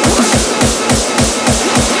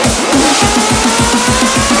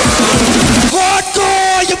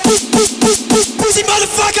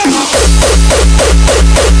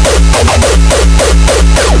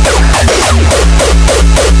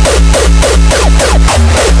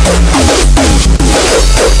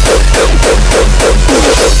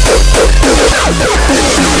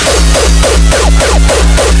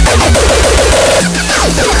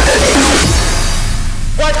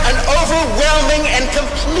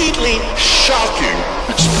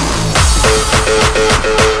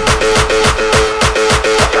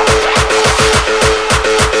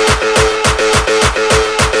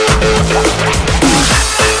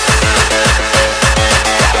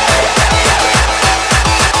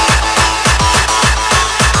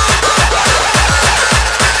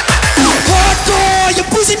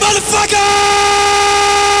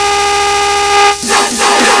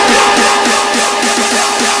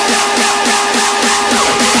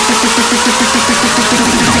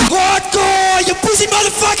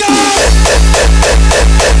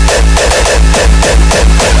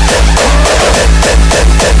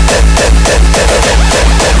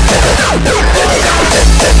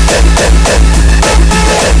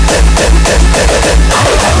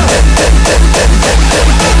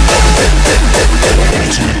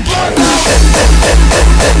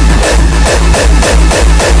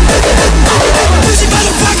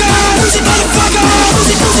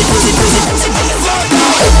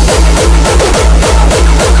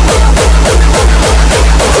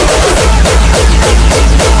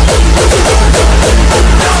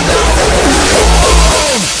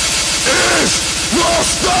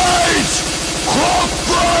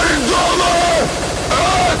 Godverdomme!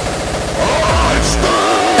 Het hardste!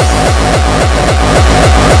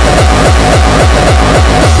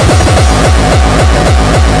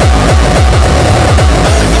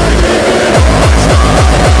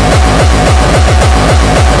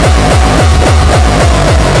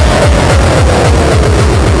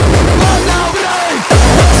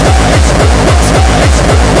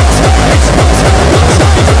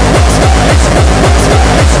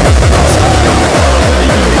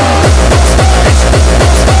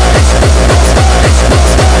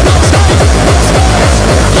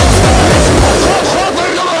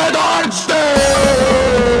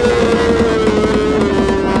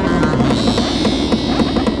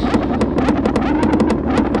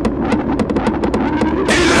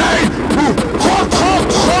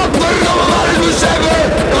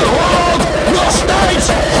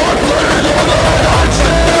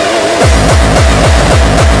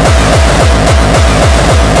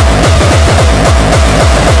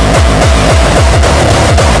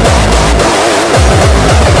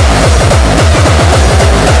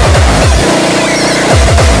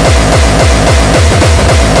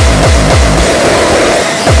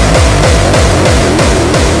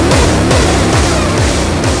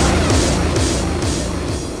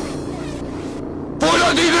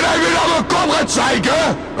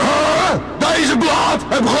 Deze blad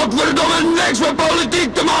heeft godverdomme niks met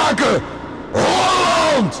politiek te maken.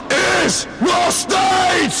 Holland is nog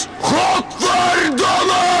steeds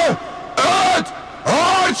godverdomme het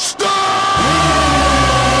hardste!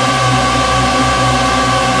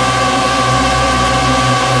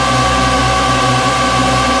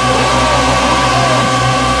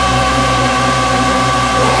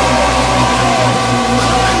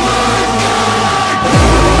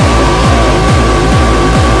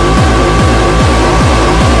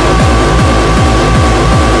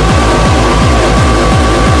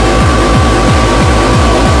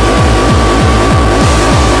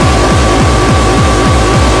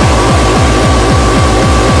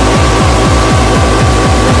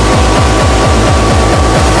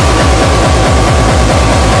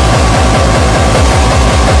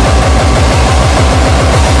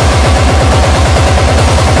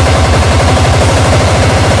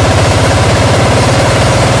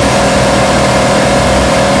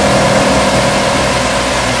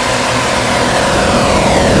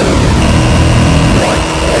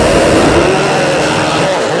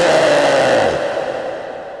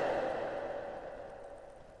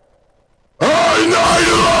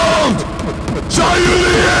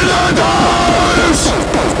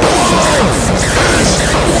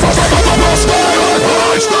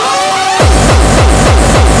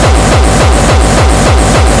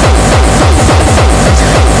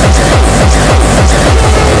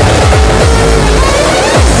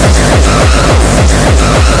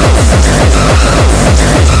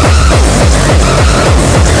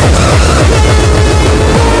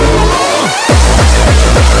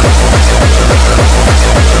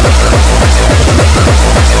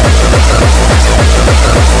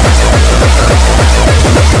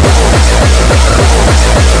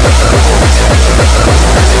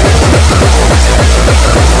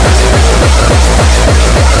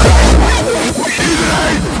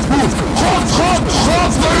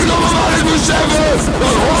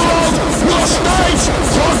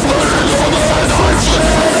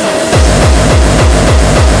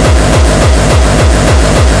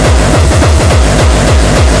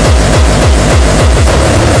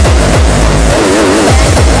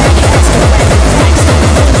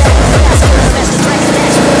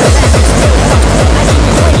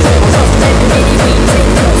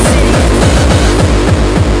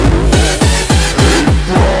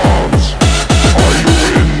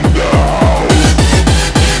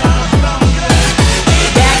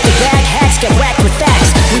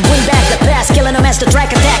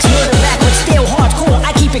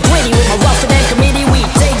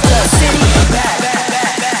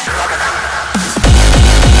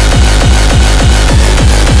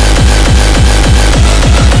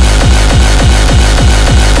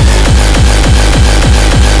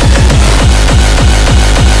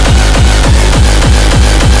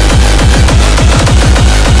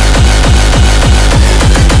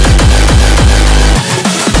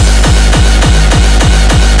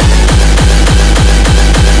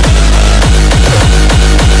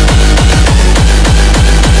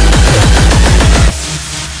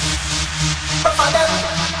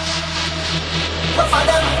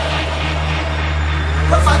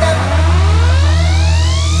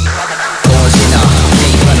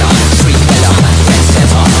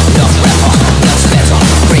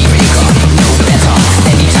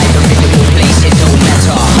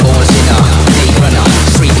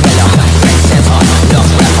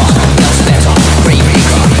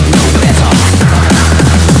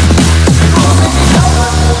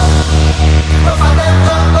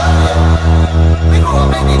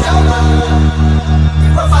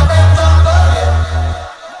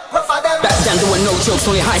 jokes,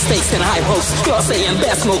 only high stakes and high hopes. Girls saying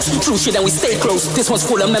best smokes, true shit and we stay close. This one's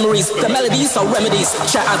full of memories, the melodies are remedies.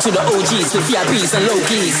 Shout out to the OGs, the VIPs and low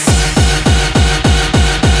keys.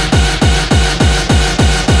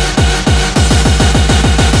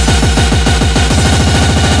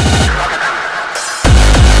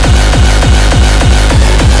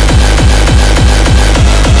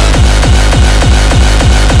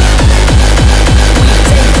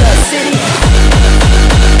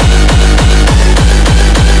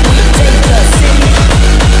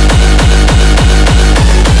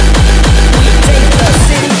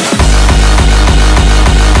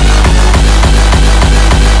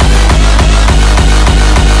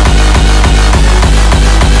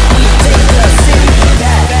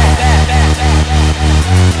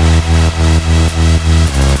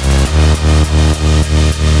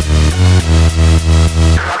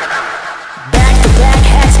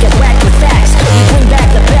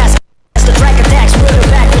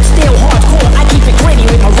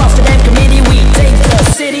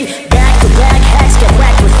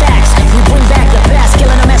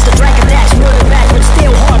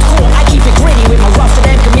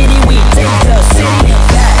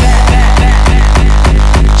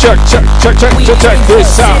 Check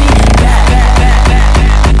this out.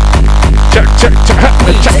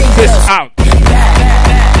 Check this out.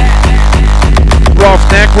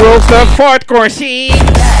 Ruffneck rules the hardcore scene.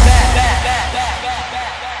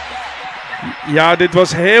 Ja, dit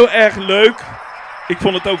was heel erg leuk. Ik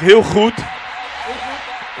vond het ook heel goed.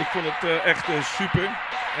 Ik vond het echt super.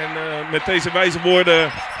 En met deze wijze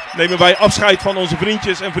woorden nemen wij afscheid van onze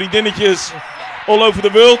vriendjes en vriendinnetjes all over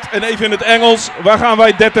the world. En even in het Engels. Waar gaan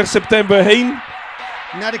wij 30 september heen?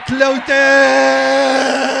 Naar de kloten!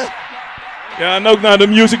 Ja, en ook naar de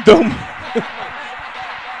Music Dome.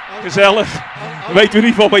 Gezellig. Weet u in ieder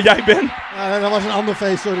geval waar jij bent? Dat was een ander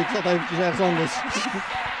feest, sorry. Ik zat eventjes ergens anders.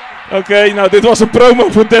 Oké, nou dit was een promo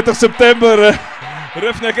voor 30 september.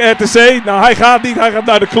 Ruffneck RTC. Nou, hij gaat niet. Hij gaat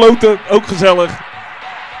naar de kloten. Ook gezellig.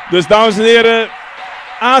 Dus dames en heren.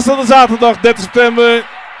 Aanstaande zaterdag 30 september.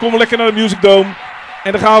 Kom lekker naar de Music Dome.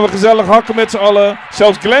 En dan gaan we gezellig hakken met z'n allen.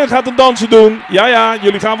 Zelfs Glenn gaat een dansje doen. Ja,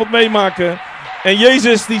 jullie gaan wat meemaken. En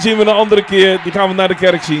Jezus, die zien we een andere keer. Die gaan we naar de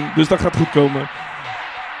kerk zien. Dus dat gaat goed komen.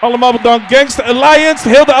 Allemaal bedankt. Gangsta Alliance.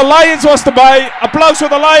 Heel de Alliance was erbij. Applaus voor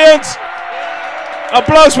de Alliance.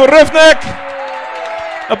 Applaus voor Ruffneck.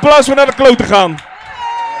 Applaus voor naar de kloten gaan.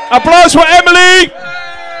 Applaus voor Emily.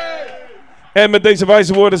 En met deze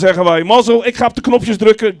wijze woorden zeggen wij: Mazzel, ik ga op de knopjes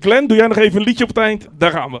drukken. Glenn, doe jij nog even een liedje op het eind?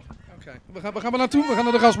 Daar gaan we. Waar gaan we naartoe? We gaan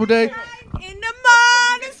naar de gasbordé. In de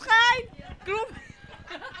maneschijn.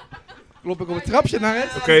 Klop ik op het trapje naar het?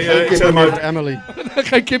 Oké, ik zeg maar Emily.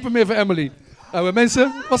 Geen kippen meer voor Emily. Nou,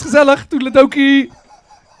 mensen, was gezellig. Toedeledokie.